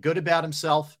 He's feeling good about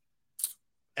himself.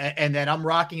 And then I'm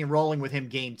rocking and rolling with him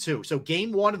game 2. So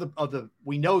game 1 of the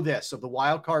we know this, of the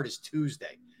wild card is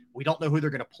Tuesday. We don't know who they're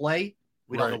going to play.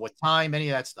 We don't know what time, any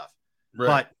of that stuff. Right.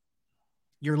 But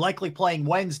you're likely playing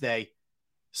Wednesday.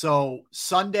 So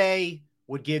Sunday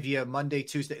would give you Monday,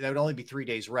 Tuesday. That would only be 3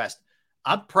 days rest.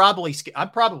 I'm probably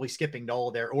skipping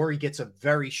Nola there, or he gets a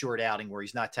very short outing where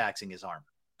he's not taxing his arm.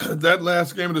 That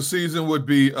last game of the season would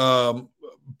be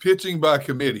pitching by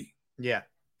committee. Yeah.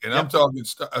 And I'm talking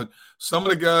some of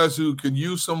the guys who could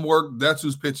use some work, that's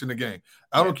who's pitching the game.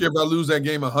 I don't care if I lose that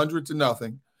game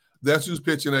 100-0. That's who's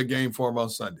pitching that game for him on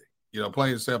Sunday.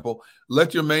 Plain and simple.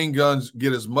 Let your main guns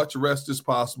get as much rest as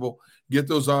possible. Get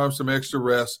those arms some extra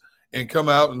rest and come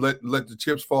out and let the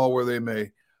chips fall where they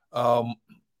may.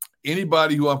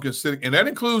 Anybody who I'm considering, and that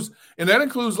includes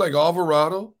like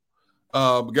Alvarado,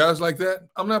 guys like that,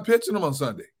 I'm not pitching them on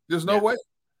Sunday. There's no way.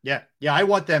 Yeah. I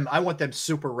want them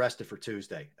super rested for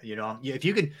Tuesday. If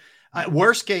you can,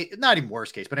 worst case, not even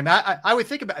worst case, but I would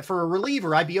think about, for a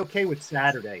reliever, I'd be okay with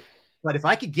Saturday. But if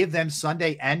I could give them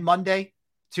Sunday and Monday,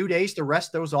 2 days to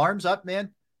rest those arms up, man.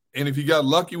 And if you got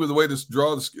lucky with the way the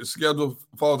schedule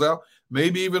falls out,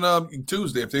 maybe even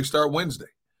Tuesday if they start Wednesday.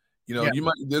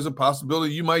 There's a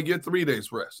possibility you might get 3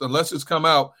 days rest, unless it's come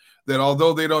out that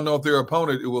although they don't know if their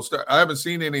opponent, it will start. I haven't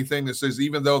seen anything that says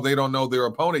even though they don't know their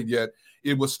opponent yet,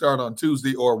 it will start on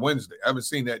Tuesday or Wednesday. I haven't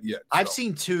seen that yet. I've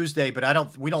seen Tuesday, but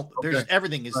there's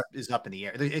everything is up in the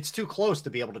air. It's too close to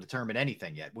be able to determine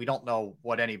anything yet. We don't know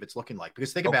what any of it's looking like,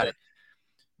 because think about it.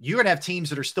 You're going to have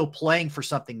teams that are still playing for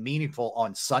something meaningful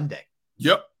on Sunday.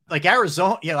 Yep. Like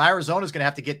Arizona, Arizona's going to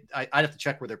have to get, I'd have to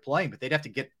check where they're playing, but they'd have to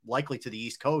get likely to the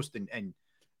East Coast and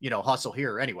hustle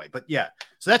here anyway. But yeah,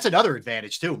 so that's another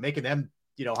advantage too, making them,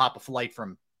 hop a flight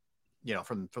from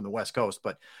the West Coast.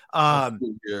 But I'm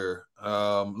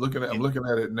looking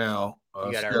at it now.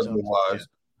 Arizona-wise.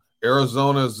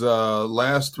 Arizona's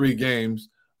last 3 games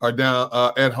are down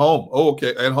at home. Oh,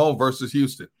 okay, at home versus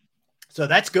Houston. So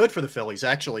that's good for the Phillies,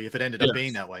 actually, if it ended up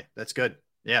being that way. That's good.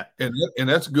 Yeah. And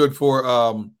that's good for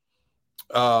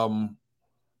the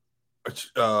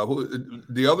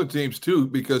other teams too,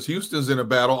 because Houston's in a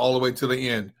battle all the way to the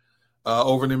end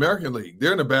over in the American League.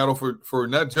 They're in a battle for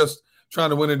not just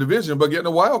trying to win a division, but getting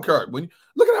a wild card. When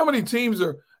look at how many teams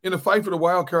are in a fight for the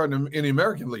wild card in the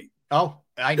American League. Oh,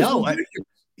 I know.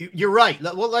 You're right.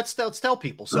 Well, let's tell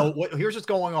people. So here's what's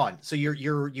going on. So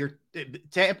you're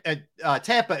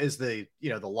Tampa is the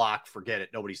the lock. Forget it.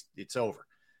 It's over.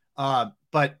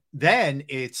 But then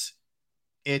it's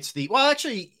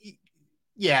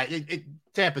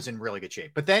Tampa's in really good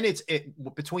shape. But then it's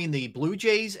between the Blue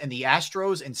Jays and the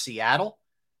Astros and Seattle.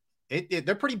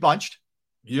 They're pretty bunched.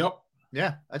 Yep.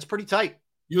 Yeah, that's pretty tight.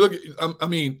 You look at,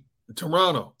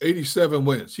 Toronto 87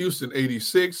 wins, Houston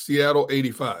 86, Seattle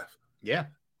 85. Yeah.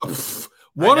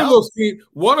 One of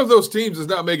those teams is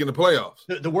not making the playoffs.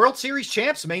 The World Series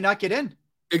champs may not get in.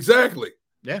 Exactly.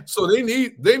 Yeah. So they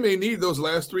may need those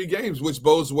last 3 games, which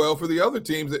bodes well for the other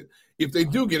teams that if they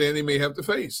do get in, they may have to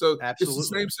face. So Absolutely. It's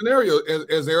the same scenario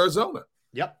as Arizona.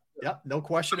 Yep. No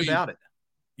question about it.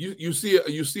 You see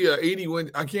a 80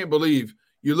 win. I can't believe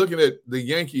you're looking at the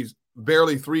Yankees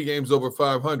barely 3 games over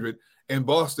 500 and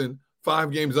Boston 5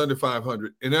 games under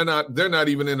 500, and they're not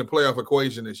even in the playoff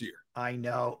equation this year. I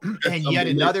know. And yet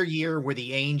another year where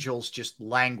the Angels just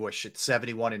languish at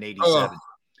 71 and 87.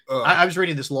 I was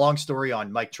reading this long story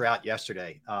on Mike Trout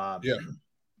yesterday.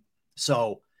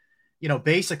 So,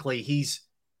 basically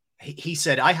he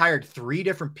said, I hired 3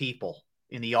 different people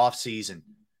in the off season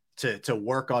to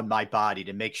work on my body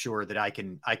to make sure that I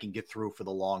can get through for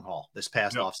the long haul this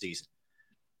past off season.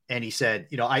 And he said,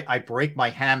 I break my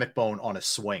hammock bone on a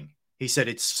swing. He said,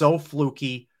 it's so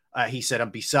fluky. He said, I'm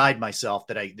beside myself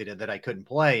that I couldn't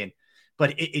play.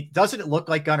 But it doesn't look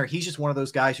like Gunner. He's just one of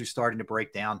those guys who's starting to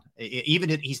break down.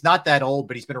 He's not that old,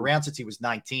 but he's been around since he was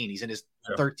 19. He's in his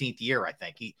 13th year, I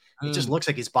think. It just looks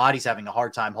like his body's having a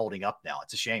hard time holding up now.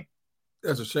 It's a shame.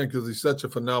 That's a shame because he's such a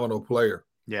phenomenal player.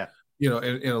 Yeah.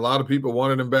 And a lot of people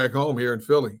wanted him back home here in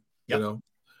Philly, Yeah.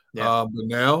 But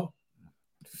now.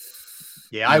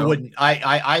 Yeah, I wouldn't.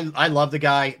 I love the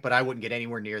guy, but I wouldn't get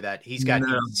anywhere near that. He's got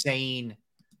insane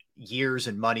years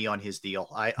and money on his deal.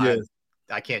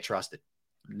 I can't trust it.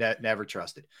 Never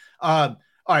trust it. All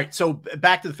right, so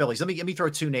back to the Phillies. Let me throw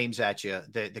two names at you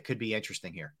that could be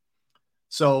interesting here.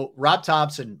 So Rob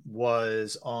Thompson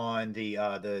was on the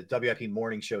WIP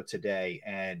morning show today,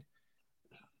 and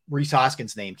Rhys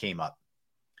Hoskins' name came up,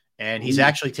 and he's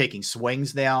actually taking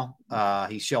swings now.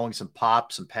 He's showing some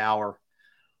pop, some power,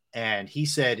 and he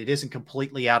said it isn't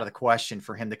completely out of the question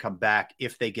for him to come back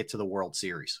if they get to the World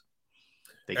Series.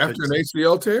 After an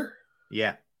ACL tear?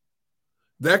 Yeah.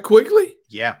 That quickly?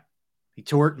 Yeah. He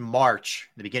toured in March,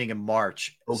 the beginning of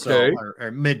March. Okay.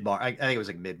 Or mid-March. I think it was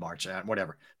like mid-March,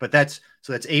 whatever. But that's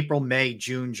April, May,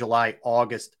 June, July,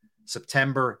 August,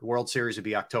 September. The World Series would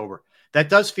be October. That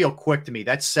does feel quick to me.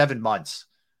 That's 7 months.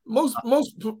 Most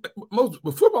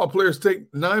football players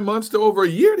take 9 months to over a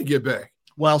year to get back.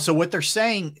 Well, so what they're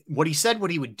saying, what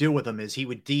he would do with them is he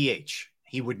would DH.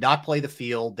 He would not play the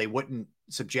field. They wouldn't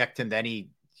subject him to any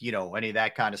of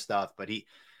that kind of stuff. But it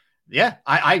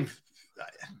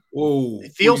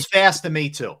feels fast to me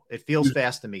too. It feels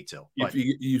fast to me too. If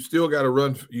you still got to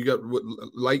run, you got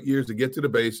light years to get to the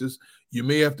bases. You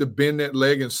may have to bend that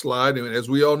leg and slide. And as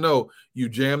we all know, you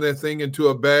jam that thing into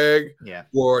a bag,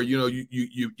 or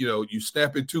you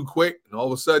snap it too quick, and all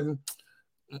of a sudden,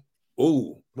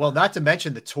 well, not to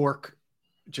mention the torque,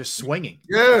 just swinging.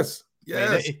 Yes.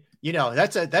 I mean,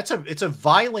 it's a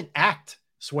violent act.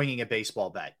 Swinging a baseball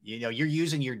bat, you're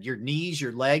using your knees,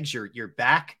 your legs, your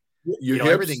back, your hips.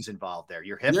 Everything's involved there.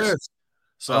 Your hips. Yes.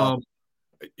 So,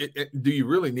 do you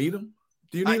really need them?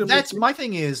 Do you need them? That's my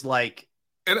thing. Is like,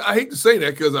 and I hate to say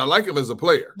that because I like him as a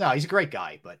player. No, he's a great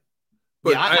guy, but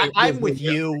I'm with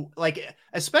you. Like,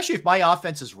 especially if my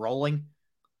offense is rolling,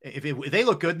 if they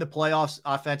look good in the playoffs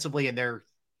offensively, and they're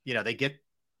they get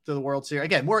to the World Series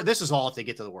again. This is all if they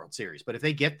get to the World Series, but if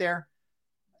they get there.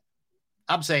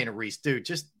 I'm saying to Rhys, dude,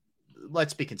 just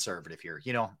let's be conservative here,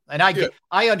 And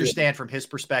I understand from his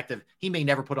perspective, he may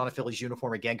never put on a Phillies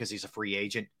uniform again because he's a free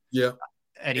agent. Yeah,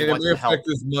 and he wants to help. Affect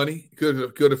his money.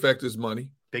 Could affect his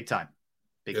money. Big time.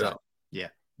 Yeah.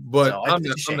 But so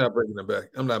I'm not bringing him back.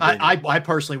 I'm not. I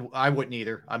personally, I wouldn't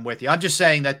either. I'm with you. I'm just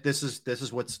saying that this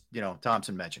is what's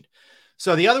Thompson mentioned.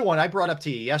 So the other one I brought up to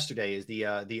you yesterday is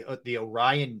the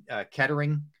Orion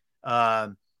Kettering,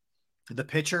 the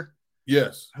pitcher.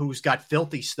 Yes. Who's got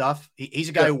filthy stuff. He's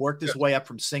a guy who worked his way up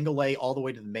from single A all the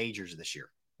way to the majors this year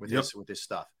with his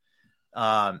stuff.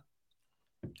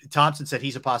 Thompson said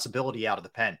he's a possibility out of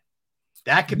the pen.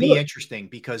 That could be interesting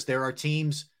because there are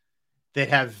teams that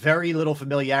have very little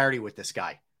familiarity with this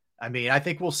guy. I mean, I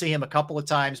think we'll see him a couple of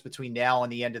times between now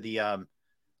and the end of the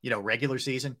regular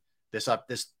season, this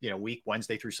week,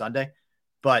 Wednesday through Sunday.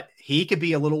 But he could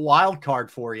be a little wild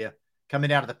card for you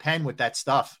coming out of the pen with that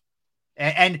stuff.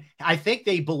 And I think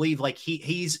they believe like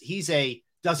he's a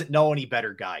doesn't know any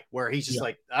better guy where he's just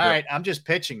all right, I'm just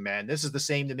pitching, man. This is the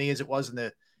same to me as it was in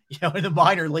the in the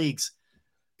minor leagues.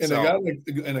 And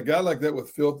a guy like that with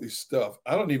filthy stuff,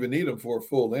 I don't even need him for a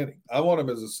full inning. I want him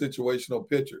as a situational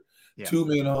pitcher. Yeah. 2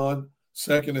 men on,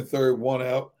 second and third, 1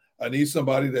 out. I need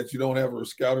somebody that you don't have a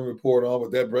scouting report on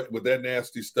with that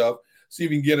nasty stuff. See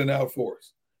if you can get an out for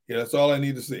us. That's all I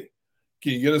need to see.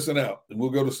 Can you get us an out? And we'll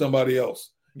go to somebody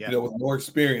else. With more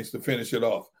experience to finish it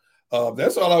off.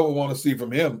 That's all I would want to see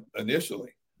from him initially.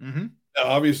 Mm-hmm. Now,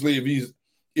 obviously,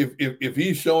 if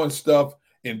he's showing stuff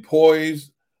in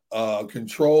poise,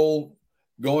 control,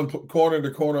 going corner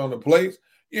to corner on the plate,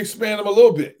 you expand him a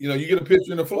little bit. You get a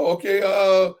pitcher in the flow. Okay,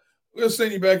 we'll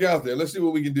send you back out there. Let's see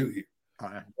what we can do here.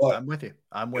 All right.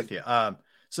 I'm with you.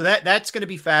 So that's going to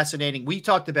be fascinating. We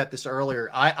talked about this earlier.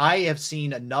 I have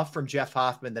seen enough from Jeff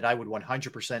Hoffman that I would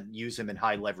 100% use him in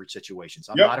high leverage situations.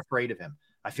 I'm not afraid of him.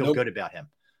 I feel good about him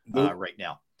right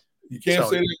now. You can't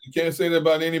say that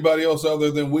about anybody else other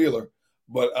than Wheeler.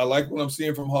 But I like what I'm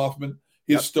seeing from Hoffman.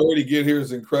 His story to get here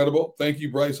is incredible. Thank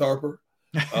you, Bryce Harper.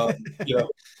 But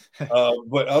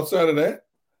outside of that,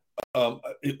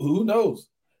 who knows?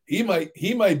 He might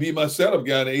be my setup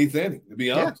guy in the 8th inning. To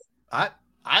be honest,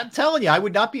 I'm telling you, I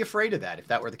would not be afraid of that if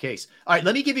that were the case. All right,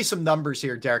 let me give you some numbers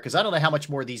here, Derrick, because I don't know how much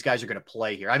more these guys are going to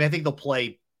play here. I mean, I think they'll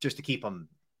play just to keep them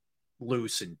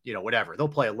loose and, whatever. They'll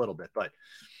play a little bit. But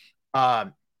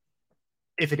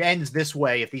if it ends this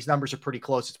way, if these numbers are pretty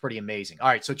close, it's pretty amazing. All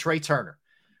right, so Trey Turner,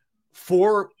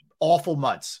 4 awful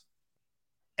months.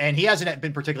 And he hasn't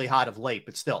been particularly hot of late,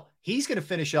 but still, he's going to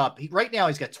finish up. Right now,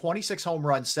 he's got 26 home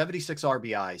runs, 76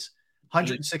 RBIs,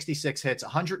 166 hits,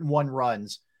 101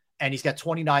 runs, and he's got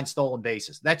 29 stolen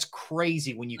bases. That's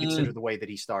crazy when you consider the way that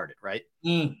he started, right?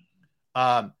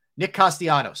 Nick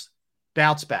Castellanos,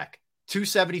 bounce back,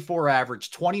 274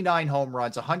 average, 29 home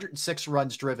runs, 106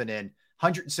 runs driven in,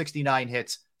 169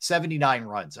 hits, 79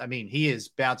 runs. I mean, he is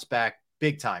bounced back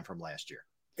big time from last year.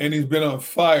 And he's been on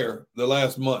fire the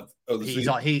last month of the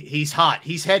season. He's hot.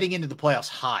 He's heading into the playoffs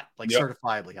hot, like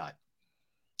certifiably hot.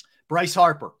 Bryce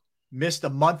Harper missed a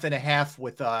month and a half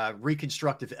with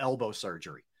reconstructive elbow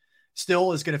surgery.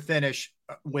 Still is going to finish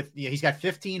with, he's got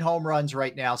 15 home runs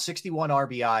right now, 61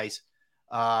 RBIs.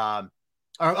 I'm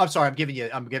sorry, I'm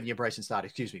giving you Bryson Stott.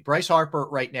 Excuse me. Bryce Harper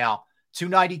right now,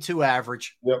 292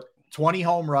 average, 20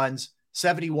 home runs,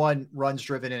 71 runs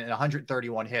driven in, and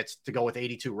 131 hits to go with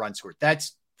 82 runs scored.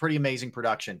 That's pretty amazing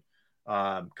production.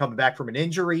 Coming back from an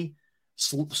injury,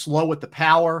 slow with the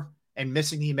power, and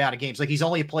missing the amount of games. Like, he's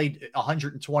only played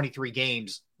 123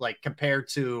 games, like compared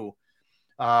to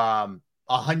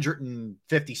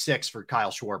 156 for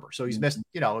Kyle Schwarber. So he's missed,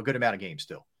 a good amount of games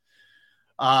still.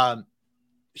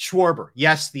 Schwarber,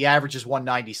 yes, the average is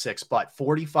 196, but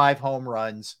 45 home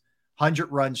runs,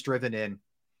 100 runs driven in.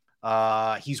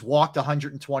 He's walked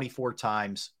 124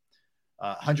 times,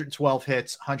 112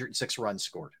 hits, 106 runs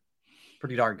scored.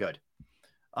 Pretty darn good.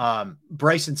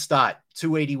 Bryson Stott,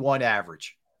 281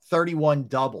 average, 31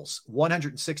 doubles,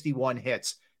 161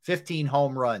 hits, 15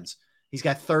 home runs. He's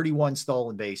got 31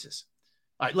 stolen bases.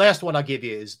 All right, last one I'll give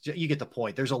you is, you get the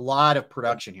point. There's a lot of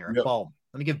production here. And Bohm,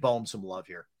 let me give Bohm some love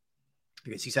here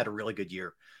because he's had a really good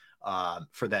year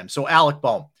for them. So Alec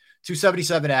Bohm,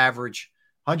 277 average,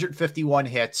 151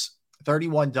 hits,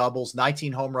 31 doubles,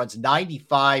 19 home runs,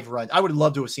 95 runs. I would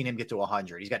love to have seen him get to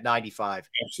 100. He's got 95.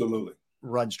 Absolutely.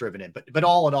 Runs driven in. But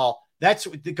all in all, that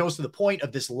goes to the point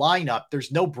of this lineup.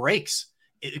 There's no breaks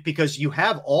because you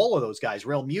have all of those guys,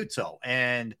 Real Muto,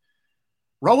 and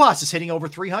Rojas is hitting over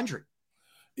 300.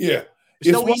 Yeah.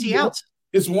 There's no easy outs.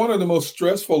 It's one of the most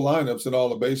stressful lineups in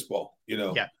all of baseball.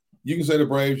 You can say the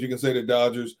Braves, you can say the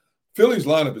Dodgers. Philly's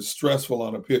lineup is stressful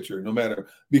on a pitcher, no matter,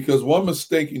 because one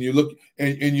mistake and you look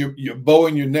and you're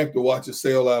bowing your neck to watch it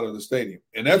sail out of the stadium.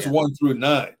 And that's 1 through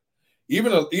 9.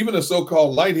 Even the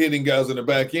so-called light hitting guys in the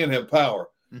back end have power.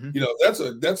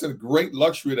 That's a great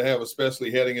luxury to have,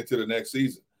 especially heading into the next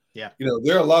season. Yeah.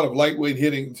 There are a lot of lightweight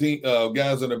hitting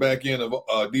guys in the back end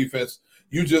of defense.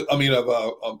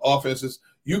 Of offenses.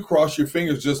 You cross your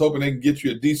fingers just hoping they can get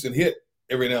you a decent hit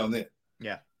every now and then.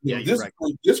 Yeah.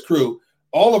 This crew,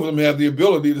 all of them have the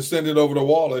ability to send it over the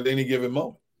wall at any given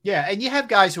moment. Yeah, and you have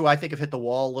guys who I think have hit the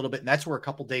wall a little bit, and that's where a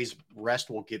couple days rest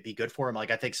will be good for him.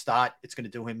 Like, I think Stott, it's going to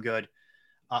do him good.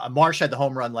 Marsh had the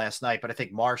home run last night, but I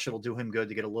think Marsh, it'll do him good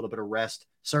to get a little bit of rest.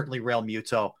 Certainly Real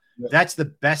Muto. Yeah. That's the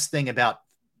best thing about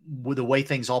the way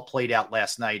things all played out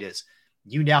last night is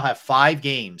you now have 5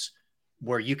 games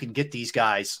where you can get these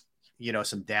guys,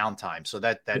 some downtime. So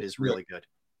that is really good.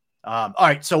 All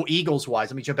right, so Eagles-wise,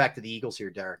 let me jump back to the Eagles here,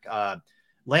 Derrick.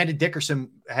 Landon Dickerson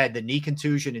had the knee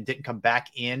contusion and didn't come back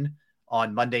in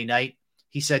on Monday night.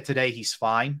 He said today he's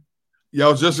fine. Yeah, I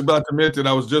was just about to mention,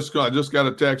 I just got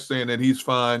a text saying that he's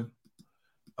fine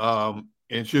and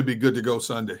should be good to go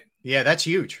Sunday. Yeah, that's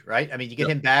huge, right? I mean, you get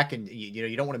him back and,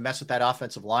 you don't want to mess with that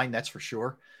offensive line, that's for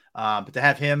sure. But to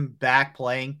have him back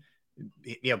playing,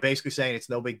 basically saying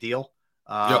it's no big deal,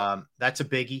 that's a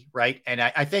biggie, right? And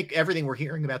I think everything we're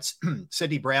hearing about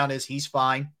Sidney Brown is he's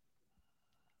fine.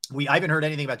 I haven't heard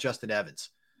anything about Justin Evans.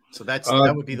 So that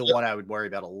would be the one I would worry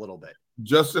about a little bit.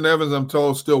 Justin Evans, I'm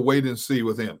told, still wait and see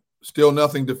with him. Still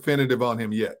nothing definitive on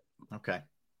him yet. Okay.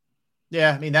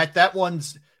 Yeah, I mean, that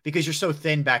one's because you're so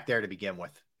thin back there to begin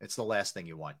with. It's the last thing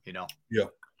you want, Yeah.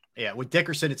 Yeah, with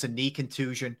Dickerson, it's a knee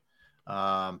contusion,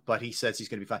 but he says he's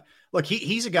going to be fine. Look,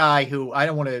 he's a guy who I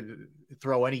don't want to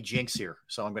throw any jinx here,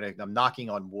 so I'm knocking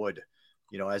on wood,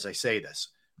 as I say this.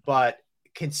 But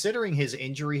considering his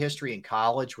injury history in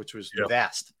college, which was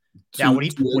vast. Now, when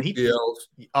he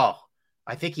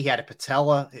I think he had a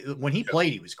patella. When he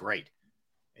played, he was great.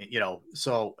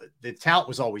 So the talent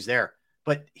was always there.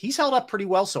 But he's held up pretty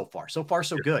well so far. So far,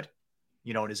 so good,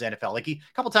 in his NFL. Like a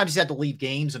couple times he's had to leave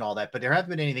games and all that, but there haven't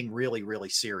been anything really, really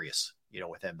serious,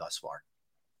 with him thus far.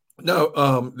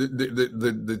 No,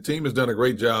 the team has done a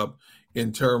great job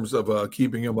in terms of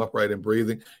keeping him upright and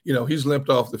breathing. He's limped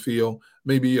off the field,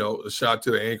 maybe, a shot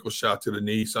to the ankle, shot to the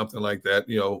knee, something like that,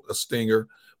 a stinger.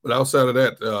 But outside of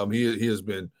that, he has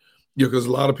been, because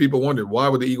a lot of people wondered, why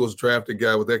would the Eagles draft a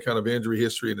guy with that kind of injury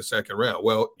history in the second round?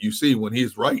 Well, you see, when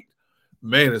he's right,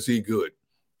 man, is he good,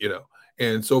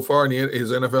 And so far in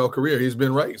his NFL career, he's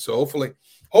been right. So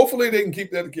hopefully they can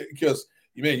keep that, because,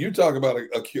 man, you talk about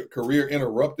a career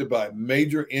interrupted by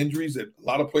major injuries that a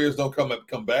lot of players don't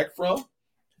come back from.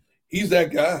 He's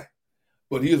that guy.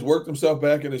 But he has worked himself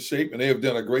back into shape, and they have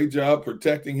done a great job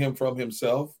protecting him from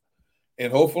himself.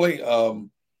 And hopefully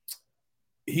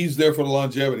he's there for the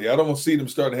longevity. I don't want to see them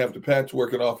starting to have to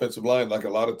patchwork an offensive line like a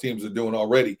lot of teams are doing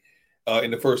already in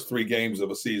the first 3 games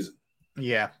of a season.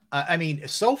 Yeah. I mean,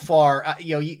 so far,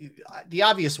 the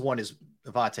obvious one is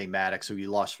Avonte Maddox, who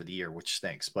you lost for the year, which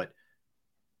stinks. But,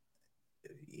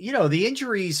 the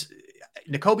injuries,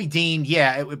 Nakobe Dean,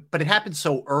 but it happened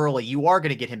so early. You are going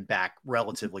to get him back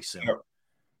relatively soon. Yeah.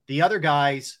 The other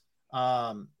guys,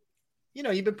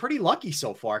 you've been pretty lucky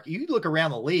so far. You look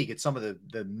around the league at some of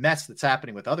the mess that's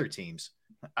happening with other teams.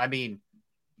 I mean,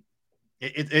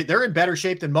 they're in better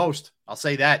shape than most. I'll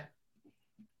say that.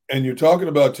 And you're talking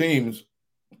about teams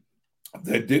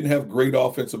that didn't have great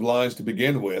offensive lines to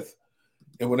begin with.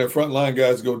 And when their front line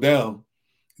guys go down,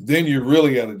 then you're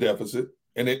really at a deficit.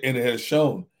 And it has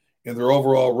shown in their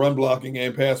overall run blocking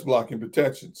and pass blocking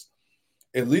protections.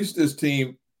 At least this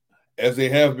team, as they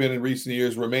have been in recent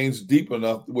years, remains deep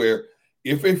enough where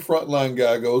if a frontline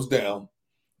guy goes down,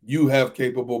 you have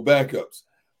capable backups.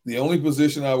 The only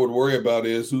position I would worry about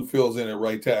is who fills in at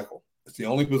right tackle. It's the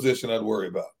only position I'd worry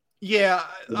about. Yeah,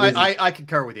 I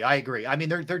concur with you. I agree. I mean,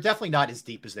 they're definitely not as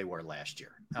deep as they were last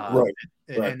year. Right.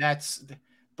 And that's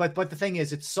 – but the thing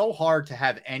is, it's so hard to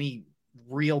have any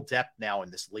real depth now in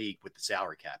this league with the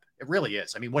salary cap. It really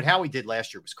is. I mean, what Howie did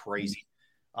last year was crazy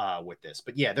with this.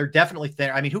 But, yeah, they're definitely thin.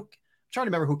 I mean, I'm trying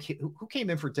to remember who came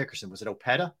in for Dickerson. Was it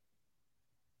Opeta?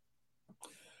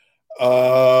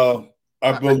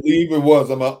 I believe it was.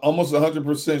 I'm almost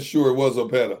 100% sure it was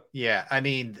Opeta. Yeah, I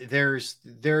mean, there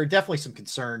are definitely some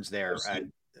concerns there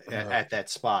at that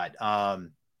spot.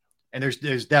 And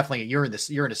there's definitely you're in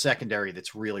a secondary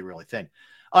that's really, really thin.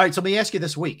 All right, so let me ask you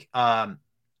this week.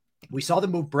 We saw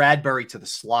them move Bradbury to the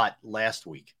slot last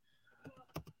week.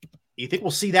 You think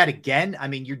we'll see that again? I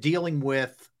mean, you're dealing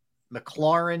with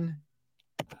McLaurin,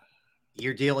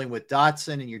 you're dealing with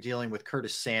Dotson, and you're dealing with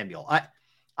Curtis Samuel.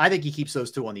 I think he keeps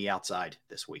those two on the outside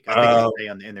this week. I think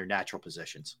he'll stay in their natural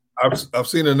positions. I've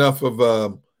seen enough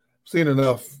of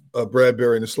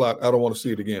Bradbury in the slot. I don't want to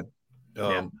see it again.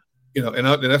 And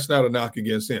that's not a knock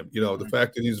against him. The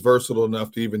fact that he's versatile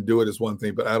enough to even do it is one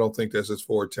thing, but I don't think that's his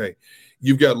forte.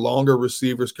 You've got longer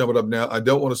receivers coming up now. I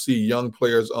don't want to see young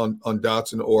players on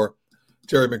Dotson or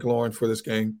Terry McLaurin for this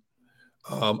game.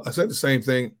 I said the same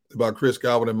thing about Chris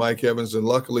Godwin and Mike Evans, and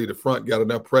luckily the front got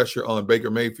enough pressure on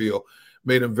Baker Mayfield,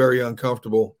 made him very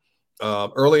uncomfortable.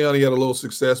 Early on, he had a little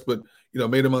success, but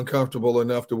made him uncomfortable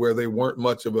enough to where they weren't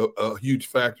much of a huge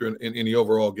factor in the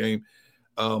overall game.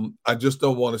 I just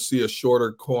don't want to see a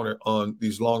shorter corner on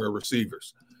these longer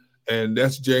receivers. And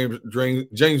that's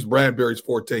James Bradbury's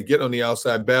forte. Get on the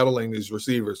outside, battling these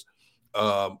receivers,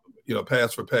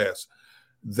 pass for pass.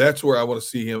 That's where I want to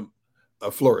see him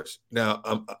flourish. Now,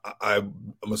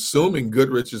 I'm assuming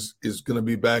Goodrich is going to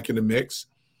be back in the mix.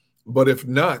 But if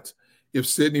not, if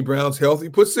Sidney Brown's healthy,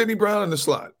 put Sidney Brown in the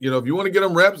slot. If you want to get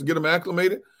him reps, get him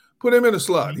acclimated, put him in the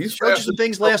slot. He showed you some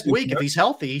things last week. If he's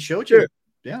healthy, he showed you.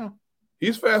 Yeah.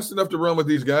 He's fast enough to run with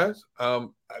these guys. I'd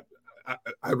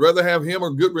rather have him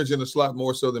or Goodrich in the slot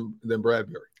more so than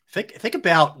Bradbury. Think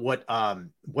about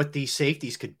what these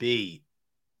safeties could be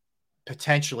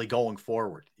potentially going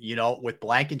forward. With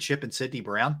Blankenship and Sidney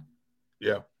Brown.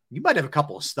 Yeah, you might have a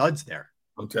couple of studs there.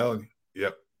 I'm telling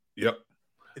you. Yep.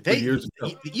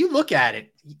 You look at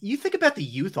it. You think about the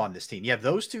youth on this team. You have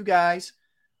those two guys.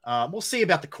 We'll see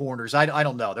about the corners. I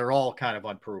don't know. They're all kind of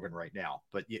unproven right now.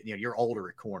 But you're older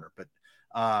at corner. But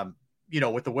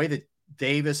with the way that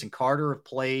Davis and Carter have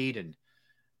played, and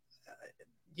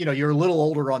you're a little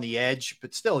older on the edge,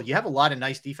 but still, you have a lot of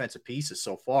nice defensive pieces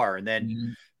so far. And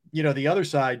then the other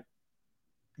side,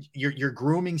 you're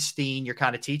grooming Steen. You're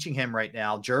kind of teaching him right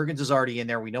now. Juergens is already in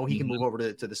there. We know he can move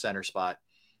over to the center spot.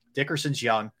 Dickerson's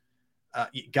young.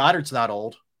 Goddard's not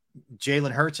old.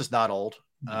 Jalen Hurts is not old.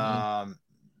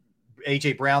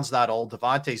 A.J. Brown's not old.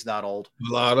 Devontae's not old.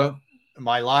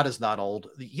 Mailata's not old.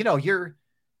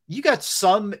 You got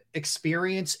some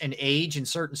experience and age in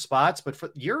certain spots, but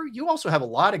you also have a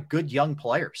lot of good young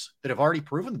players that have already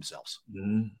proven themselves.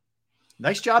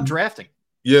 Nice job drafting.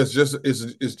 Yeah,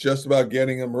 it's just about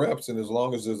getting them reps, and as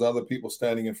long as there's other people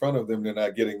standing in front of them, they're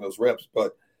not getting those reps.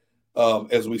 But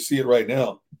as we see it right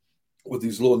now, with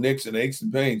these little nicks and aches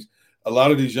and pains, a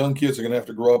lot of these young kids are going to have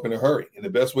to grow up in a hurry. And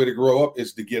the best way to grow up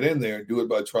is to get in there and do it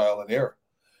by trial and error.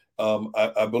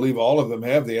 I believe all of them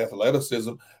have the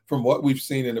athleticism from what we've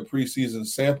seen in the preseason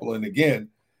sample. And again,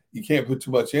 you can't put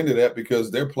too much into that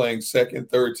because they're playing second,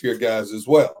 third tier guys as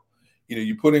well.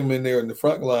 You put them in there in the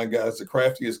front line guys, the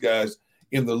craftiest guys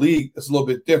in the league. It's a little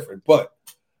bit different, but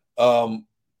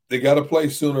they got to play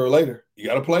sooner or later. You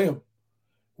got to play them,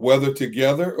 whether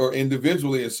together or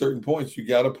individually at certain points. You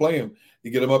got to play them.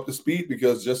 You get them up to speed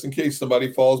because just in case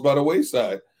somebody falls by the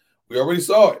wayside, we already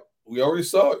saw it.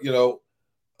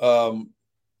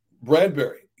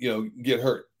 Bradbury, get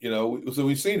hurt. So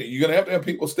we've seen it. You're going to have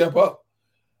people step up,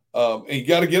 and you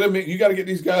got to get them. You got to get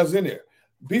these guys in there.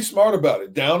 Be smart about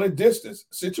it. Down and distance,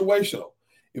 situational.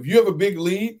 If you have a big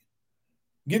lead,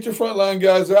 get your frontline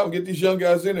guys out and get these young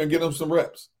guys in there and get them some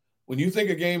reps. When you think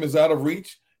a game is out of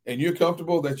reach and you're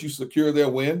comfortable that you secure their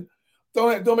win,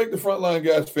 don't make the frontline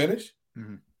guys finish.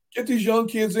 Mm-hmm. Get these young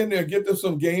kids in there, get them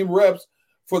some game reps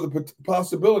for the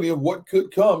possibility of what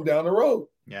could come down the road.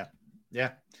 Yeah.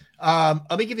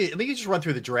 Let me just run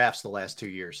through the drafts the last 2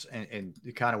 years and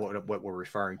kind of what we're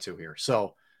referring to here.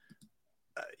 So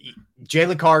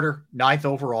Jalen Carter, 9th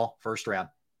overall, first round.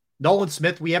 Nolan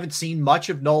Smith, we haven't seen much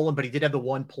of Nolan, but he did have the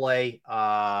one play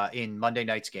in Monday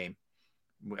night's game.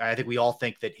 I think we all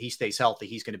think that he stays healthy,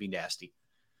 he's going to be nasty.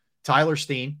 Tyler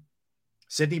Steen,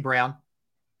 Sidney Brown,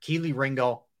 Keely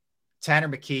Ringo, Tanner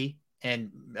McKee,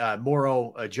 and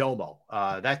Moro Jomo.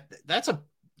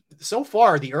 So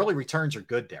far, the early returns are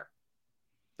good there.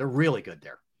 They're really good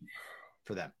there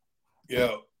for them.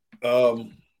 Yeah.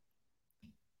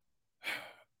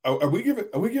 Are we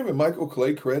giving Michael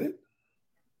Clay credit?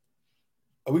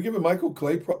 Are we giving Michael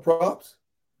Clay props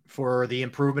for the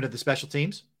improvement of the special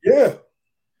teams? Yeah.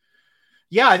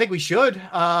 Yeah, I think we should.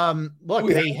 Look,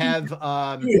 they have.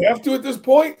 Do we have to at this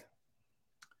point?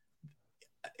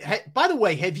 By the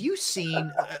way, have you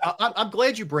seen? I'm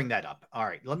glad you bring that up. All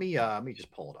right, let me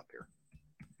just pull it up here.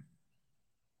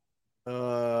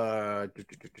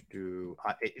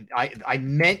 I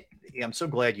meant. I'm so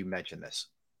glad you mentioned this.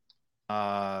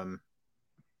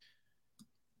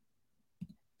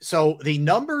 So the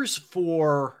numbers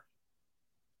for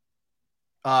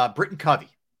Britton Covey,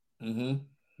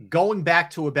 going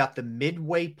back to about the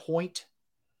midway point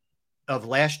of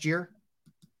last year,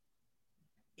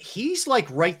 he's like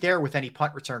right there with any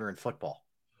punt returner in football.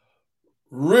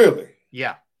 Really?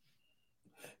 Yeah.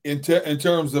 In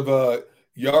terms of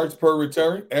yards per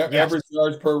return, average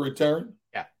yards per return.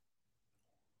 Yeah.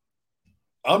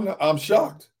 I'm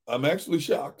shocked. I'm actually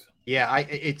shocked. Yeah,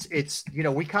 it's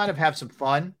we kind of have some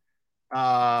fun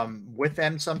with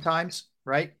them sometimes,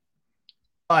 right?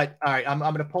 But all right, I'm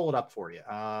going to pull it up for you.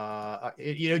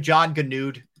 John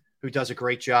Ganud, who does a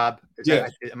great job.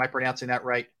 Am I pronouncing that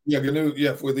right? Yeah, Ganud.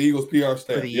 Yeah, for the Eagles PR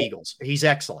staff. For the Eagles, he's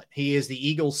excellent. He is the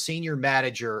Eagles senior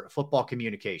manager, football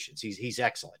communications. He's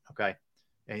excellent. Okay,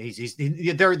 and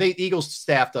the Eagles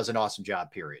staff does an awesome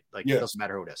job. Period. It doesn't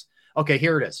matter who it is. Okay,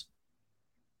 here it is.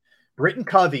 Britton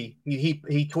Covey,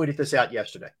 he tweeted this out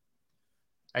yesterday.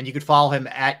 And you could follow him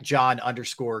at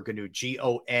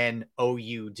John_Ganud,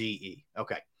 GONOUDE.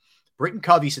 Okay. Britton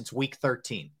Covey since week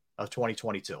 13 of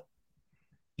 2022.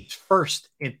 He's first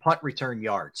in punt return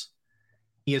yards.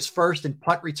 He is first in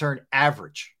punt return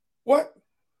average. What?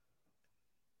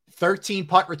 13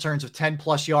 punt returns of 10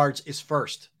 plus yards is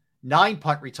first. 9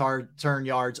 punt return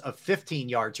yards of 15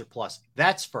 yards or plus.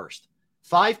 That's first.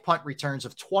 5 punt returns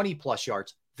of 20 plus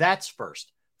yards. That's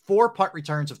first. 4 punt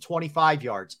returns of 25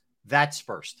 yards. That's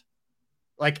first.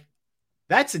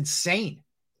 That's insane.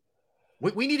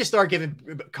 We need to start giving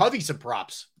Covey some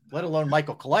props, let alone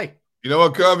Michael Clay. You know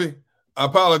what, Covey? I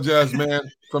apologize, man,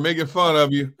 for making fun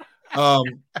of you.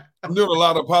 I'm doing a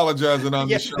lot of apologizing on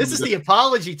this show. This is the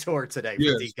apology tour today.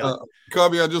 Yes.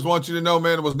 Covey, I just want you to know,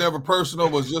 man, it was never personal.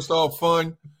 It was just all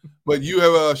fun. But you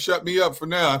have shut me up for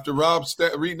now. After Rob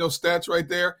reading those stats right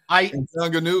there, and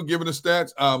John Ganu giving the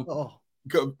stats.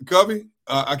 Covey,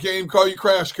 I can't even call you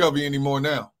Crash Covey anymore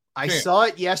now. I saw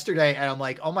it yesterday, and I'm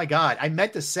like, oh, my God. I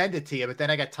meant to send it to you, but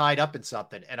then I got tied up in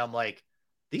something. And I'm like,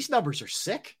 these numbers are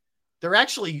sick. They're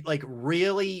actually,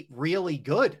 really, really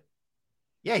good.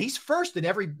 Yeah, he's first in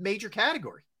every major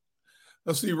category.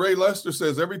 Now, see, Ray Lester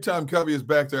says, every time Covey is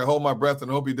back there, I hold my breath and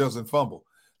hope he doesn't fumble.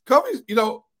 Covey's,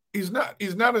 he's not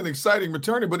an exciting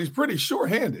returner, but he's pretty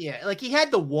sure-handed. Yeah, he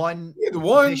had the one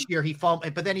this year he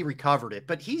fumbled, but then he recovered it.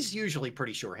 But he's usually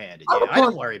pretty sure-handed. Yeah, I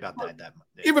don't worry about that much.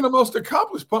 Even the most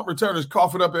accomplished punt returners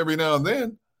cough it up every now and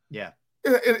then. Yeah.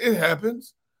 It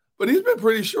happens. But he's been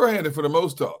pretty sure-handed for the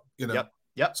most part,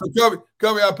 Yep. So,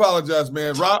 Covey, I apologize,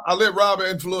 man. I let Rob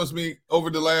influence me over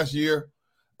the last year,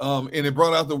 and it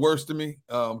brought out the worst of me,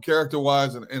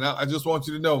 character-wise. And I just want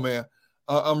you to know, man,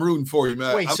 I'm rooting for you,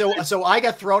 man. Wait, so I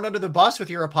got thrown under the bus with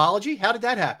your apology? How did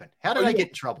that happen? How did I get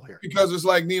in trouble here? Because it's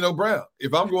like Nino Brown.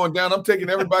 If I'm going down, I'm taking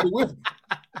everybody with me.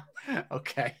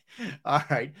 Okay. All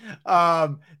right.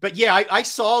 But yeah, I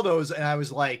saw those and I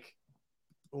was like,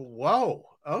 whoa.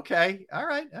 Okay. All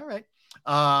right. All right.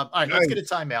 All right. Let's get a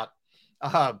timeout.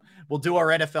 We'll do our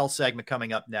NFL segment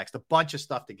coming up next. A bunch of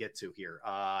stuff to get to here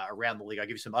around the league. I'll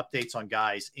give you some updates on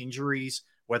guys' injuries,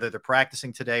 whether they're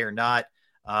practicing today or not.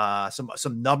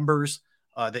 Some numbers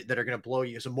that are going to blow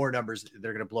you. Some more numbers that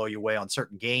are going to blow you away on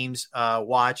certain games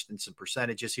watched, and some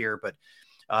percentages here. But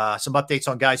some updates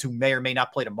on guys who may or may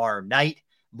not play tomorrow night.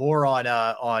 More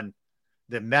on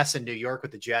the mess in New York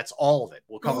with the Jets. All of it.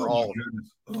 We'll cover all of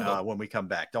it when we come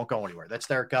back. Don't go anywhere. That's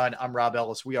Derrick Gunn. I'm Rob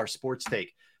Ellis. We are Sports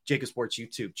Take, Jacob Sports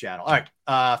YouTube channel. All right.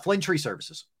 Flynn Tree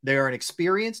Services. They are an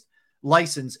experienced,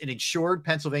 licensed, and insured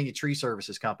Pennsylvania tree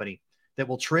services company that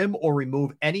will trim or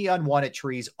remove any unwanted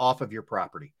trees off of your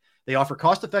property. They offer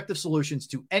cost-effective solutions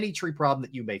to any tree problem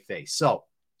that you may face. So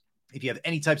if you have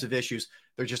any types of issues,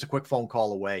 they're just a quick phone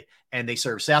call away, and they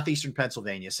serve southeastern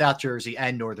Pennsylvania, South Jersey,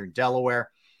 and northern Delaware.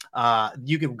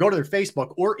 You can go to their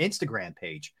Facebook or Instagram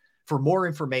page for more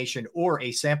information or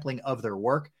a sampling of their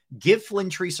work. Give Flynn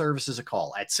Tree Services a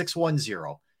call at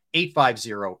 610-850-2848,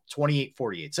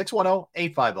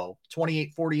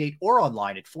 610-850-2848, or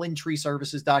online at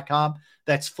flynntreeservices.com.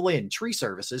 That's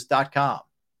flynntreeservices.com.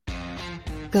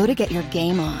 Go to get your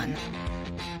game on.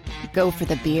 Go for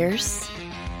the beers.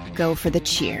 Go for the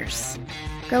cheers.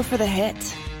 Go for the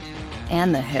hit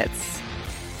and the hits.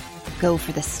 Go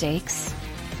for the stakes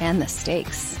and the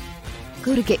stakes.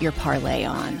 Go to get your parlay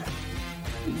on.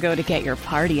 Go to get your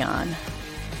party on.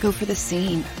 Go for the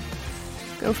scene.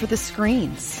 Go for the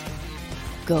screens.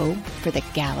 Go for the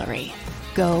gallery.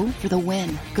 Go for the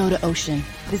win. Go to Ocean.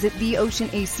 Visit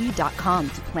theoceanac.com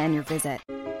to plan your visit.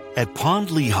 At Pond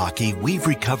Lehocky, we've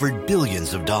recovered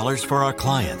billions of dollars for our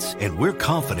clients, and we're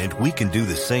confident we can do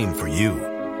the same for you.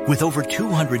 With over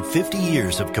 250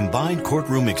 years of combined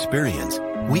courtroom experience,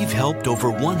 we've helped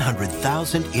over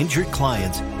 100,000 injured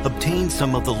clients obtain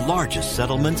some of the largest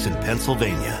settlements in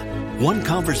Pennsylvania. One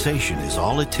conversation is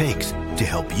all it takes to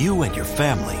help you and your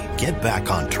family get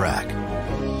back on track.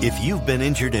 If you've been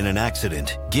injured in an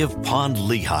accident, give Pond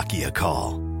Lehocky a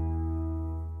call.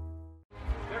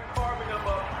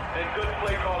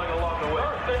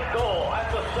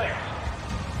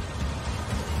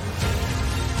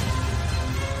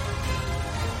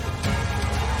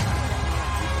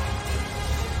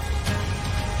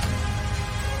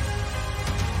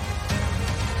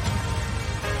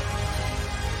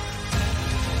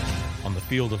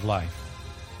 Field of life,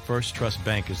 First Trust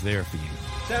Bank is there for you.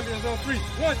 Champions on 3.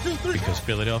 1, 2, 3. Because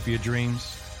Philadelphia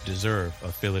dreams deserve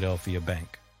a Philadelphia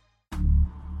bank.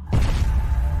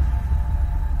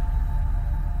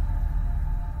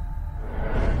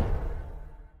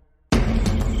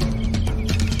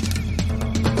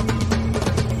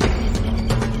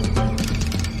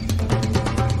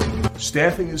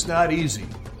 Staffing is not easy,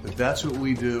 but that's what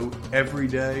we do every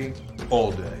day,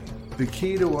 all day. The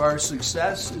key to our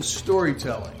success is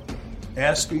storytelling,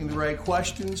 asking the right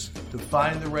questions to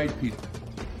find the right people.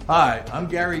 Hi, I'm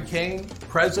Gary Kane,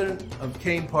 president of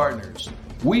Kane Partners.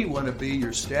 We want to be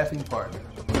your staffing partner.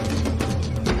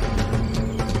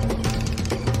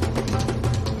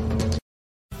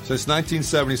 Since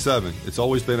 1977, it's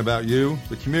always been about you,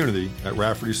 the community, at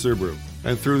Rafferty Subaru.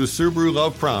 And through the Subaru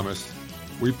Love Promise,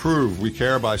 we prove we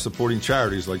care by supporting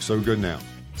charities like So Good Now.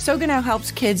 So Good Now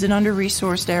helps kids in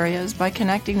under-resourced areas by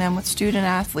connecting them with student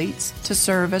athletes to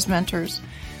serve as mentors.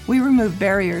 We remove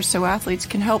barriers so athletes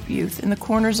can help youth in the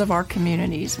corners of our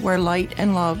communities where light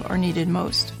and love are needed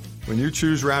most. When you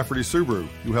choose Rafferty Subaru,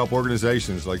 you help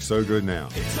organizations like So Good Now.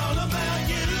 It's all about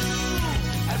you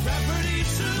at Rafferty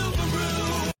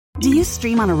Subaru. Do you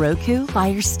stream on a Roku,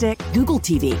 Fire Stick, Google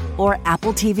TV, or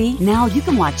Apple TV? Now you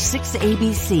can watch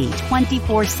 6ABC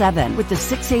 24/7 with the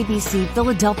 6ABC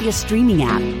Philadelphia streaming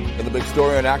app. For the big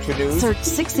story on Action News, search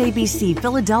 6ABC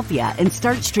Philadelphia and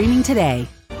start streaming today.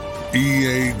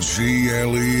 EAGLES,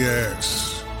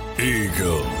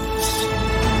 Eagles.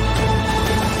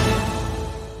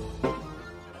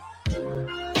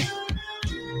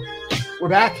 We're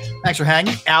back. Thanks for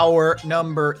hanging. Hour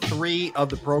number 3 of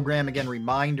the program. Again,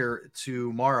 reminder,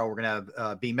 tomorrow we're going to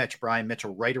have Brian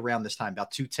Mitchell, right around this time,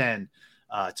 about 2:10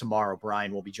 tomorrow.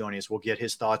 Brian will be joining us. We'll get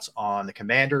his thoughts on the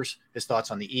Commanders, his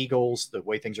thoughts on the Eagles, the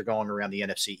way things are going around the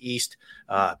NFC East.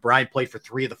 Brian played for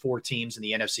 3 of the 4 teams in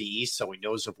the NFC East, so he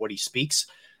knows of what he speaks,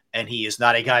 and he is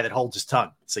not a guy that holds his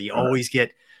tongue. So you always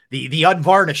get the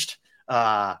unvarnished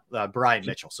Brian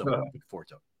Mitchell. So looking forward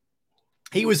to it.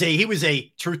 He was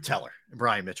a truth teller.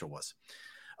 Brian Mitchell was.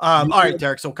 All right,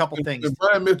 Derrick. So a couple things. When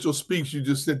Brian Mitchell speaks, you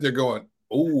just sit there going,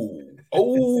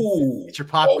 "Oh, get your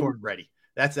popcorn ready."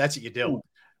 That's what you do.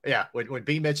 Yeah, when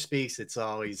B. Mitch speaks, it's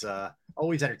always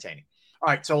entertaining. All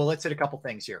right, so let's hit a couple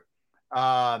things here.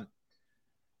 I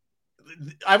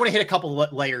want to hit a couple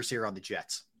layers here on the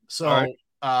Jets. So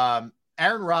Aaron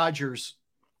Rodgers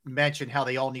mentioned how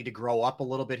they all need to grow up a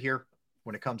little bit here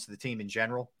when it comes to the team in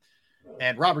general.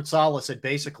 And Robert Saleh said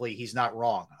basically he's not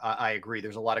wrong. I agree.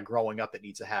 There's a lot of growing up that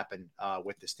needs to happen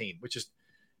with this team, which is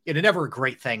never a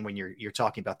great thing when you're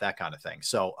talking about that kind of thing.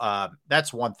 So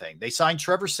that's one thing. They signed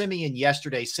Trevor Siemian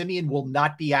yesterday. Siemian will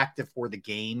not be active for the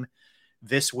game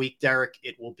this week, Derrick.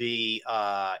 It will be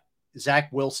Zach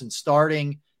Wilson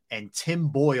starting and Tim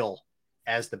Boyle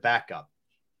as the backup.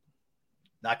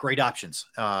 Not great options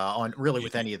on really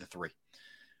with any of the three.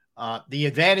 The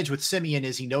advantage with Siemian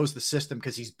is he knows the system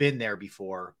because he's been there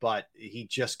before, but he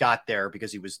just got there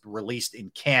because he was released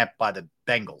in camp by the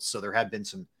Bengals. So there have been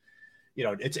some,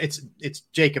 it's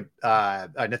Jacob,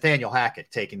 Nathaniel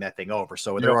Hackett taking that thing over.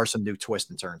 So there are some new twists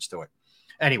and turns to it.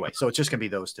 Anyway, so it's just going to be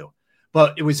those two.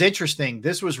 But it was interesting.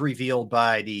 This was revealed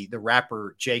by the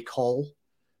rapper J. Cole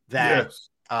that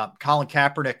Colin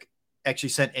Kaepernick actually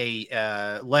sent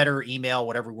a letter, email,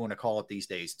 whatever we want to call it these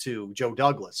days, to Joe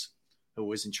Douglas, who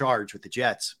was in charge with the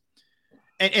Jets.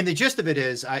 And the gist of it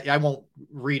is, I won't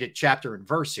read it chapter and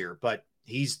verse here, but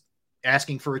he's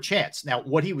asking for a chance. Now,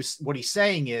 what he's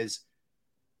saying is,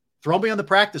 throw me on the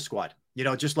practice squad.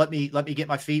 Just let me get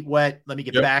my feet wet. Let me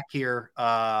get back here.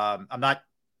 I'm not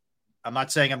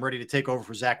saying I'm ready to take over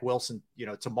for Zach Wilson,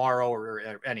 tomorrow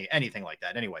or anything like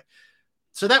that. Anyway,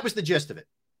 so that was the gist of it.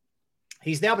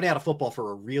 He's now been out of football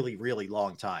for a really, really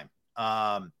long time.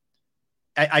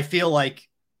 I feel like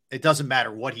it doesn't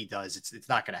matter what he does. It's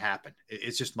not going to happen.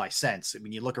 It's just my sense. I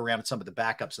mean, you look around at some of the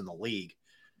backups in the league,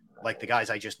 like the guys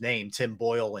I just named, Tim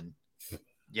Boyle and,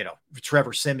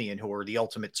 Trevor Siemian, who are the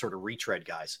ultimate sort of retread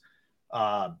guys.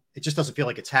 It just doesn't feel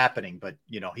like it's happening, but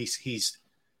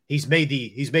he's made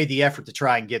the effort to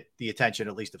try and get the attention,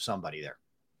 at least of somebody there.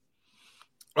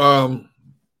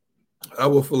 I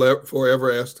will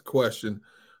forever ask the question,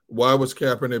 why was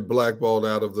Kaepernick blackballed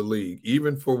out of the league?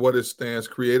 Even for what it stands,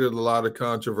 created a lot of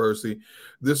controversy.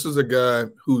 This is a guy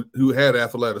who had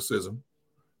athleticism.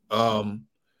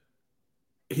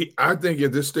 I think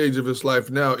at this stage of his life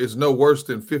now is no worse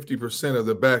than 50% of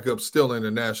the backups still in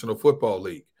the National Football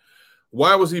League.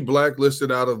 Why was he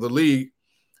blacklisted out of the league?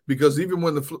 Because even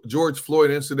when the George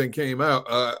Floyd incident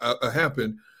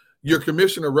happened, your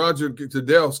commissioner, Roger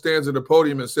Goodell, stands at the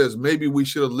podium and says, maybe we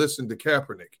should have listened to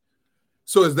Kaepernick.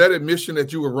 So is that admission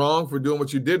that you were wrong for doing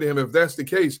what you did to him? If that's the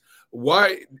case,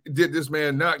 why did this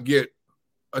man not get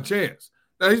a chance?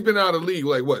 Now, he's been out of the league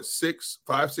like, 5, 6,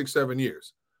 7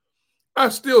 years. I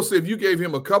still say if you gave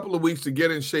him a couple of weeks to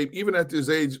get in shape, even at his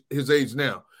age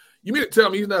now, you mean to tell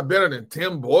me he's not better than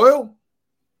Tim Boyle?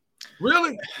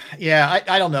 Really? Yeah,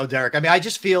 I don't know, Derrick. I mean, I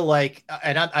just feel like,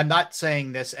 and I'm not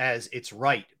saying this as it's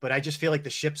right, but I just feel like the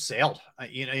ship sailed.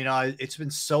 It's been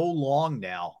so long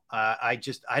now. I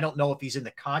don't know if he's in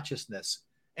the consciousness,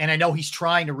 and I know he's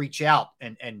trying to reach out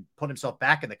and put himself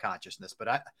back in the consciousness, but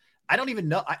I don't even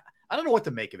know. I don't know what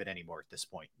to make of it anymore at this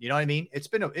point. You know what I mean? It's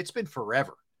been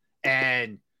forever,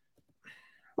 and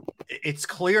it's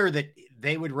clear that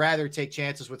they would rather take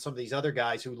chances with some of these other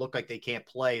guys who look like they can't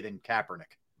play than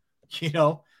Kaepernick.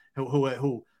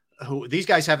 Who these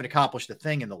guys haven't accomplished a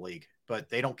thing in the league, but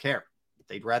they don't care.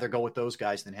 They'd rather go with those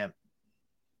guys than him.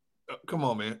 Come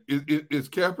on, man. Is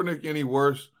Kaepernick any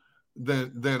worse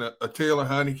than a Taylor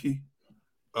Heineke,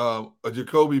 a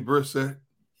Jacoby Brissett?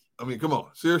 I mean, come on,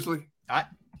 seriously. I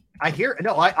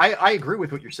agree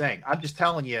with what you're saying. I'm just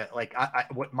telling you, like,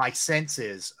 what my sense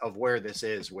is of where this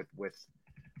is with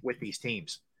these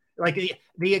teams. Like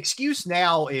the excuse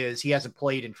now is he hasn't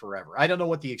played in forever. I don't know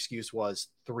what the excuse was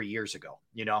 3 years ago.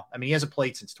 I mean, he hasn't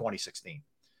played since 2016.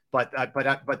 But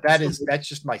that's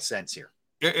just my sense here.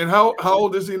 And how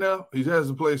old is he now? He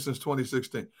hasn't played since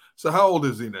 2016. So how old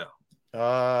is he now?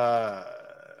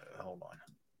 Hold on.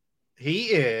 He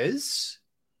is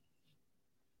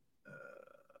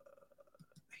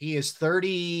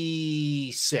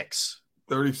 36.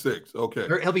 36. Okay.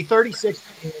 He'll be 36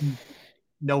 in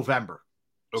November.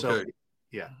 Okay. So,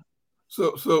 yeah.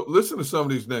 So listen to some of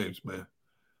these names, man.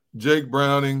 Jake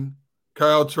Browning,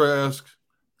 Kyle Trask,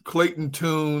 Clayton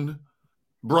Tune,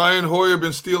 Brian Hoyer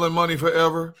been stealing money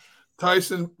forever.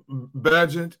 Tyson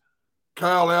Bagent,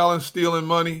 Kyle Allen stealing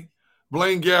money.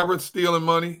 Blaine Gabbert stealing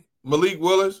money. Malik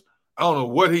Willis, I don't know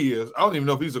what he is. I don't even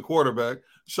know if he's a quarterback.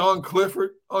 Sean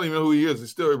Clifford, I don't even know who he is.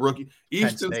 He's still a rookie.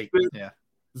 Easton Smith,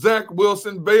 Zach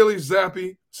Wilson, Bailey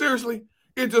Zappi. Seriously?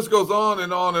 It just goes on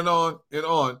and on and on and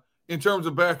on in terms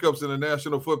of backups in the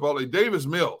National Football League. Davis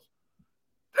Mills.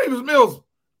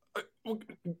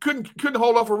 couldn't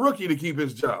hold off a rookie to keep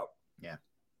his job. Yeah.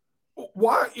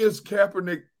 Why is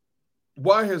Kaepernick?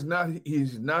 Why has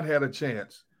he's not had a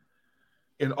chance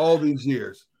in all these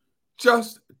years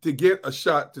just to get a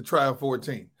shot to try for a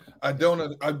team? I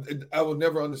will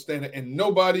never understand it, and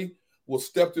nobody will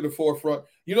step to the forefront.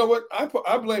 You know what?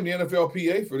 I blame the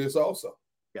NFLPA for this also.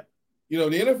 Yeah. You know,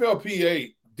 the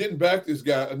NFLPA didn't back this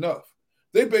guy enough.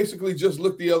 They basically just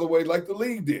looked the other way like the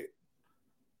league did.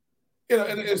 You know,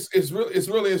 and it's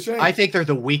really a shame. I think they're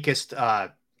the weakest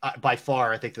by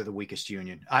far. I think they're the weakest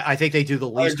union. I think they do the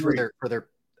least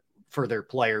for their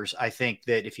players. I think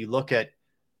that if you look at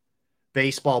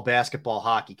baseball, basketball,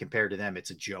 hockey compared to them, it's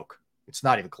a joke. It's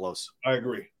not even close. I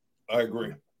agree.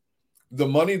 The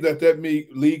money that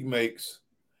league makes,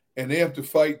 and they have to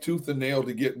fight tooth and nail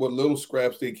to get what little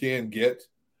scraps they can get,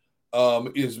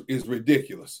 is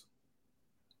ridiculous.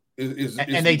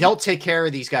 And they don't take care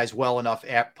of these guys well enough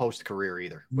at post-career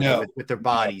either, with their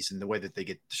bodies and the way that they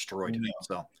get destroyed. No.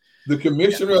 So the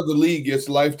commissioner of the league gets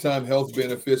lifetime health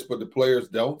benefits, but the players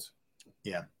don't.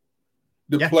 Yeah.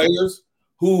 The players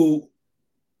whose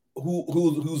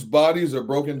bodies are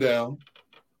broken down,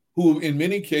 who in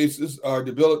many cases are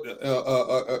disabled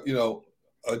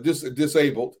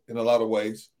in a lot of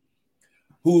ways,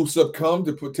 who succumb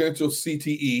to potential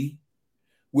CTE,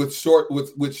 which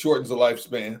shortens the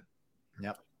lifespan.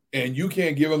 Yep. And you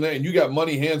can't give them that, and you got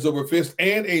money hands over fist,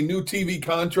 and a new TV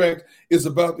contract is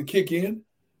about to kick in,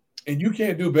 and you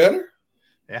can't do better.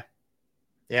 Yeah.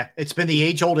 Yeah. It's been the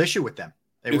age-old issue with them.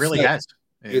 It really has.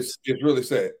 It's really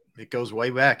sad. It goes way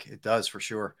back. It does for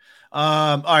sure.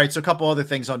 All right. So a couple other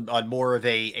things on more of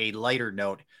a lighter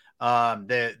note.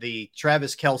 The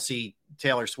Travis Kelce,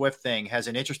 Taylor Swift thing has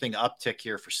an interesting uptick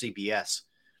here for CBS.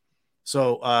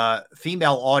 So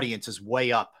female audience is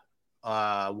way up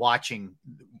watching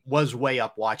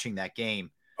that game.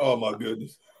 Oh my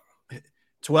goodness.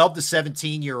 12 to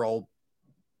 17-year-old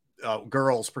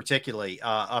girls particularly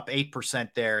up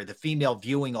 8% there. The female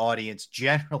viewing audience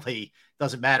generally,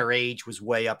 doesn't matter age, was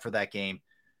way up for that game.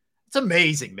 It's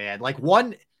amazing, man. Like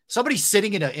somebody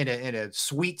sitting in a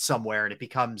suite somewhere and it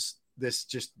becomes this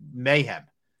just mayhem.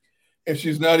 And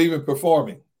she's not even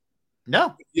performing.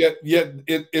 No. Yet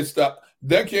it's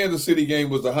that Kansas City game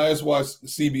was the highest watched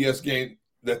CBS game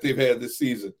that they've had this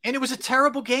season. And it was a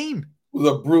terrible game. It was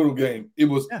a brutal game. It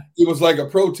was like a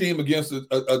pro team against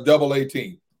a double A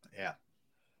team. Yeah.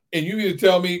 And you need to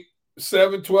tell me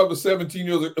 12 to 17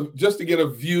 years just to get a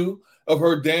view of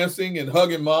her dancing and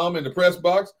hugging mom in the press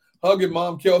box, hugging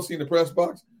mom Kelce in the press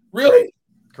box. Really?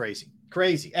 Crazy.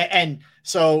 And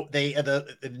so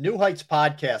the New Heights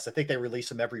podcast, I think they release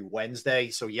them every Wednesday.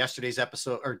 So yesterday's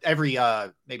episode, or every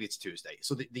maybe it's Tuesday.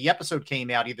 So the episode came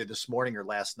out either this morning or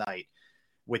last night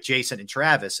with Jason and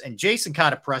Travis, and Jason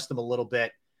kind of pressed them a little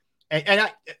bit.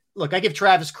 And I give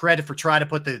Travis credit for trying to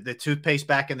put the toothpaste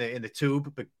back in the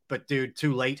tube, but dude,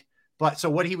 too late. But so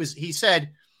what he said, it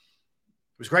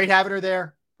was great having her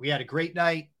there. We had a great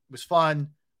night. It was fun.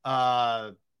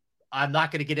 I'm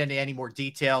not going to get into any more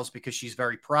details because she's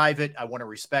very private. I want to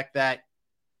respect that.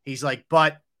 He's like,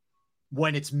 but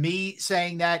when it's me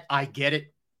saying that, I get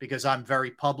it because I'm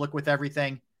very public with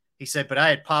everything. He said, but I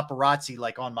had paparazzi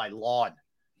like on my lawn,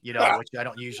 which I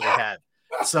don't usually have.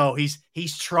 So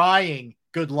he's trying.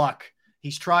 Good luck.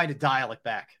 He's trying to dial it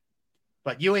back.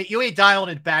 But you ain't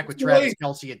dialing it back with Travis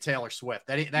Kelce and Taylor Swift.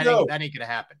 That ain't gonna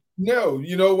happen. No,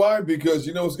 you know why? Because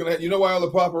you know what's gonna. You know why all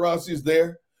the paparazzi is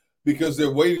there? Because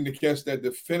they're waiting to catch that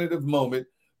definitive moment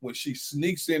when she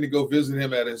sneaks in to go visit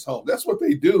him at his home. That's what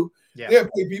they do. Yeah. They have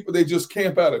people. They just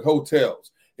camp out at hotels,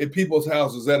 in people's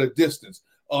houses, at a distance,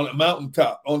 on a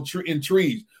mountaintop, in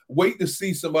trees, waiting to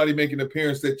see somebody make an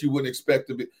appearance that you wouldn't expect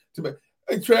to make.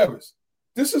 Hey, Travis,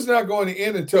 this is not going to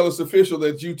end until it's official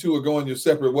that you two are going your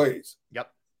separate ways.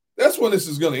 Yep. That's when this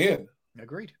is going to end.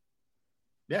 Agreed.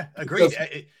 Yeah, agreed.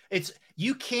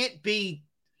 You can't be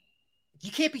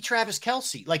Travis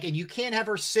Kelce. And you can't have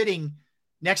her sitting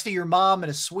next to your mom in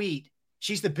a suite.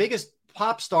 She's the biggest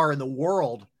pop star in the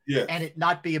world. Yeah. And it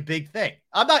not be a big thing.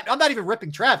 I'm not even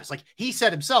ripping Travis. Like he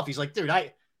said himself, he's like, dude,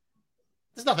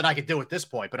 there's nothing I can do at this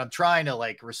point, but I'm trying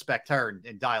to respect her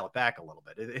and dial it back a little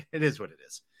bit. It is what it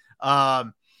is.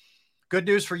 Good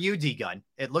news for you, D Gunn.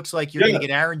 It looks like you're going to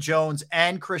get Aaron Jones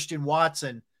and Christian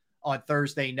Watson on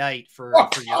Thursday night for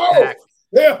your pack.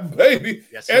 Yeah, baby.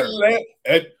 Yes, sir.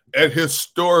 At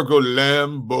historical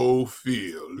Lambeau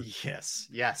Field.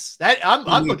 Yes.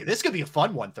 I'm looking. This could be a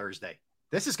fun one Thursday.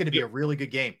 This is going to be a really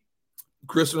good game.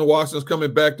 Christian Watson's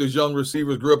coming back. Those young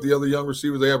receivers grew up. The other young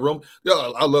receivers they have.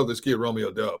 I love this kid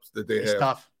Romeo Doubs that they have. He's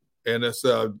tough. And that's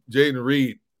Jaden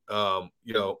Reed.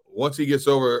 Once he gets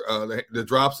over the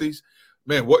dropsies,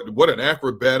 man, what an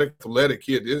acrobatic, athletic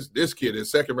kid. This kid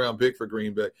is second-round pick for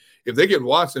Green Bay. If they get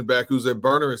Watson back, who's a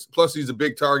burner, plus he's a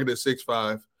big target at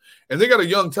 6'5", and they got a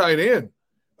young tight end.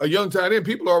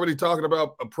 People are already talking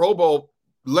about a Pro Bowl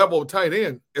level tight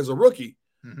end as a rookie.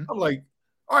 Mm-hmm. I'm like,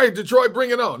 all right, Detroit,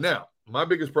 bring it on. Now, my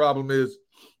biggest problem is,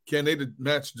 can they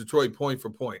match Detroit point for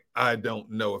point? I don't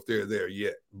know if they're there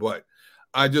yet, but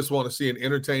I just want to see an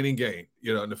entertaining game.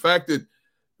 And the fact that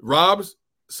Rob's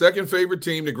second favorite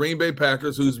team, the Green Bay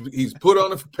Packers, he's put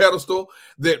on a pedestal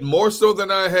that more so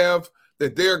than I have,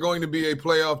 that they're going to be a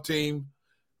playoff team.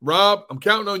 Rob, I'm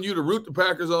counting on you to root the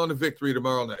Packers on to victory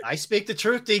tomorrow night. I speak the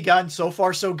truth, D-Gun. So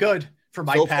far, so good for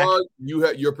my pack. So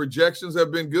far, your projections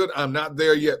have been good. I'm not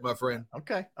there yet, my friend.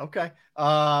 Okay.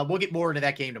 We'll get more into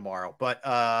that game tomorrow. But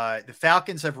the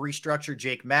Falcons have restructured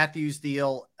Jake Matthews'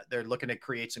 deal. They're looking to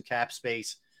create some cap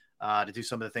space to do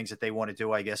some of the things that they want to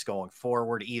do, I guess, going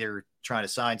forward, either trying to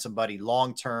sign somebody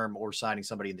long-term or signing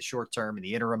somebody in the short term in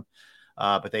the interim.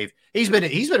 But he's been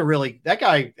that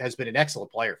guy has been an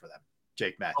excellent player for them,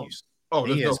 Jake Matthews. Oh,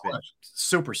 he there's has been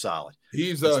super solid.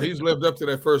 He's lived up to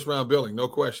that first round billing. No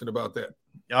question about that.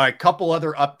 All right. Couple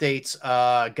other updates.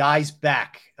 Guys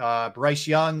back. Bryce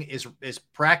Young is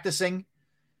practicing.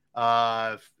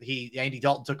 Andy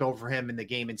Dalton took over for him in the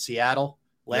game in Seattle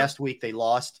last week. They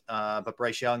lost, but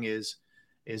Bryce Young is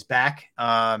back.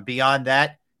 Beyond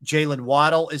that, Jalen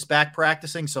Waddle is back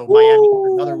practicing. So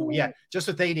Miami, just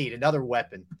what they need, another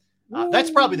weapon.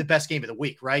 That's probably the best game of the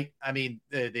week, right? I mean,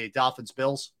 the Dolphins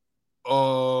Bills.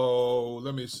 Oh,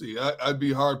 let me see. I'd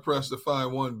be hard pressed to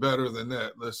find one better than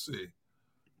that. Let's see.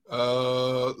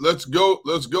 Let's go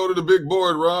to the big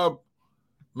board, Rob.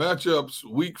 Matchups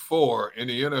week 4 in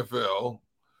the NFL.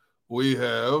 We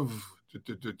have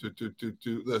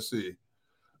let's see.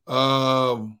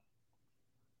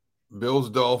 Bills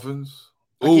Dolphins.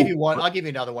 I'll give you one. I'll give you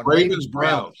another one. Ravens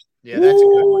Browns. Yeah, that's a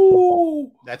good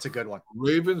one. That's a good one.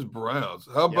 Ravens Browns.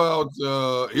 How about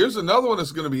here's another one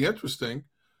that's going to be interesting.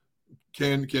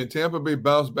 Can Tampa Bay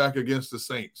bounce back against the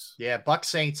Saints? Yeah, Bucs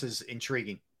Saints is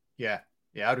intriguing. Yeah,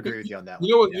 I would agree with you on that one.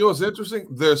 You know what's interesting?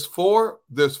 There's four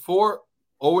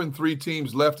 0-3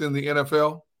 teams left in the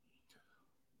NFL.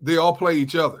 They all play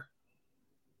each other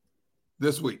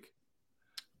this week.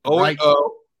 Right.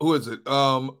 Who is it?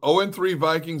 0-3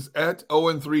 Vikings at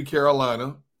 0-3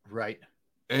 Carolina. Right.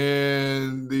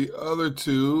 And the other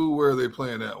two, where are they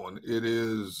playing that one? It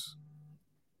is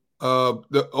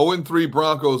the 0-3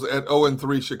 Broncos at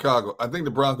 0-3 Chicago. I think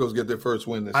the Broncos get their first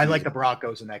win this season. I like the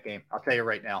Broncos in that game. I'll tell you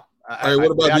right now. All right,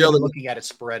 what about the other? Looking at a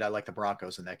spread, I like the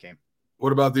Broncos in that game.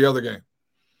 What about the other game?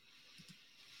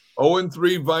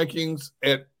 0-3 Vikings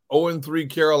at 0-3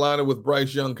 Carolina with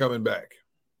Bryce Young coming back.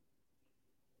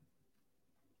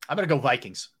 I'm going to go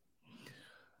Vikings.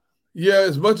 Yeah,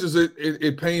 as much as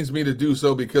it pains me to do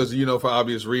so because, for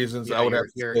obvious reasons, yeah, I would have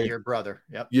to say your brother.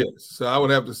 Yep. Yes. So I would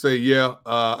have to say,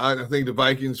 I think the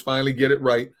Vikings finally get it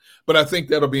right. But I think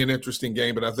that'll be an interesting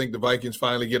game. But I think the Vikings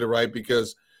finally get it right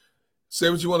because say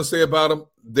what you want to say about them.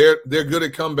 They're good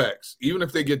at comebacks. Even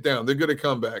if they get down, they're good at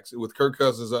comebacks with Kirk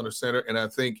Cousins under center. And I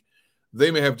think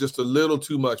they may have just a little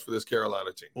too much for this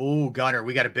Carolina team. Ooh, Gunner,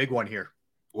 we got a big one here.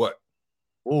 What?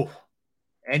 Ooh.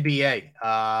 NBA,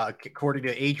 according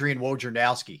to Adrian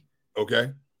Wojnarowski.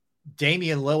 Okay.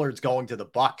 Damian Lillard's going to the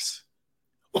Bucks.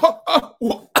 What?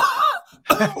 All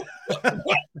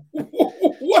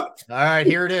right,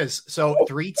 here it is. So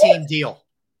 3-team deal.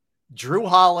 Drew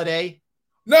Holiday.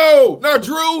 No, not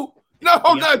Drew. No,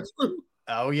 not Drew.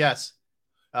 Oh, yes.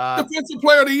 Defensive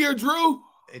player of the year, Drew.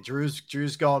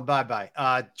 Drew's going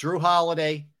bye-bye. Drew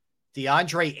Holiday,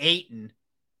 DeAndre Ayton,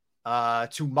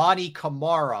 Tumani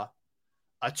Kamara,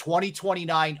 a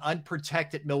 2029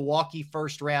 unprotected Milwaukee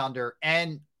first rounder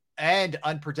and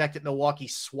unprotected Milwaukee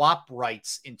swap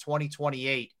rights in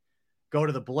 2028 go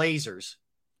to the Blazers.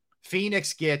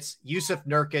 Phoenix gets Yusuf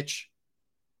Nurkic,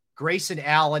 Grayson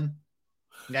Allen,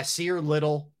 Nasir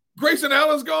Little. Grayson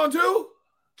Allen's gone too?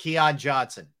 Keon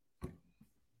Johnson.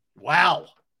 Wow.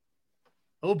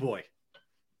 Oh boy.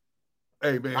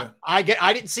 Hey man. I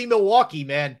didn't see Milwaukee,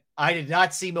 man. I did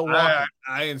not see Milwaukee.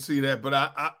 I didn't see that, but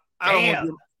I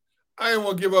didn't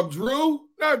want to give up Drew.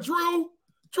 Not Drew.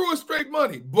 Drew is straight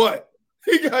money, but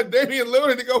he got Damian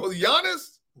Lillard to go with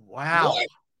Giannis. Wow. What?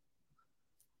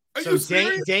 Are so you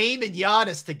serious? Dame and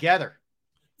Giannis together.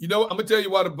 You know, I'm going to tell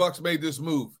you why the Bucks made this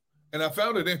move. And I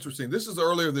found it interesting. This is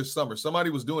earlier this summer. Somebody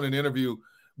was doing an interview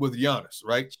with Giannis,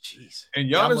 right? Jeez.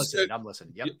 And Giannis said, I'm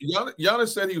listening. Yep.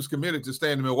 Giannis said he was committed to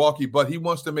staying in Milwaukee, but he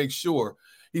wants to make sure.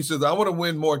 He says, I want to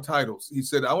win more titles. He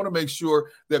said, I want to make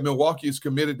sure that Milwaukee is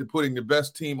committed to putting the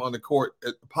best team on the court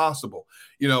possible.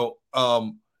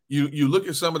 You look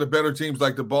at some of the better teams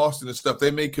like the Boston and stuff, they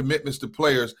make commitments to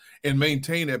players and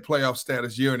maintain that playoff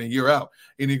status year in and year out.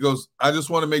 And he goes, I just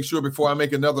want to make sure before I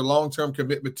make another long-term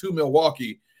commitment to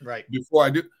Milwaukee, right, before I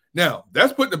do. Now,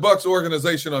 that's putting the Bucks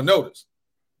organization on notice.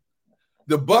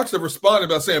 The Bucks have responded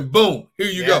by saying, boom,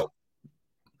 here you go.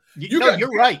 You're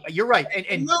right. You're right.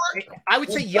 And I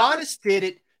would say Giannis did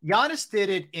it. Giannis did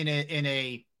it in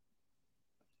a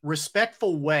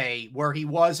respectful way where he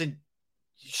wasn't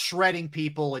shredding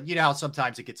people, and you know how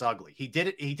sometimes it gets ugly. He did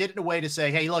it in a way to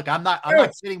say, hey, look, I'm not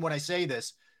kidding when I say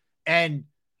this. And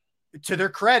to their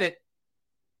credit,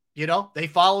 you know, they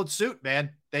followed suit, man.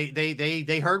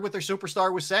 They heard what their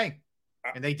superstar was saying,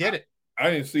 and they did it. I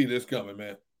didn't see this coming,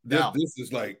 man. No. This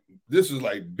is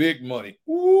like big money.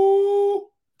 Ooh,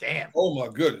 damn. Oh my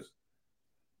goodness.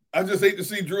 I just hate to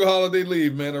see Drew Holiday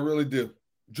leave, man. I really do.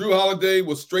 Drew Holiday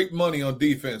was straight money on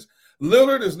defense.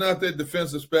 Lillard is not that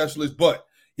defensive specialist, but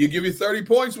he'll give you 30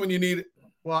 points when you need it.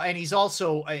 Well, and he's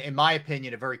also, in my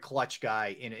opinion, a very clutch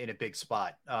guy in a big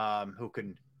spot, who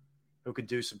can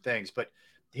do some things. But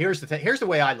here's the thing. Here's the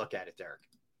way I look at it, Derrick.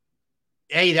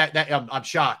 I'm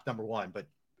shocked, number one, but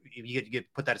you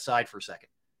get put that aside for a second.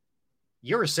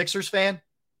 You're a Sixers fan,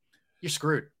 you're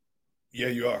screwed. Yeah,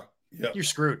 you are. Yeah, you're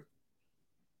screwed.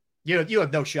 You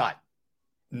have no shot.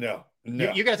 No. You're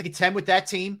gonna have to contend with that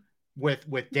team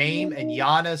with Dame and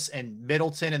Giannis and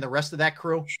Middleton and the rest of that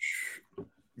crew.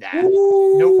 Nah,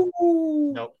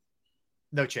 nope,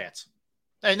 no chance.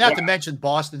 And not to mention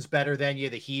Boston's better than you,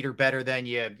 the Heat are better than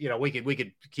you. You know, we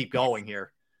could keep going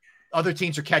here. Other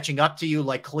teams are catching up to you,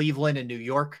 like Cleveland and New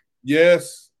York.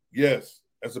 Yes,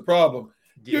 that's a problem.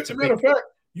 As a matter of fact,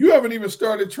 you haven't even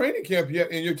started training camp yet,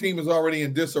 and your team is already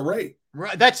in disarray.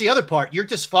 Right, that's the other part. You're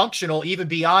dysfunctional even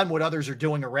beyond what others are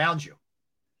doing around you.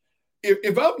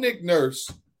 If I'm Nick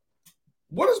Nurse,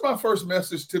 what is my first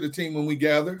message to the team when we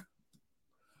gather?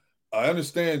 I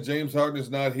understand James Harden is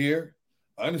not here.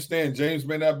 I understand James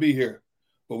may not be here,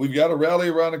 but we've got to rally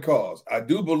around the cause. I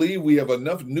do believe we have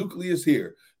enough nucleus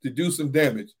here to do some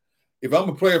damage. If I'm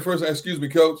a player first, excuse me,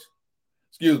 coach.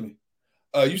 Excuse me.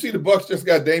 You see the Bucks just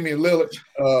got Damian Lillard.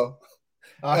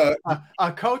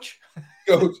 Coach?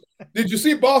 Coach, did you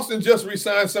see Boston just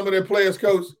re-sign some of their players,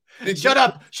 Coach? Shut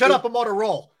up. I'm on a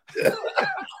roll.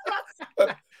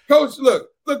 Coach, look,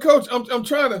 Coach, I'm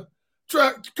trying to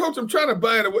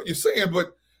buy into what you're saying,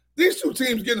 but these two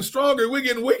teams getting stronger, we're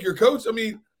getting weaker, Coach. I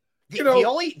mean,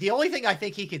 the only thing I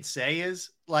think he could say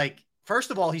is, like,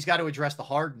 first of all, he's got to address the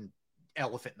Harden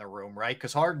elephant in the room, right?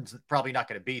 Because Harden's probably not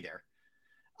going to be there.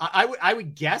 I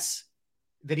would guess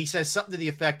that he says something to the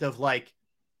effect of, like,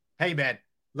 hey, man,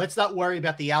 let's not worry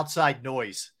about the outside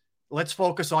noise. Let's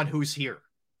focus on who's here,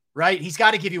 right? He's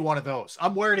got to give you one of those.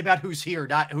 I'm worried about who's here,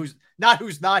 not who's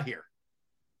not here.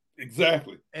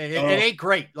 Exactly. It ain't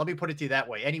great. Let me put it to you that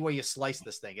way. Any way you slice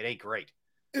this thing, it ain't great.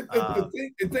 The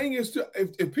thing is,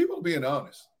 if people are being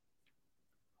honest,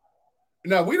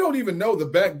 now we don't even know the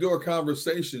backdoor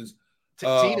conversations.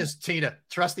 Tina,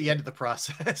 trust the end of the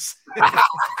process.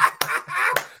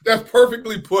 That's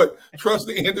perfectly put. Trust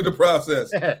the end of the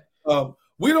process.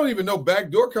 We don't even know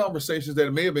backdoor conversations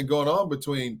that may have been going on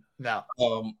between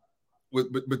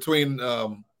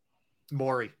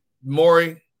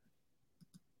Morey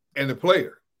and the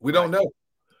player. We don't know.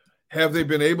 Have they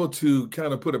been able to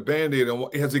kind of put a Band-Aid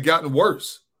on? Has it gotten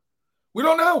worse? We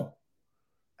don't know.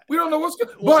 We don't know what's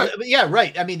going on. But yeah,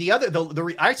 right. I mean,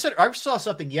 I saw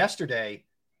something yesterday.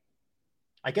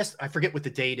 I guess I forget what the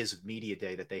date is of media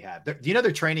day that they have. Do you know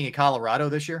they're training in Colorado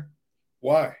this year?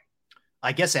 Why?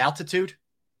 I guess altitude.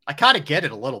 I kind of get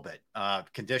it a little bit,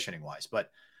 conditioning wise,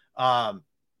 but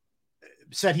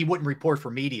said he wouldn't report for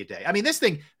media day. I mean, this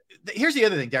thing. Here's the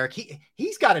other thing, Derrick.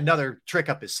 He's got another trick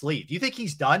up his sleeve. Do you think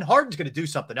he's done? Harden's going to do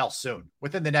something else soon,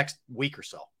 within the next week or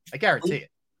so. I guarantee it.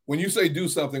 When you say do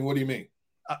something, what do you mean?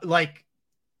 Like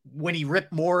when he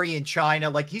ripped Morey in China,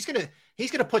 like he's gonna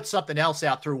put something else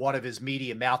out through one of his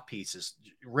media mouthpieces,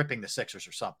 ripping the Sixers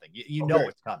or something. You know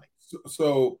what's coming.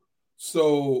 So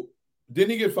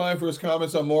didn't he get fined for his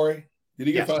comments on Morey? Did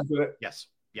he get fined for that? Yes.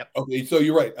 Yep. Okay, so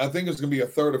you're right. I think it's going to be a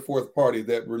third or fourth party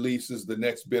that releases the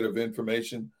next bit of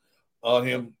information on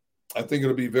him. I think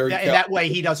it'll be very. And that way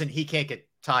he can't get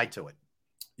tied to it.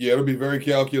 Yeah, it'll be very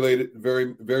calculated,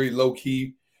 very, very low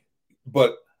key.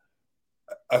 But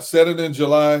I said it in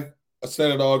July. I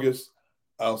said it August.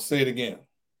 I'll say it again.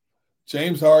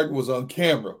 James Harden was on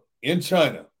camera in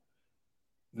China.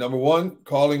 Number one,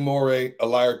 calling Morey a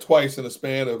liar twice in a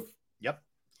span of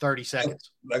 30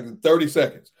 seconds. Like 30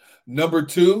 seconds. Number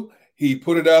two, he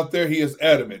put it out there. He is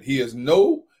adamant. He is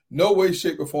no way,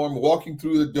 shape, or form walking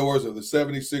through the doors of the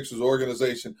 76ers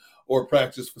organization or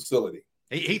practice facility.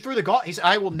 He threw the gauntlet. He said,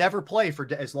 I will never play for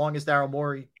as long as Daryl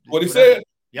Morey. What he said.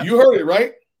 Yep. You heard it,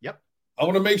 right? Yep. I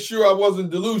want to make sure I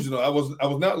wasn't delusional. I was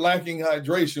not lacking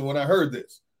hydration when I heard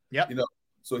this. Yep.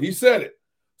 So he said it.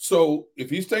 So if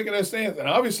he's taking that stance, and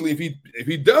obviously if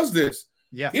he does this,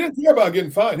 he didn't care about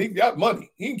getting fined. He got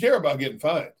money. He didn't care about getting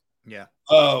fined. Yeah.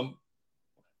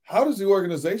 How does the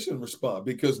organization respond?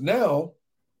 Because now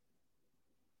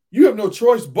you have no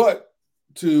choice but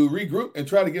to regroup and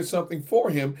try to get something for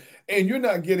him, and you're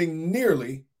not getting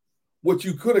nearly what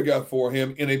you could have got for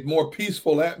him in a more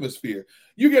peaceful atmosphere.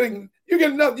 You're getting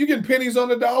nothing. You're getting pennies on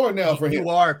the dollar now for him. You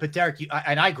are, but Derrick,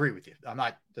 and I agree with you. I'm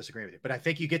not disagreeing with you, but I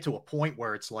think you get to a point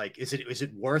where it's like, is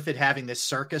it worth it having this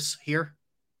circus here,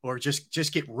 or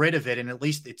just get rid of it and at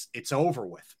least it's over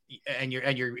with, and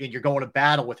you're going to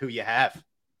battle with who you have.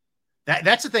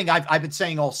 That's the thing I've been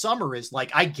saying all summer is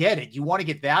like, I get it. You want to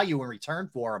get value in return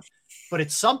for him, but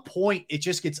at some point it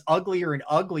just gets uglier and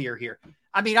uglier here.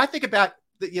 I mean, I think about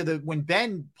when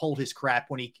Ben pulled his crap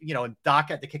when he, and Doc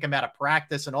had to kick him out of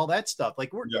practice and all that stuff.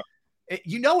 Like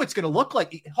it's going to look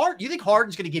like you think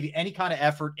Harden's going to give you any kind of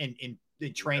effort in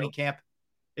training camp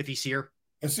if he's here?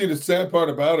 And see, the sad part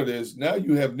about it is now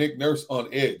you have Nick Nurse on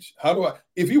edge.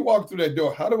 If he walked through that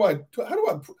door, how do I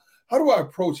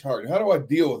approach Harden? How do I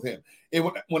deal with him? And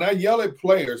when I yell at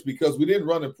players because we didn't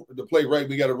run the play right,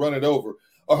 we got to run it over.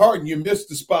 Or Harden, you missed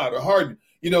the spot. Or Harden,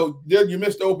 then you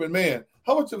missed the open man.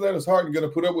 How much of that is Harden going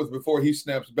to put up with before he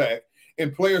snaps back?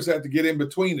 And players have to get in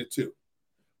between the two.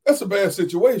 That's a bad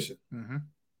situation. Mm-hmm.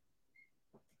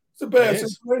 It's a bad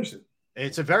situation.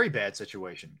 It's a very bad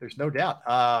situation. There's no doubt.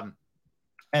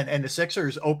 And the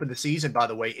Sixers opened the season, by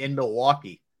the way, in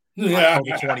Milwaukee.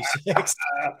 October 26th.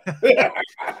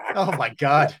 Oh my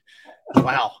God.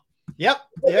 Wow. Yep.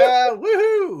 Yeah.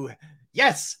 Woohoo.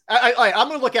 Yes. I'm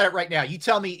going to look at it right now. You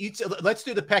tell me, let's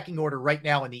do the pecking order right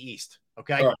now in the East.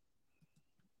 Okay. All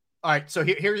right. So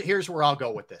here's where I'll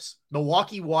go with this.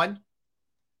 Milwaukee 1,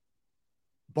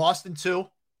 Boston 2.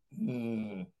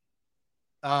 Man,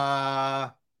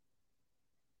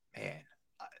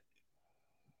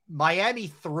 Miami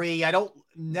 3. I don't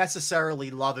necessarily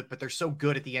love it, but they're so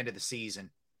good at the end of the season.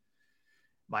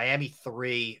 Miami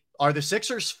 3. Are the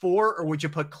Sixers 4, or would you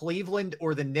put Cleveland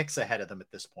or the Knicks ahead of them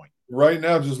at this point? Right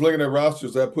now, just looking at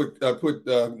rosters, I put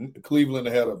Cleveland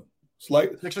ahead of them.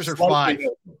 Sixers are 5.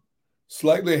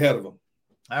 Slightly ahead of them.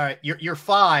 All right, you're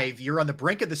 5. You're on the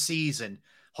brink of the season.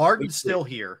 Harden's still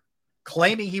here,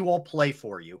 claiming he won't play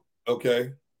for you.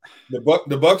 Okay.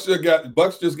 The Bucks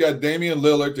just got Damian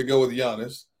Lillard to go with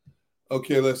Giannis.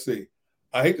 Okay, let's see.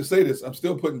 I hate to say this. I'm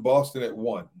still putting Boston at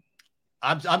 1.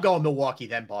 I'm going Milwaukee,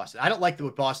 then Boston. I don't like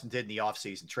what Boston did in the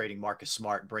offseason, trading Marcus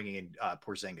Smart and bringing in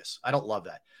Porzingis. I don't love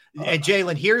that. And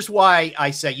Jalen, here's why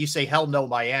you say hell no,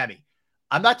 Miami.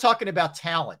 I'm not talking about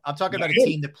talent. I'm talking about a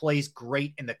team that plays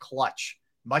great in the clutch,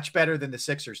 much better than the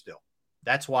Sixers do.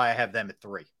 That's why I have them at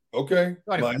 3. Okay.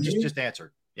 Anyway, just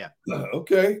answered. Yeah.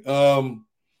 Okay.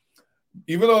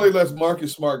 Even though they let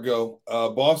Marcus Smart go,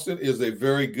 Boston is a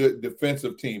very good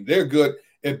defensive team. They're good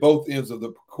at both ends of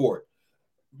the court.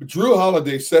 Drew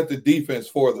Holiday set the defense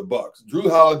for the Bucks. Drew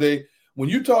Holiday, when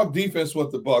you talk defense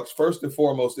with the Bucks, first and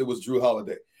foremost, it was Drew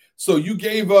Holiday. So you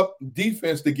gave up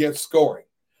defense to get scoring.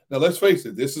 Now, let's face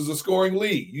it, this is a scoring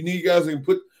league. You need guys who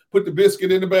can put the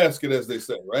biscuit in the basket, as they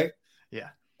say, right? Yeah.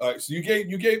 All right, so you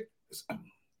gave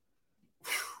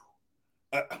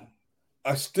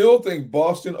I still think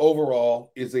Boston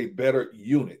overall is a better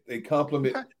unit. They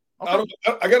complement. Okay.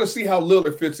 I got to see how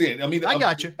Lillard fits in. I mean, I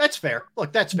got you. That's fair.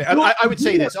 Look, that's fair. I would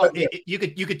say this. You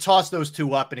could toss those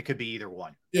two up, and it could be either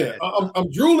one. Yeah, I'm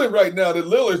drooling right now that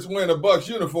Lillard's wearing a Bucks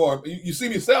uniform. You see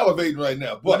me salivating right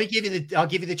now. But I'll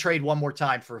give you the trade one more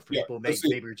time for people maybe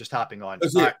you're just hopping on.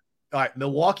 All right.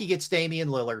 Milwaukee gets Damian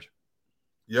Lillard.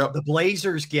 Yep. The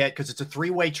Blazers get, because it's a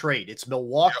 3-way trade. It's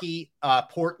Milwaukee,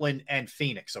 Portland, and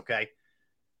Phoenix. Okay.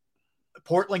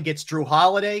 Portland gets Drew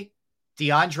Holiday,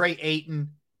 DeAndre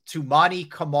Ayton, Toumani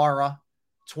Camara,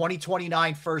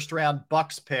 2029 first-round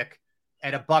Bucks pick,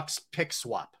 and a Bucks pick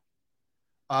swap.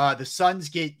 The Suns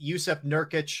get Yusuf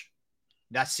Nurkic,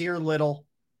 Nasir Little,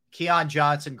 Keon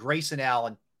Johnson, Grayson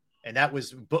Allen, and that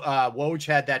was Woj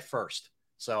had that first.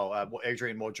 So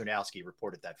Adrian Wojnarowski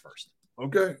reported that first.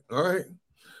 Okay, all right.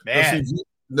 Man.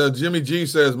 Now Jimmy G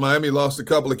says Miami lost a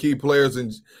couple of key players,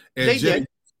 and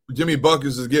Jimmy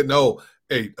Buckets is getting old.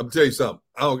 Hey, I'm tell you something.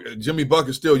 Jimmy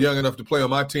Buckets still young enough to play on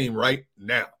my team right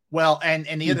now. Well, and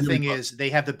the other thing is they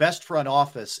have the best front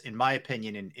office, in my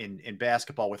opinion, in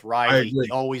basketball with Riley.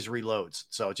 He always reloads.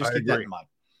 So just keep that in mind.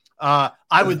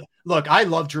 I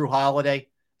love Drew Holiday.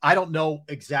 I don't know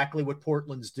exactly what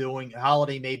Portland's doing.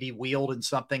 Holiday may be wielding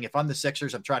something. If I'm the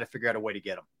Sixers, I'm trying to figure out a way to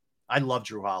get him. I love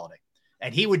Drew Holiday.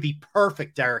 And he would be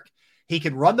perfect, Derek. He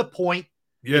can run the point.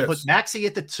 Yes. He puts Maxey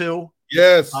at the 2.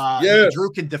 Yes.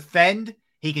 Drew can defend.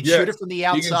 He can shoot it from the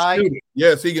outside.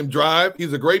 Yes, he can drive.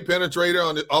 He's a great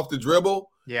penetrator off the dribble.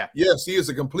 Yeah. Yes, he is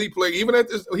a complete player. Even at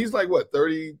this, he's like what,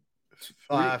 30,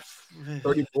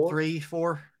 34?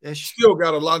 3-4-ish. Still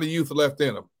got a lot of youth left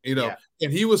in him,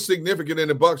 And he was significant in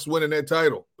the Bucks winning that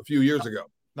title a few years ago.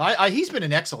 He's been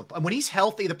an excellent. When he's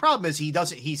healthy, the problem is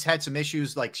he's had some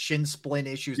issues like shin splint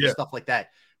issues and stuff like that.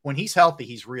 When he's healthy,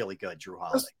 he's really good, Drew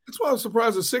Holiday. That's why I was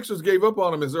surprised the Sixers gave up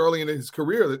on him as early in his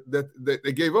career that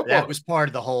they gave up on him. That was part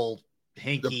of the whole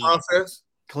hinky process,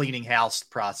 cleaning house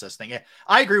process thing. Yeah,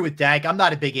 I agree with Dak. I'm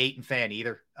not a big Ayton fan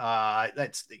either. I'm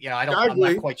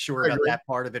not quite sure about that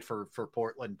part of it for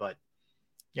Portland, but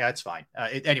yeah, it's fine.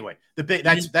 Anyway,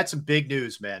 that's some big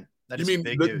news, man. That you is mean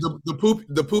big news.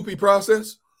 the poopy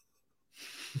process?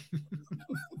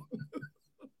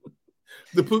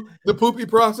 The poopy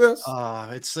process?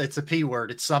 It's a P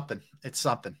word. It's something.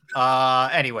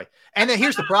 Anyway, and then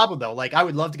here's the problem though. Like, I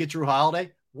would love to get Drew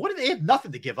Holiday. What do they have?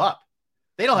 Nothing to give up.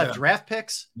 They don't have draft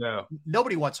picks. No.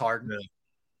 Nobody wants Harden.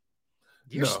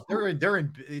 No. They're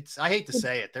in. I hate to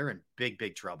say it. They're in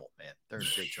big trouble, man. They're in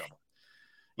big trouble.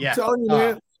 Yeah. I'm telling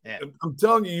you, man. I'm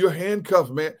telling you, you're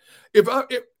handcuffed, man. If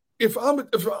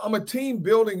I'm a team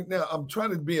building now, I'm trying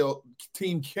to be a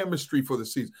team chemistry for the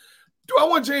season. Do I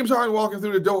want James Harden walking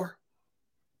through the door?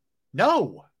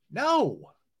 No. I don't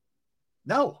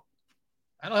know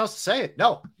how else to say it.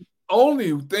 No.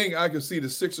 Only thing I can see the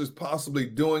Sixers possibly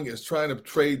doing is trying to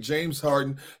trade James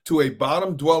Harden to a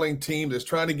bottom-dwelling team that's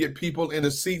trying to get people in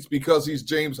the seats because he's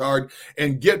James Harden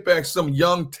and get back some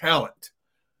young talent.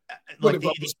 But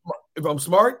if I'm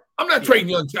smart, I'm not trading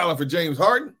young talent for James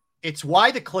Harden. It's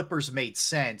why the Clippers made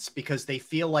sense, because they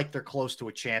feel like they're close to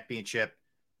a championship.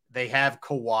 They have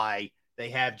Kawhi. They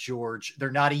have George.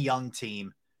 They're not a young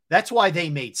team. That's why they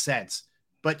made sense.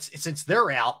 But since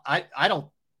they're out, I don't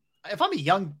 – if I'm a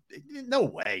young – no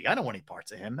way. I don't want any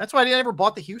parts of him. That's why I never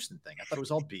bought the Houston thing. I thought it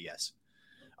was all BS.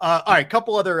 All right,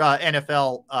 couple other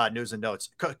NFL news and notes.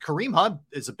 Kareem Hunt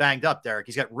is banged up, Derek.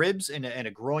 He's got ribs and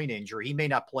a groin injury. He may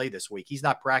not play this week. He's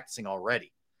not practicing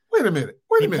already. Wait a minute.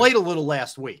 He played a little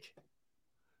last week.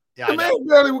 Yeah, the man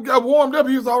barely got warmed up.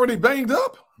 He was already banged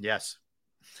up. Yes.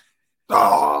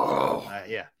 Oh.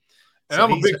 Yeah. And so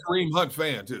I'm a big Kareem Hunt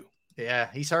fan, too. Yeah,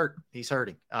 he's hurt. He's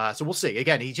hurting. So we'll see.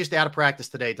 Again, he's just out of practice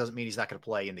today. It doesn't mean he's not going to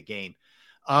play in the game.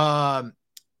 For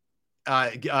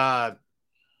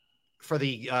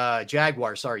the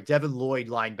Jaguars, Devin Lloyd,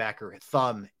 linebacker,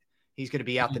 thumb, he's going to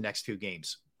be out the next 2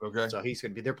 games. Okay. So he's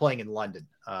going to be – they're playing in London,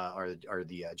 are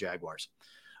the Jaguars.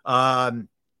 What's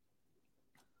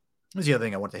the other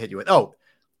thing I want to hit you with? Oh,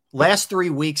 last 3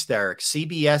 weeks, Derek,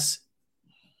 CBS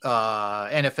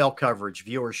NFL coverage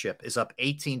viewership is up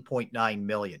 18.9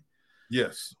 million.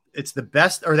 Yes. It's the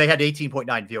best, or they had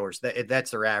 18.9 viewers.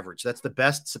 That's their average. That's the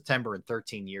best September in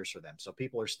 13 years for them. So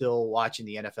people are still watching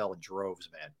the NFL in droves,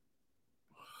 man.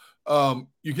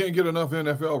 You can't get enough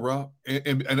NFL, Rob.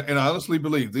 And I honestly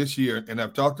believe this year, and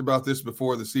I've talked about this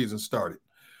before the season started,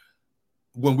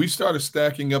 when we started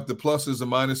stacking up the pluses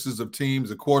and minuses of teams,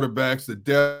 the quarterbacks, the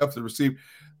depth, the receiver,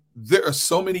 there are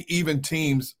so many even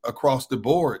teams across the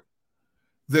board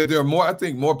that there are more. I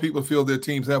think more people feel their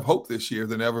teams have hope this year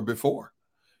than ever before.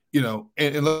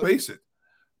 And let's face it,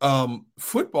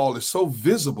 football is so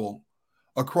visible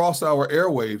across our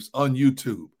airwaves on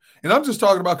YouTube. And I'm just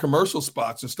talking about commercial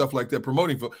spots and stuff like that,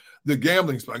 promoting for the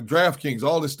gambling spot, DraftKings,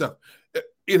 all this stuff.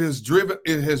 It has driven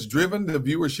the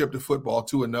viewership to football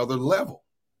to another level.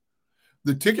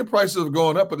 The ticket prices are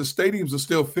going up, but the stadiums are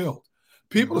still filled.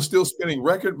 People are still spending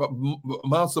record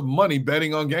amounts of money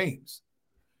betting on games.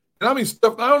 And I mean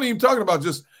stuff. I don't even talking about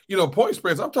just point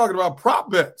spreads. I'm talking about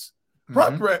prop bets.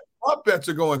 Prop bets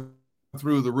are going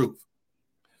through the roof.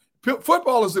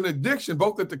 Football is an addiction,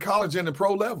 both at the college and the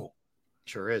pro level.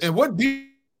 Sure is. And what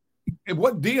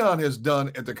Deion has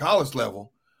done at the college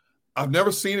level, I've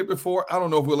never seen it before. I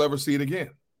don't know if we'll ever see it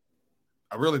again.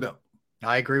 I really don't.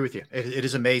 I agree with you. It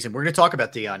is amazing. We're going to talk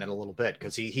about Deion in a little bit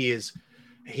because he's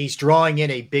drawing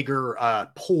in a bigger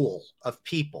pool of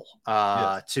people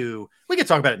we can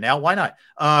talk about it now. Why not?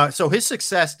 So his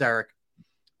success, Derek,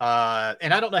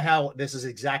 and I don't know how this is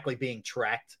exactly being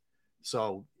tracked.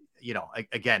 So,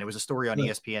 again, it was a story on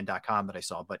ESPN.com that I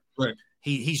saw, but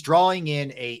he's drawing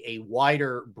in a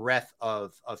wider breadth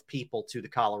of people to the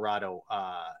Colorado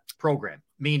program,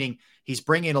 meaning he's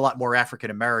bringing a lot more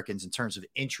African-Americans in terms of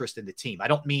interest in the team. I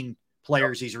don't mean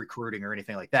players he's recruiting or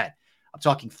anything like that. I'm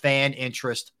talking fan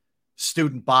interest,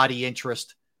 student body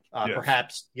interest,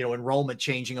 perhaps, enrollment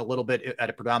changing a little bit at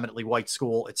a predominantly white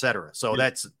school, et cetera. So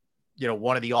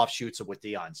one of the offshoots of what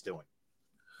Deion's doing.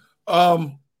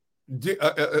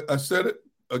 I said it,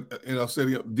 and I'll say it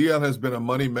again. Deion has been a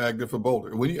money magnet for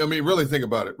Boulder. Really think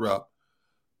about it, Rob.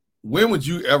 When would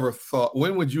you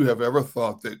have ever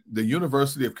thought that the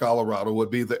University of Colorado would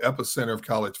be the epicenter of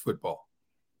college football?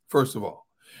 First of all.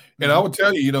 And I would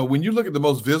tell you, when you look at the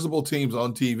most visible teams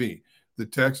on TV, the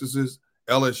Texases,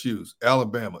 LSUs,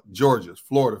 Alabama, Georgias,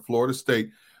 Florida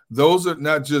State, those are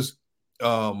not just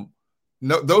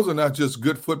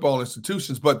good football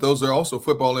institutions, but those are also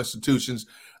football institutions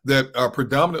that are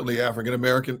predominantly African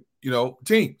American,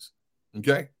 teams.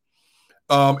 Okay,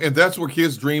 and that's where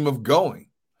kids dream of going.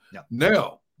 Yeah.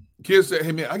 Now, kids say,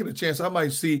 "Hey man, I get a chance. I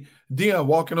might see Deion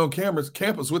walking on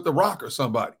campus with The Rock or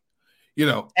somebody."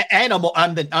 And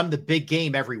I'm the big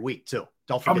game every week too.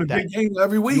 Don't forget that. I'm the big game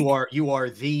every week. You are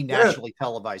the nationally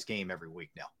televised game every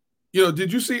week now.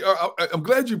 Did you see? I'm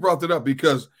glad you brought that up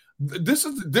because this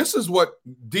is what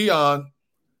the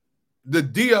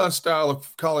Deion style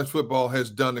of college football has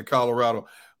done in Colorado.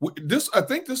 I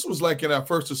think this was like in our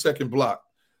first or second block.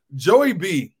 Joey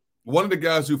B, one of the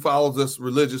guys who follows us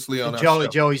religiously on our show.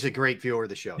 Joey's a great viewer of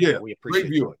the show. Yeah, we appreciate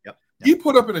great viewer. Yep. He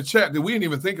put up in the chat that we didn't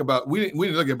even think about. We didn't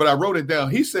look at, but I wrote it down.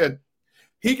 He said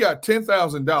he got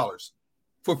 $10,000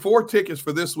 for 4 tickets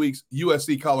for this week's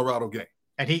USC Colorado game.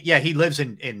 And he lives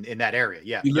in that area.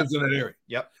 Yeah, he lives in that area.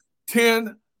 Yep.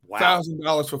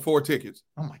 $10,000 for 4 tickets.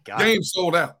 Oh my God. Game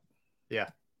sold out. Yeah.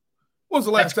 When's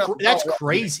the last time? That's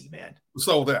crazy, man.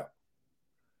 Sold out.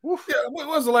 Oof. Yeah. When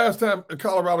was the last time a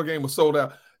Colorado game was sold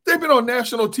out? They've been on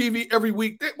national TV every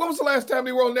week. When was the last time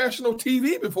they were on national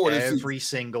TV before this season? Every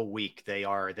single week they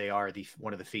are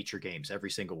one of the feature games every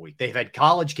single week. They've had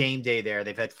College Game Day there.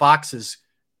 They've had Fox's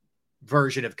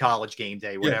version of College Game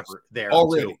Day, whatever there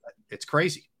already. Too. It's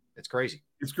crazy. It's crazy.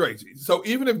 It's crazy. So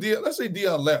even if let's say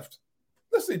Deion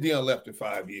left in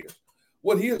 5 years,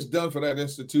 what he has done for that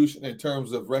institution in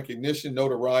terms of recognition,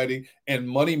 notoriety, and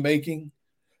money making,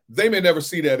 they may never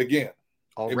see that again.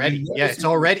 Already. Yeah, it's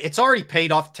already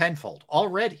paid off tenfold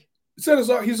already. It said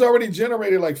he's already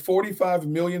generated like $45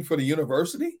 million for the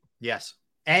university. Yes.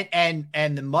 And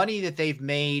the money that they've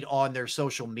made on their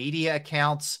social media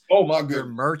accounts. Oh my goodness. Their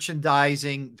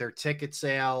merchandising, their ticket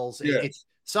sales. Yes.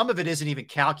 Some of it isn't even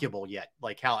calculable yet,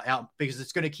 like how because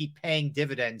it's going to keep paying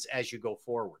dividends as you go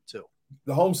forward too.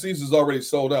 The home season's already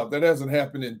sold out. That hasn't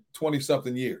happened in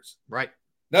 20-something years. Right.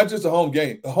 Not just a home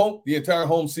game. The entire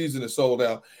home season is sold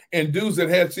out. And dudes that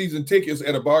had season tickets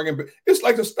at a bargain, it's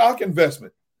like a stock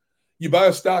investment. You buy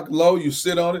a stock low, you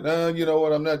sit on it. You know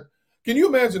what? I'm not. Can you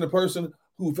imagine a person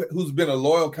who's been a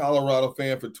loyal Colorado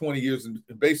fan for 20 years and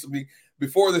basically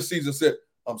before this season said,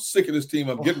 I'm sick of this team.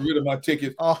 I'm getting rid of my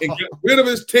tickets and get rid of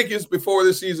his tickets before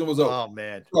this season was over. Oh,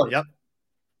 man. Yep.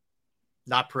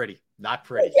 Not pretty. Not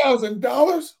pretty.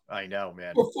 $1,000? I know,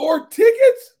 man. For 4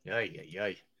 tickets?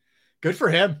 Yay. Good for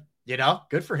him.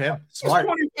 Good for him. Smart.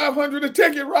 $2,500 a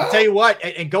ticket, right? I'll tell you what,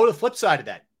 and go to the flip side of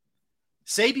that.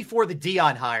 Say before the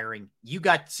Deion hiring, you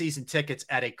got season tickets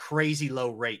at a crazy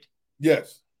low rate.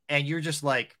 Yes. And you're just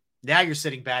like, now you're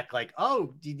sitting back like,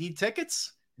 oh, do you need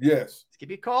tickets? Yes. Let's give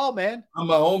me a call, man. I'm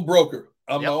my own broker.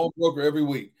 I'm my own broker every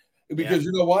week. Because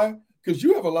you know why? Because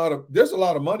there's a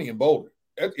lot of money in Boulder.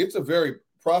 It's a very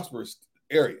prosperous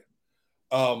area.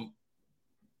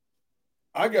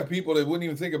 I got people that wouldn't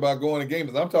even think about going to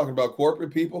games. I'm talking about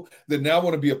corporate people that now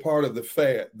want to be a part of the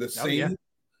scene. Yeah.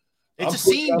 It's a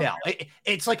scene now.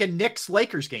 It's like a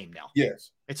Knicks-Lakers game now.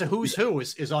 Yes. It's a who's who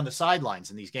is on the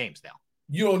sidelines in these games now.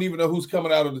 You don't even know who's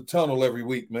coming out of the tunnel every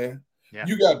week, man. Yeah.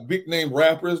 You got big-name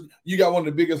rappers. You got one of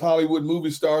the biggest Hollywood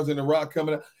movie stars in the rock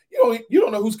coming out. You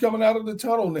don't know who's coming out of the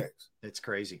tunnel next. It's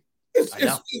crazy. It's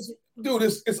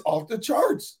off the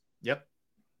charts. Yep.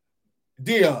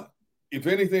 Deion, if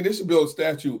anything, they should build a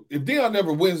statue. If Deion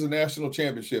never wins the national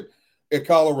championship at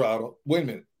Colorado, wait a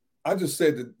minute. I just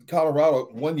said that Colorado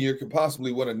one year could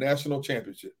possibly win a national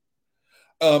championship.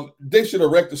 They should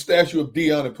erect a statue of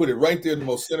Deion and put it right there in the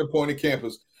most center point of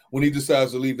campus when he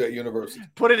decides to leave that university.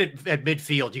 Put it at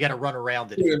midfield. You got to run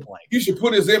around it if you're playing. You should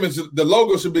put his image. The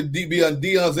logo should be on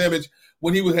Deion's image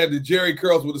when he had the Jerry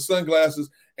curls with the sunglasses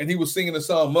and he was singing the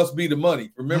song "Must Be the Money."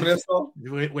 Remember that song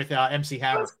with MC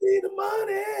Hammer? Must be the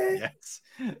money. Yes.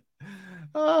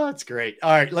 Oh, that's great.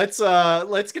 All right, let's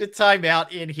get a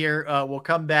timeout in here. We'll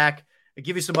come back and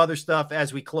give you some other stuff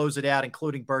as we close it out,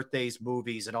 including birthdays,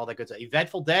 movies, and all that good stuff.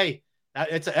 Eventful day.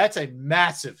 That's a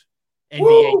massive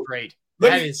NBA trade.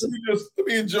 Let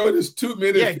me enjoy this 2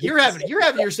 minutes. Yeah, you're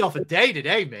having yourself a day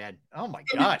today, man. Oh my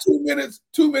God. 2 minutes,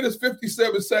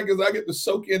 57 seconds. I get to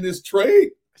soak in this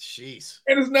trade. Jeez.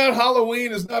 And it's not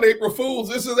Halloween. It's not April Fool's.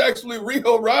 This is actually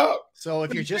real, Rob. So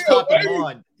if you're just hopping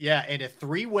on, in a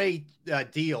three-way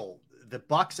deal, the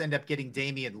Bucks end up getting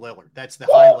Damian Lillard. That's the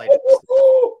highlight.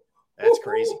 That's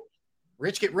crazy.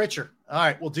 Rich get richer. All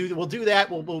right, we'll do that.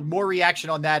 We'll more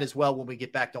reaction on that as well when we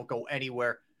get back. Don't go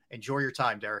anywhere. Enjoy your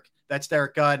time, Derrick. That's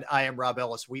Derrick Gunn. I am Rob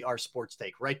Ellis. We are Sports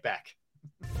Take. Right back.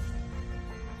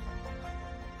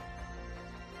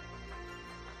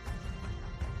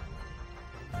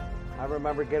 I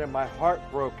remember getting my heart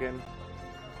broken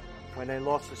when they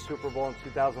lost the Super Bowl in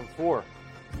 2004.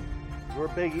 We were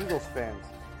big Eagles fans.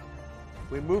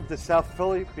 We moved to South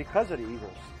Philly because of the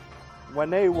Eagles. When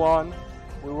they won,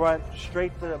 we went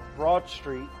straight to Broad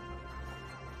Street,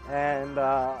 and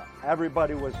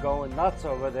everybody was going nuts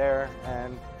over there,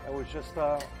 and it was just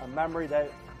a memory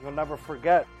that you'll never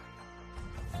forget.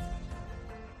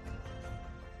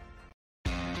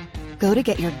 Go to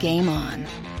get your game on.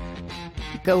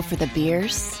 Go for the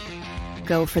beers.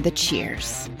 Go for the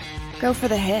cheers. Go for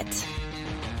the hit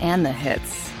and the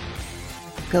hits.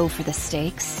 Go for the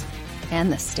stakes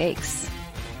and the stakes.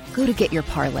 Go to get your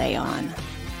parlay on.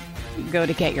 Go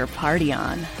to get your party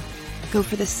on. Go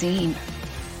for the scene.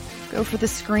 Go for the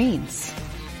screens.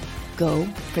 Go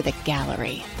for the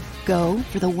gallery. Go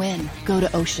for the win. Go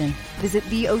to Ocean. Visit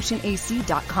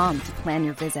theoceanac.com to plan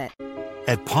your visit.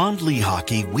 At Pond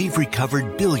Lehocky, we've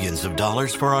recovered billions of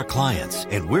dollars for our clients,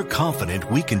 and we're confident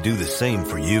we can do the same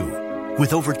for you.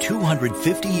 With over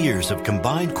 250 years of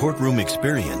combined courtroom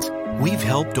experience, we've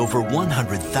helped over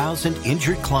 100,000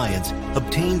 injured clients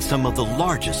obtain some of the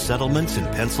largest settlements in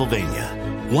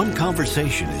Pennsylvania. One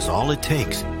conversation is all it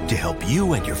takes to help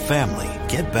you and your family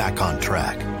get back on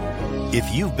track.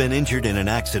 If you've been injured in an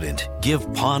accident,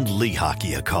 give Pond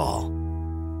Lehocky a call.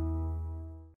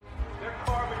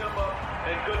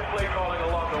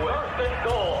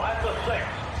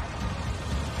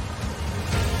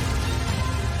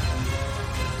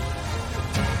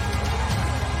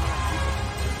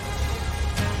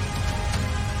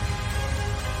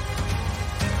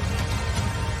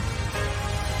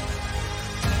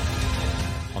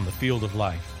 Field of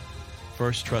life,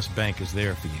 First Trust Bank is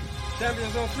there for you.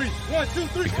 Champions on 3. 1, 2,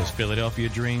 3. Because Philadelphia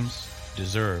dreams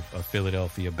deserve a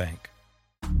Philadelphia bank.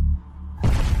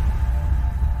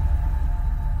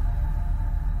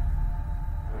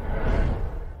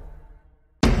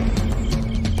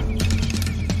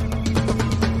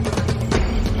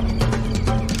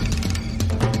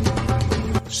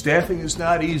 Staffing is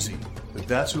not easy, but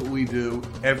that's what we do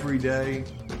every day,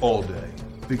 all day.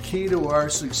 The key to our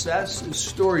success is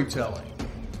storytelling,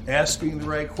 asking the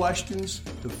right questions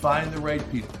to find the right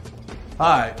people.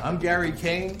 Hi, I'm Gary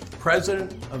Kane,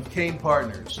 president of Kane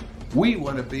Partners. We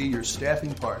want to be your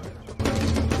staffing partner.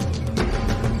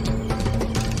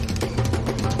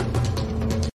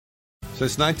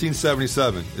 Since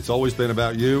 1977, it's always been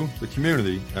about you, the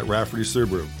community, at Rafferty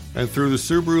Subaru. And through the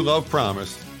Subaru Love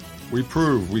Promise, we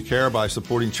prove we care by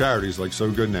supporting charities like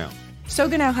So Good Now. So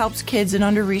Good Now helps kids in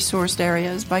under-resourced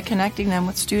areas by connecting them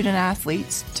with student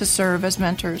athletes to serve as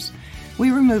mentors.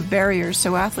 We remove barriers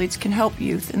so athletes can help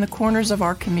youth in the corners of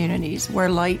our communities where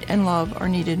light and love are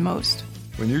needed most.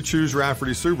 When you choose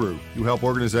Rafferty Subaru, you help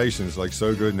organizations like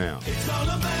So Good Now. It's all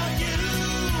about you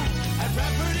at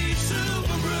Rafferty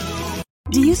Subaru.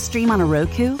 Do you stream on a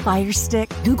Roku, Fire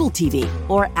Stick, Google TV,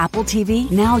 or Apple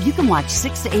TV? Now you can watch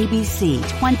 6ABC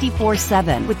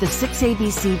 24/7 with the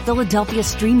 6ABC Philadelphia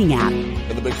streaming app.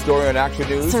 For the big story on Action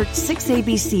News, Search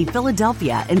 6ABC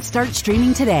Philadelphia and start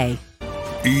streaming today.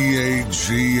 EAGLES,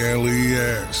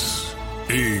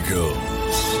 Eagles.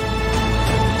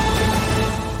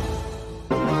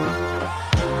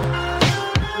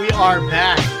 We are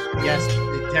back. Yes,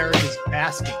 Derrick is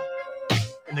basking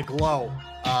in the glow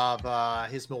of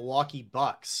his Milwaukee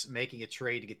Bucks making a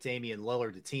trade to get Damian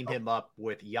Lillard to team him up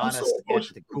with Giannis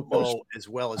Antetokounmpo as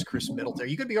well as Chris Middleton. Are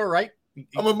you going to be all right?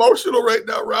 I'm emotional right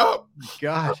now, Rob.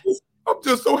 God. I'm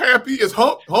just so happy. It's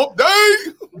hump day.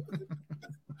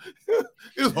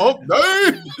 It's hump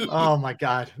day. Oh, my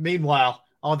God. Meanwhile,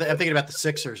 I'm thinking about the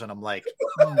Sixers, and I'm like,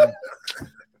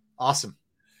 awesome.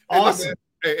 Awesome.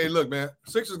 Hey, look, man.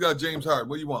 Sixers got James Harden.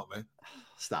 What do you want, man?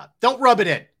 Stop. Don't rub it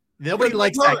in. Nobody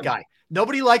likes that guy.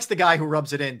 Nobody likes the guy who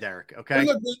rubs it in, Derrick, okay? Hey,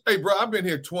 look, hey, bro, I've been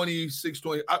here 20.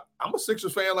 I'm a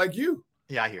Sixers fan like you.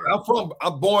 Yeah, I hear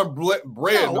I'm born bred.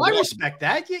 No, I respect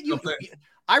that.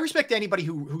 I respect anybody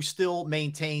who still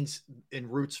maintains in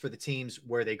roots for the teams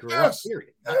where they grew up,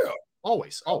 period. Yeah.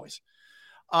 Always. All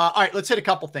right, let's hit a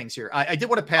couple things here. I did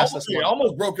want to pass this one. I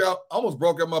almost broke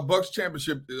out my Bucks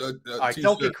championship. All right,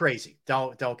 don't get crazy.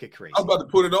 Don't get crazy. I was about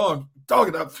to put it on. Dog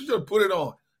it up. You should have put it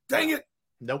on. Dang it.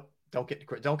 Nope. Don't get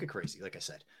crazy. Like I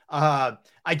said, I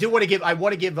want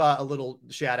to give a little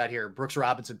shout out here. Brooks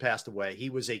Robinson passed away. He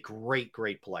was a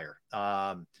great player.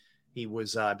 He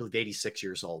was, I believe, 86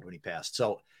 years old when he passed.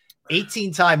 So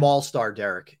 18-time All-Star,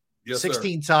 Derrick. Yes,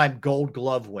 16-time Gold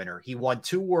Glove winner. He won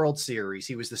 2 World Series.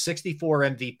 He was the 64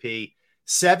 MVP,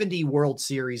 70 World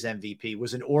Series MVP,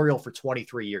 was an Oriole for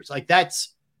 23 years. Like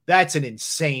that's an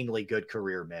insanely good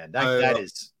career, man. That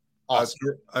is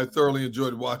awesome. I thoroughly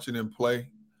enjoyed watching him play.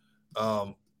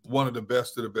 One of the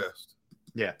best of the best.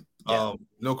 Yeah.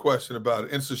 No question about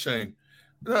it. It's a shame.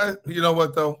 You know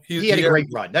what though? He had a great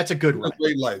run. That's a good run. A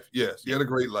great life. Yes, he had a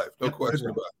great life. No question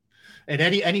about it. And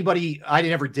anybody I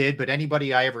never did, but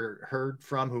anybody I ever heard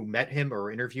from who met him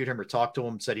or interviewed him or talked to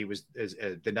him said he was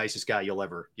the nicest guy you'll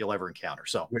ever encounter.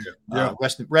 So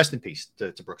rest in peace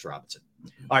to Brooks Robinson.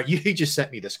 All right, you just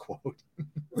sent me this quote.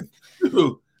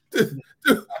 Dude,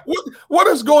 what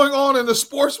is going on in the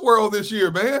sports world this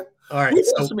year, man? All right, we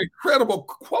got some incredible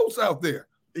quotes out there.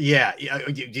 Yeah,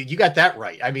 you got that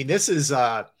right. I mean, this is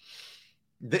nobody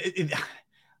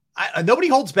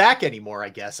holds back anymore. I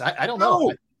guess I don't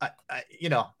know.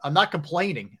 I'm not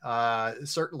complaining.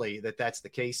 Certainly that's the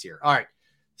case here. All right.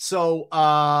 So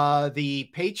the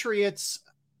Patriots,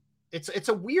 it's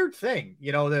a weird thing.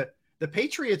 The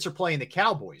Patriots are playing the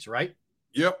Cowboys, right?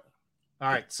 Yep. All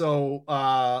right. So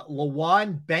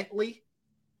LaJuan Bentley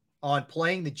on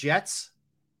playing the Jets,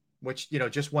 which,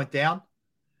 just went down.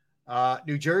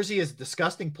 New Jersey is a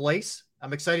disgusting place.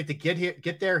 I'm excited to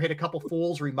get there, hit a couple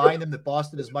fools, remind them that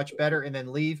Boston is much better, and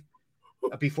then leave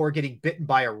before getting bitten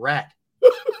by a rat.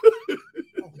 Oh,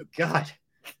 God.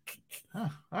 Huh.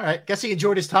 All right. Guess he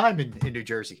enjoyed his time in New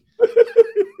Jersey.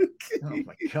 Oh,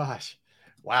 my gosh.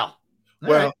 Wow.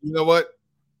 Well, you know what?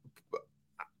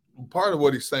 Part of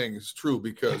what he's saying is true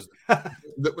because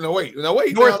no, wait.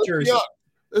 North Jersey.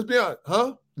 Let's be honest.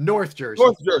 Huh? North Jersey.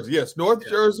 North Jersey. Yes. North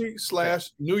Jersey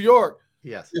 / New York.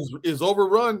 Yes. Is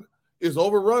overrun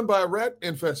by a rat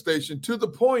infestation to the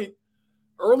point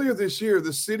earlier this year,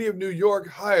 the city of New York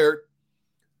hired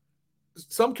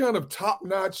some kind of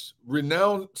top-notch,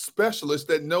 renowned specialist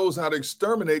that knows how to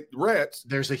exterminate rats.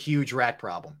 There's a huge rat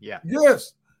problem. Yeah.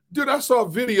 Yes. Dude, I saw a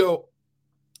video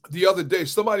the other day.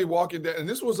 Somebody walking down, and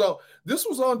this was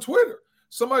on Twitter.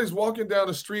 Somebody's walking down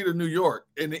the street of New York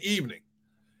in the evening,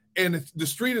 and the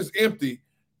street is empty,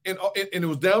 and it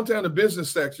was downtown, the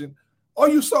business section. All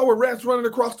you saw were rats running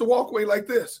across the walkway like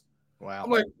this. Wow.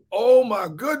 I'm like, oh my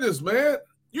goodness, man.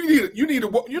 You need a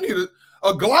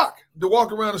Glock to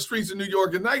walk around the streets of New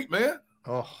York at night, man.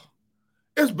 Oh,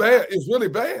 it's bad. It's really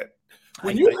bad.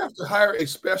 When you have to hire a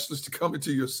specialist to come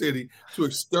into your city to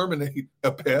exterminate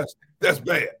a pest, that's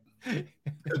bad.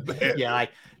 That's bad. Yeah,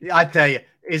 I tell you,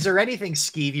 is there anything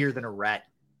skeevier than a rat?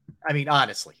 I mean,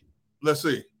 honestly. Let's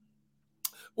see.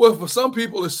 Well, for some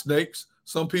people, it's snakes.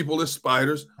 Some people, it's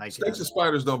spiders. Snakes and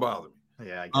spiders don't bother me.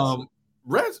 Yeah, I guess.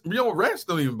 Rats, rats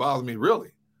don't even bother me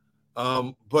really.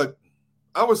 But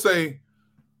I would say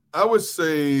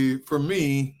for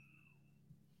me,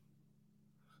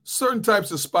 certain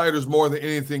types of spiders more than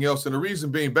anything else. And the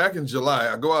reason being, back in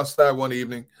July, I go outside one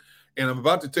evening and I'm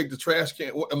about to take the trash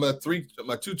can,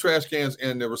 my 2 trash cans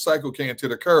and the recycle can to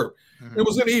the curb. Mm-hmm. It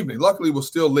was in the evening. Luckily, it was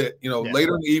still lit,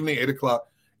 later in the evening, 8:00.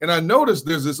 And I noticed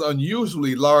there's this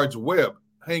unusually large web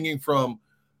hanging from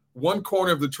one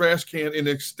corner of the trash can and it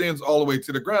extends all the way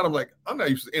to the ground. I'm like, I'm not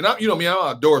used to, and I'm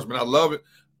outdoorsman. I love it,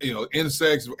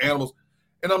 insects, animals.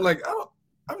 And I'm like,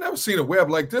 I've never seen a web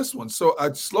like this one. So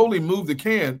I slowly move the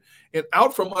can, and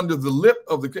out from under the lip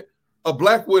of the can, a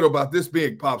black widow about this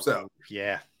big pops out.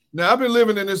 Yeah. Now I've been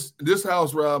living in this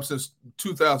house, Rob, since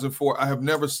 2004. I have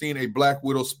never seen a black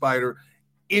widow spider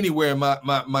anywhere in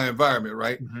my environment,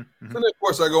 right? Mm-hmm, mm-hmm. And then, of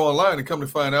course, I go online and come to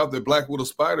find out that black widow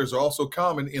spiders are also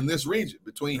common in this region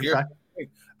between here.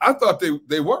 I thought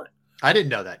they weren't. I didn't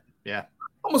know that. Yeah.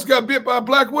 Almost got bit by a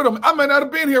black widow. I might not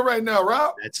have been here right now,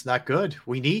 Rob. That's not good.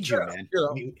 We need you, man.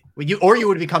 You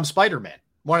would become Spider-Man,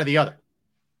 one or the other.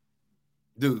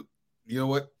 Dude, you know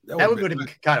what? That would have been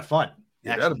kind of fun.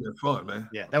 Yeah, that'd have been fun, man.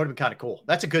 Yeah, that would have been kind of cool.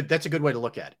 That's a good way to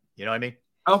look at it. You know what I mean?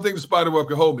 I don't think the spider web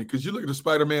can hold me because you look at the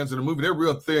Spider-Mans in the movie; they're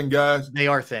real thin guys. They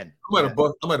are thin. I might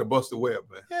have busted the web,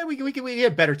 man. Yeah, we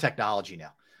have better technology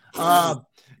now. All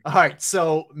right,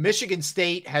 so Michigan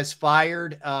State has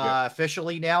fired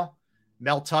officially now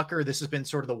Mel Tucker. This has been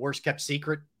sort of the worst kept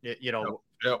secret,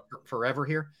 forever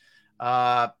here.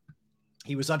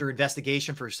 He was under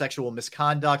investigation for sexual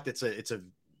misconduct. It's a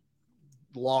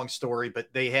long story, but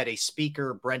they had a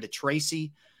speaker, Brenda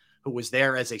Tracy, who was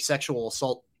there as a sexual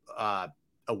assault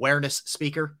awareness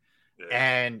speaker.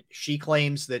 And she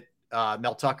claims that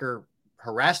Mel Tucker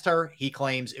harassed her. He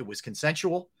claims it was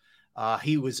consensual.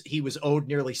 He was owed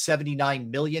nearly $79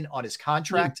 million on his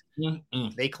contract.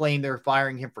 They claim they're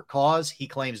firing him for cause. He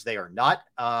claims they are not.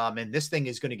 And this thing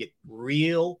is going to get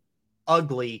real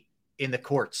ugly in the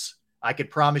courts. I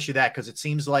could promise you that, because it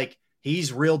seems like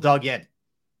he's real dug in.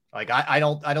 Like I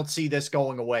don't see this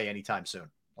going away anytime soon.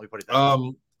 Let me put it that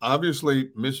way.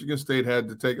 Obviously, Michigan State had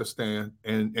to take a stand,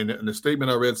 and the statement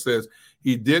I read says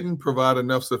he didn't provide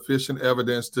enough sufficient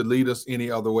evidence to lead us any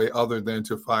other way other than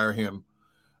to fire him.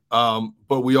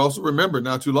 But we also remember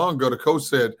not too long ago, the coach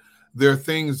said there are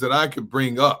things that I could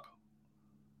bring up.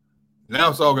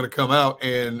 Now it's all going to come out,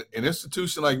 and an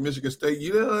institution like Michigan State,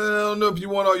 I don't know if you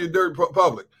want all your dirt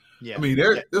public. Yeah. I mean,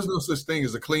 there's no such thing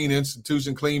as a clean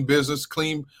institution, clean business,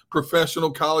 clean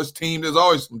professional college team. There's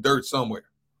always some dirt somewhere,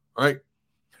 right?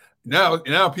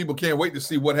 Now people can't wait to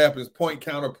see what happens point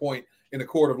counterpoint in the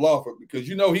court of law, because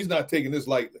he's not taking this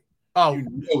lightly. Oh, you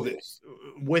know this.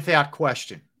 Without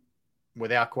question.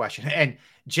 And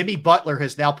Jimmy Butler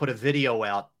has now put a video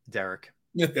out, Derrick,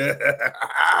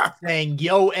 saying,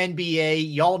 "Yo,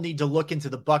 NBA, y'all need to look into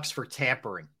the Bucks for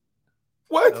tampering."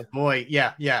 What? Oh, boy,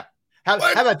 yeah. How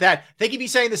about that? Think he'd be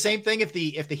saying the same thing if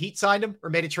the Heat signed him or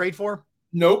made a trade for him?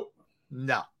 Nope.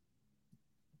 No.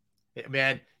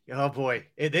 Man, oh boy,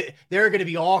 there are going to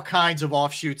be all kinds of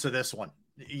offshoots of this one.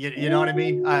 You know what I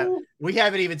mean? We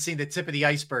haven't even seen the tip of the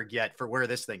iceberg yet for where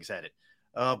this thing's headed.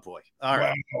 Oh boy. All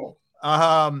right.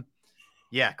 Wow.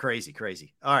 Yeah,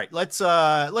 crazy. All right, let's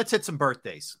hit some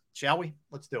birthdays, shall we?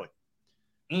 Let's do it.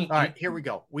 Mm-hmm. All right, here we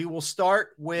go. We will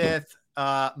start with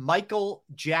Michael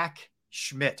Jack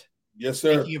Schmidt. Yes,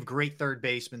 sir. Speaking of great third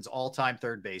basemen, all-time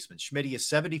third baseman, Schmitty is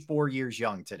 74 years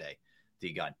young today.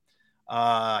 D-Gun.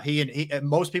 He and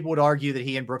most people would argue that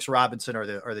he and Brooks Robinson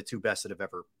are the two best that have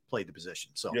ever played the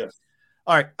position. So, yes.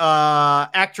 All right.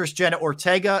 Actress Jenna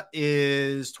Ortega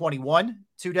is 21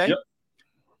 today. Yep.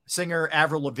 Singer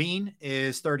Avril Lavigne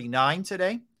is 39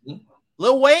 today. Mm-hmm.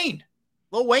 Lil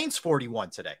Wayne's 41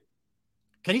 today.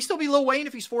 Can he still be Lil Wayne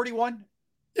if he's 41?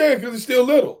 Yeah, because he's still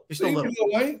little. He's still little.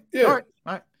 Lil Wayne. Yeah. All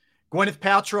right. Gwyneth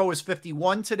Paltrow is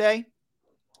 51 today.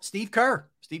 Steve Kerr's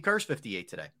 58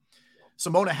 today.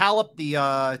 Simona Halep,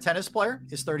 the tennis player,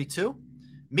 is 32.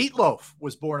 Meatloaf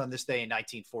was born on this day in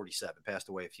 1947, passed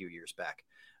away a few years back.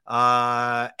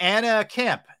 Anna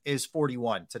Camp is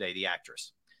 41 today, the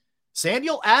actress.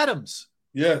 Samuel Adams.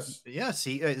 Yes. Yes.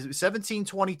 He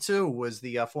 1722 was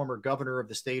the former governor of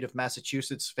the state of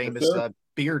Massachusetts, famous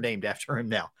beer named after him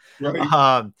now.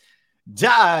 Right.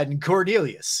 Don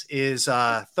Cornelius is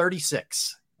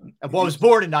 36. Well, was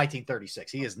born in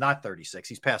 1936. He is not 36.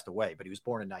 He's passed away, but he was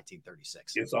born in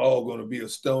 1936. It's all going to be a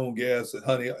stone gas. And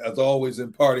honey, as always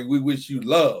in party, we wish you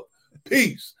love,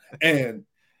 peace, and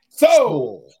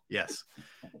soul. Yes.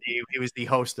 He was the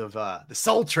host of the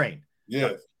Soul Train.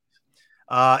 Yes.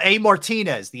 A.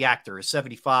 Martinez, the actor, is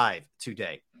 75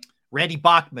 today. Randy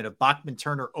Bachman of Bachman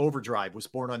Turner Overdrive was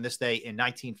born on this day in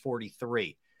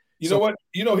 1943. You know what?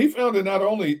 He founded not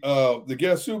only the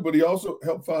Guess Who, but he also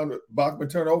helped found Bachman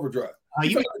Turner Overdrive.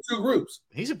 He founded two groups.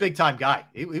 He's a big time guy.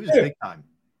 He was a big time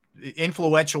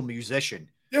influential musician.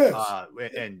 Yes.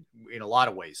 And in a lot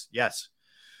of ways. Yes.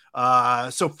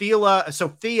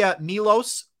 Sophia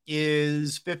Milos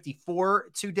is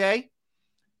 54 today.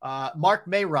 Mark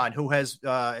Mayron, who has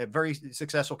a very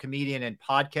successful comedian and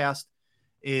podcast,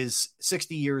 is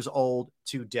 60 years old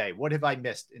today. What have I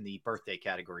missed in the birthday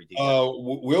category?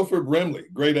 Wilford Brimley,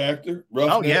 great actor.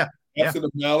 Absent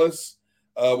of Malice,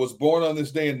 was born on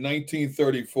this day in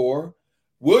 1934.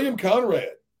 William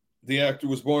Conrad, the actor,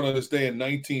 was born on this day in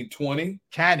 1920.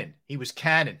 Cannon. He was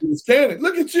Cannon.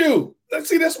 Look at you.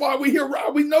 That's why we hear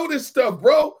Rob. We know this stuff,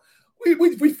 bro.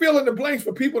 We fill in the blanks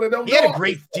for people that don't know. He had a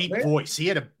great deep voice. He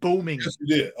had a booming. Yes, he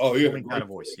did. Oh, yeah, kind of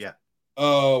voice. Yeah.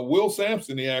 Will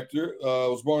Sampson, the actor,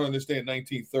 was born on this day in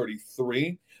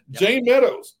 1933. Yep. Jane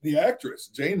Meadows, the actress.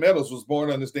 Jane Meadows was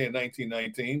born on this day in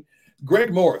 1919.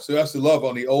 Greg Morris, who has to love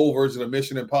on the old version of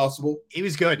Mission Impossible. He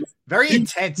was good. Very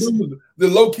intense. The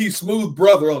low-key smooth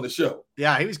brother on the show.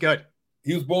 Yeah, he was good.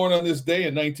 He was born on this day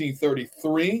in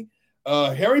 1933.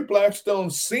 Harry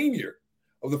Blackstone Sr.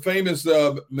 of the famous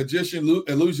magician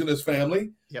illusionist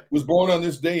family was born on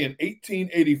this day in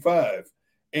 1885.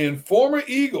 And former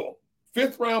Eagle,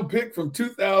 fifth-round pick from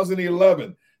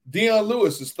 2011, Deion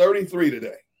Lewis is 33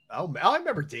 today. Oh, I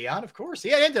remember Deion, of course.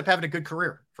 He ended up having a good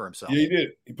career for himself. Yeah, he did.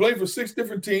 He played for 6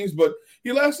 different teams, but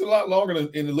he lasted a lot longer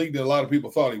in the league than a lot of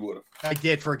people thought he would have. I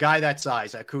did. For a guy that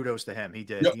size, kudos to him. He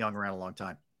did. Yep. He hung around a long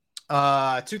time.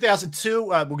 2002,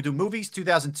 we'll do movies.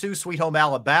 2002, Sweet Home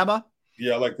Alabama.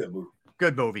 Yeah, I like that movie.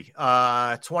 Good movie.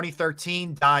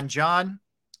 2013, Don John.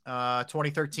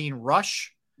 2013,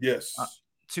 Rush. Yes.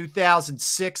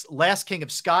 2006, Last King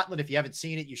of Scotland. If you haven't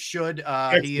seen it, you should.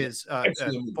 He is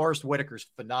Forrest Whitaker's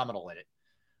phenomenal in it.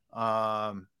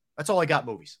 That's all I got.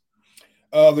 Movies.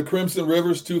 The Crimson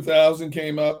Rivers 2000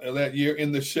 came out that year.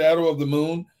 In the Shadow of the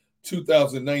Moon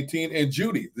 2019, and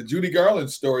Judy, the Judy Garland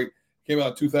story, came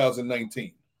out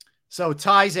 2019. So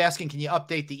Ty's asking, can you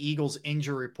update the Eagles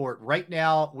injury report? Right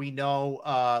now, we know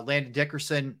Landon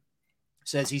Dickerson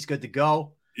says he's good to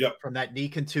go from that knee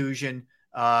contusion.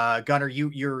 Gunner,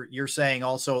 you're saying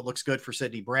also it looks good for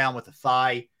Sidney Brown with the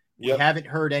thigh. We haven't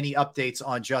heard any updates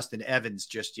on Justin Evans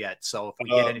just yet. So if we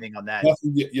get anything on that.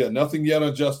 Nothing yet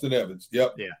on Justin Evans.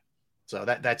 Yep. Yeah. So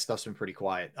that stuff's been pretty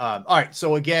quiet. All right.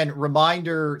 So again,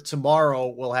 reminder, tomorrow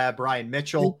we'll have Brian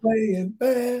Mitchell. Playing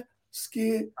basketball.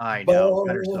 I know.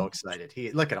 Gunner's so excited.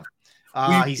 Look at him.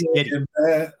 He's giddy.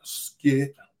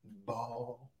 Basketball.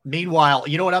 Meanwhile,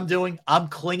 you know what I'm doing? I'm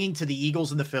clinging to the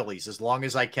Eagles and the Phillies as long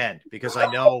as I can, because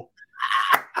I know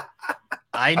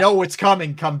what's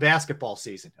coming come basketball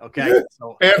season. Okay.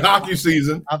 So, and hockey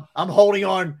season. I'm holding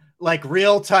on like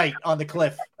real tight on the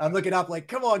cliff. I'm looking up like,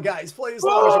 come on, guys, play as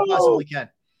long as you possibly can.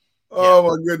 Oh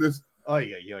my goodness. Oh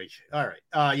yeah. All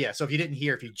right. So if you didn't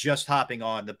hear, if you're just hopping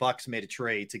on, the Bucks made a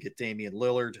trade to get Damian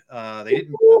Lillard. They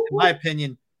didn't, in my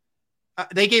opinion,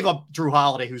 they gave up Drew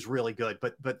Holiday, who's really good,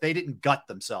 but they didn't gut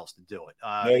themselves to do it.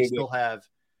 They still have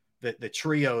the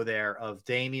trio there of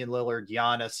Damian Lillard,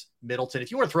 Giannis, Middleton.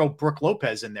 If you want to throw Brook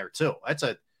Lopez in there too, it's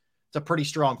a pretty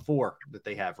strong four that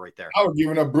they have right there. I was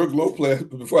giving up Brook Lopez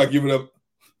before I give it up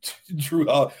Drew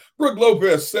Holiday. Brook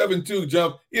Lopez 7'2"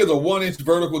 jump. He has a 1-inch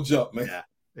vertical jump, man.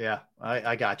 Yeah.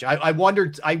 I got you. I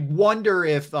wonder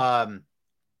if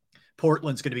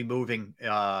Portland's going to be moving,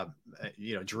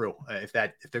 Drew, if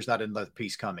there's not another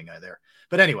piece coming there.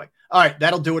 But anyway, all right,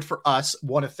 that'll do it for us.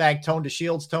 Want to thank Tone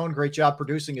DeShields. Tone, great job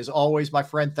producing as always, my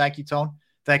friend. Thank you, Tone.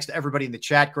 Thanks to everybody in the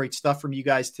chat. Great stuff from you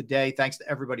guys today. Thanks to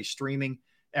everybody streaming,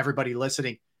 everybody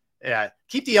listening.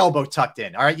 Keep the elbow tucked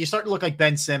in. All right, you start to look like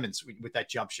Ben Simmons with that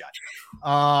jump shot.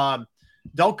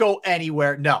 Don't go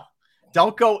anywhere. No.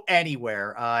 Don't go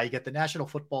anywhere. You get the National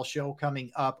Football Show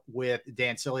coming up with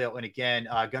Dan Cilio. And again,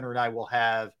 Gunnar and I will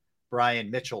have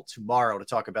Brian Mitchell tomorrow to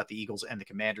talk about the Eagles and the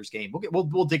Commanders game.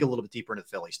 We'll dig a little bit deeper into the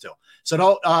Phillies too.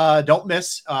 So don't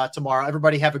miss tomorrow.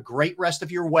 Everybody have a great rest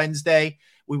of your Wednesday.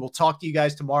 We will talk to you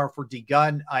guys tomorrow for D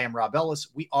Gunn. I am Rob Ellis.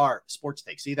 We are Sports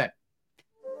Take. See you then.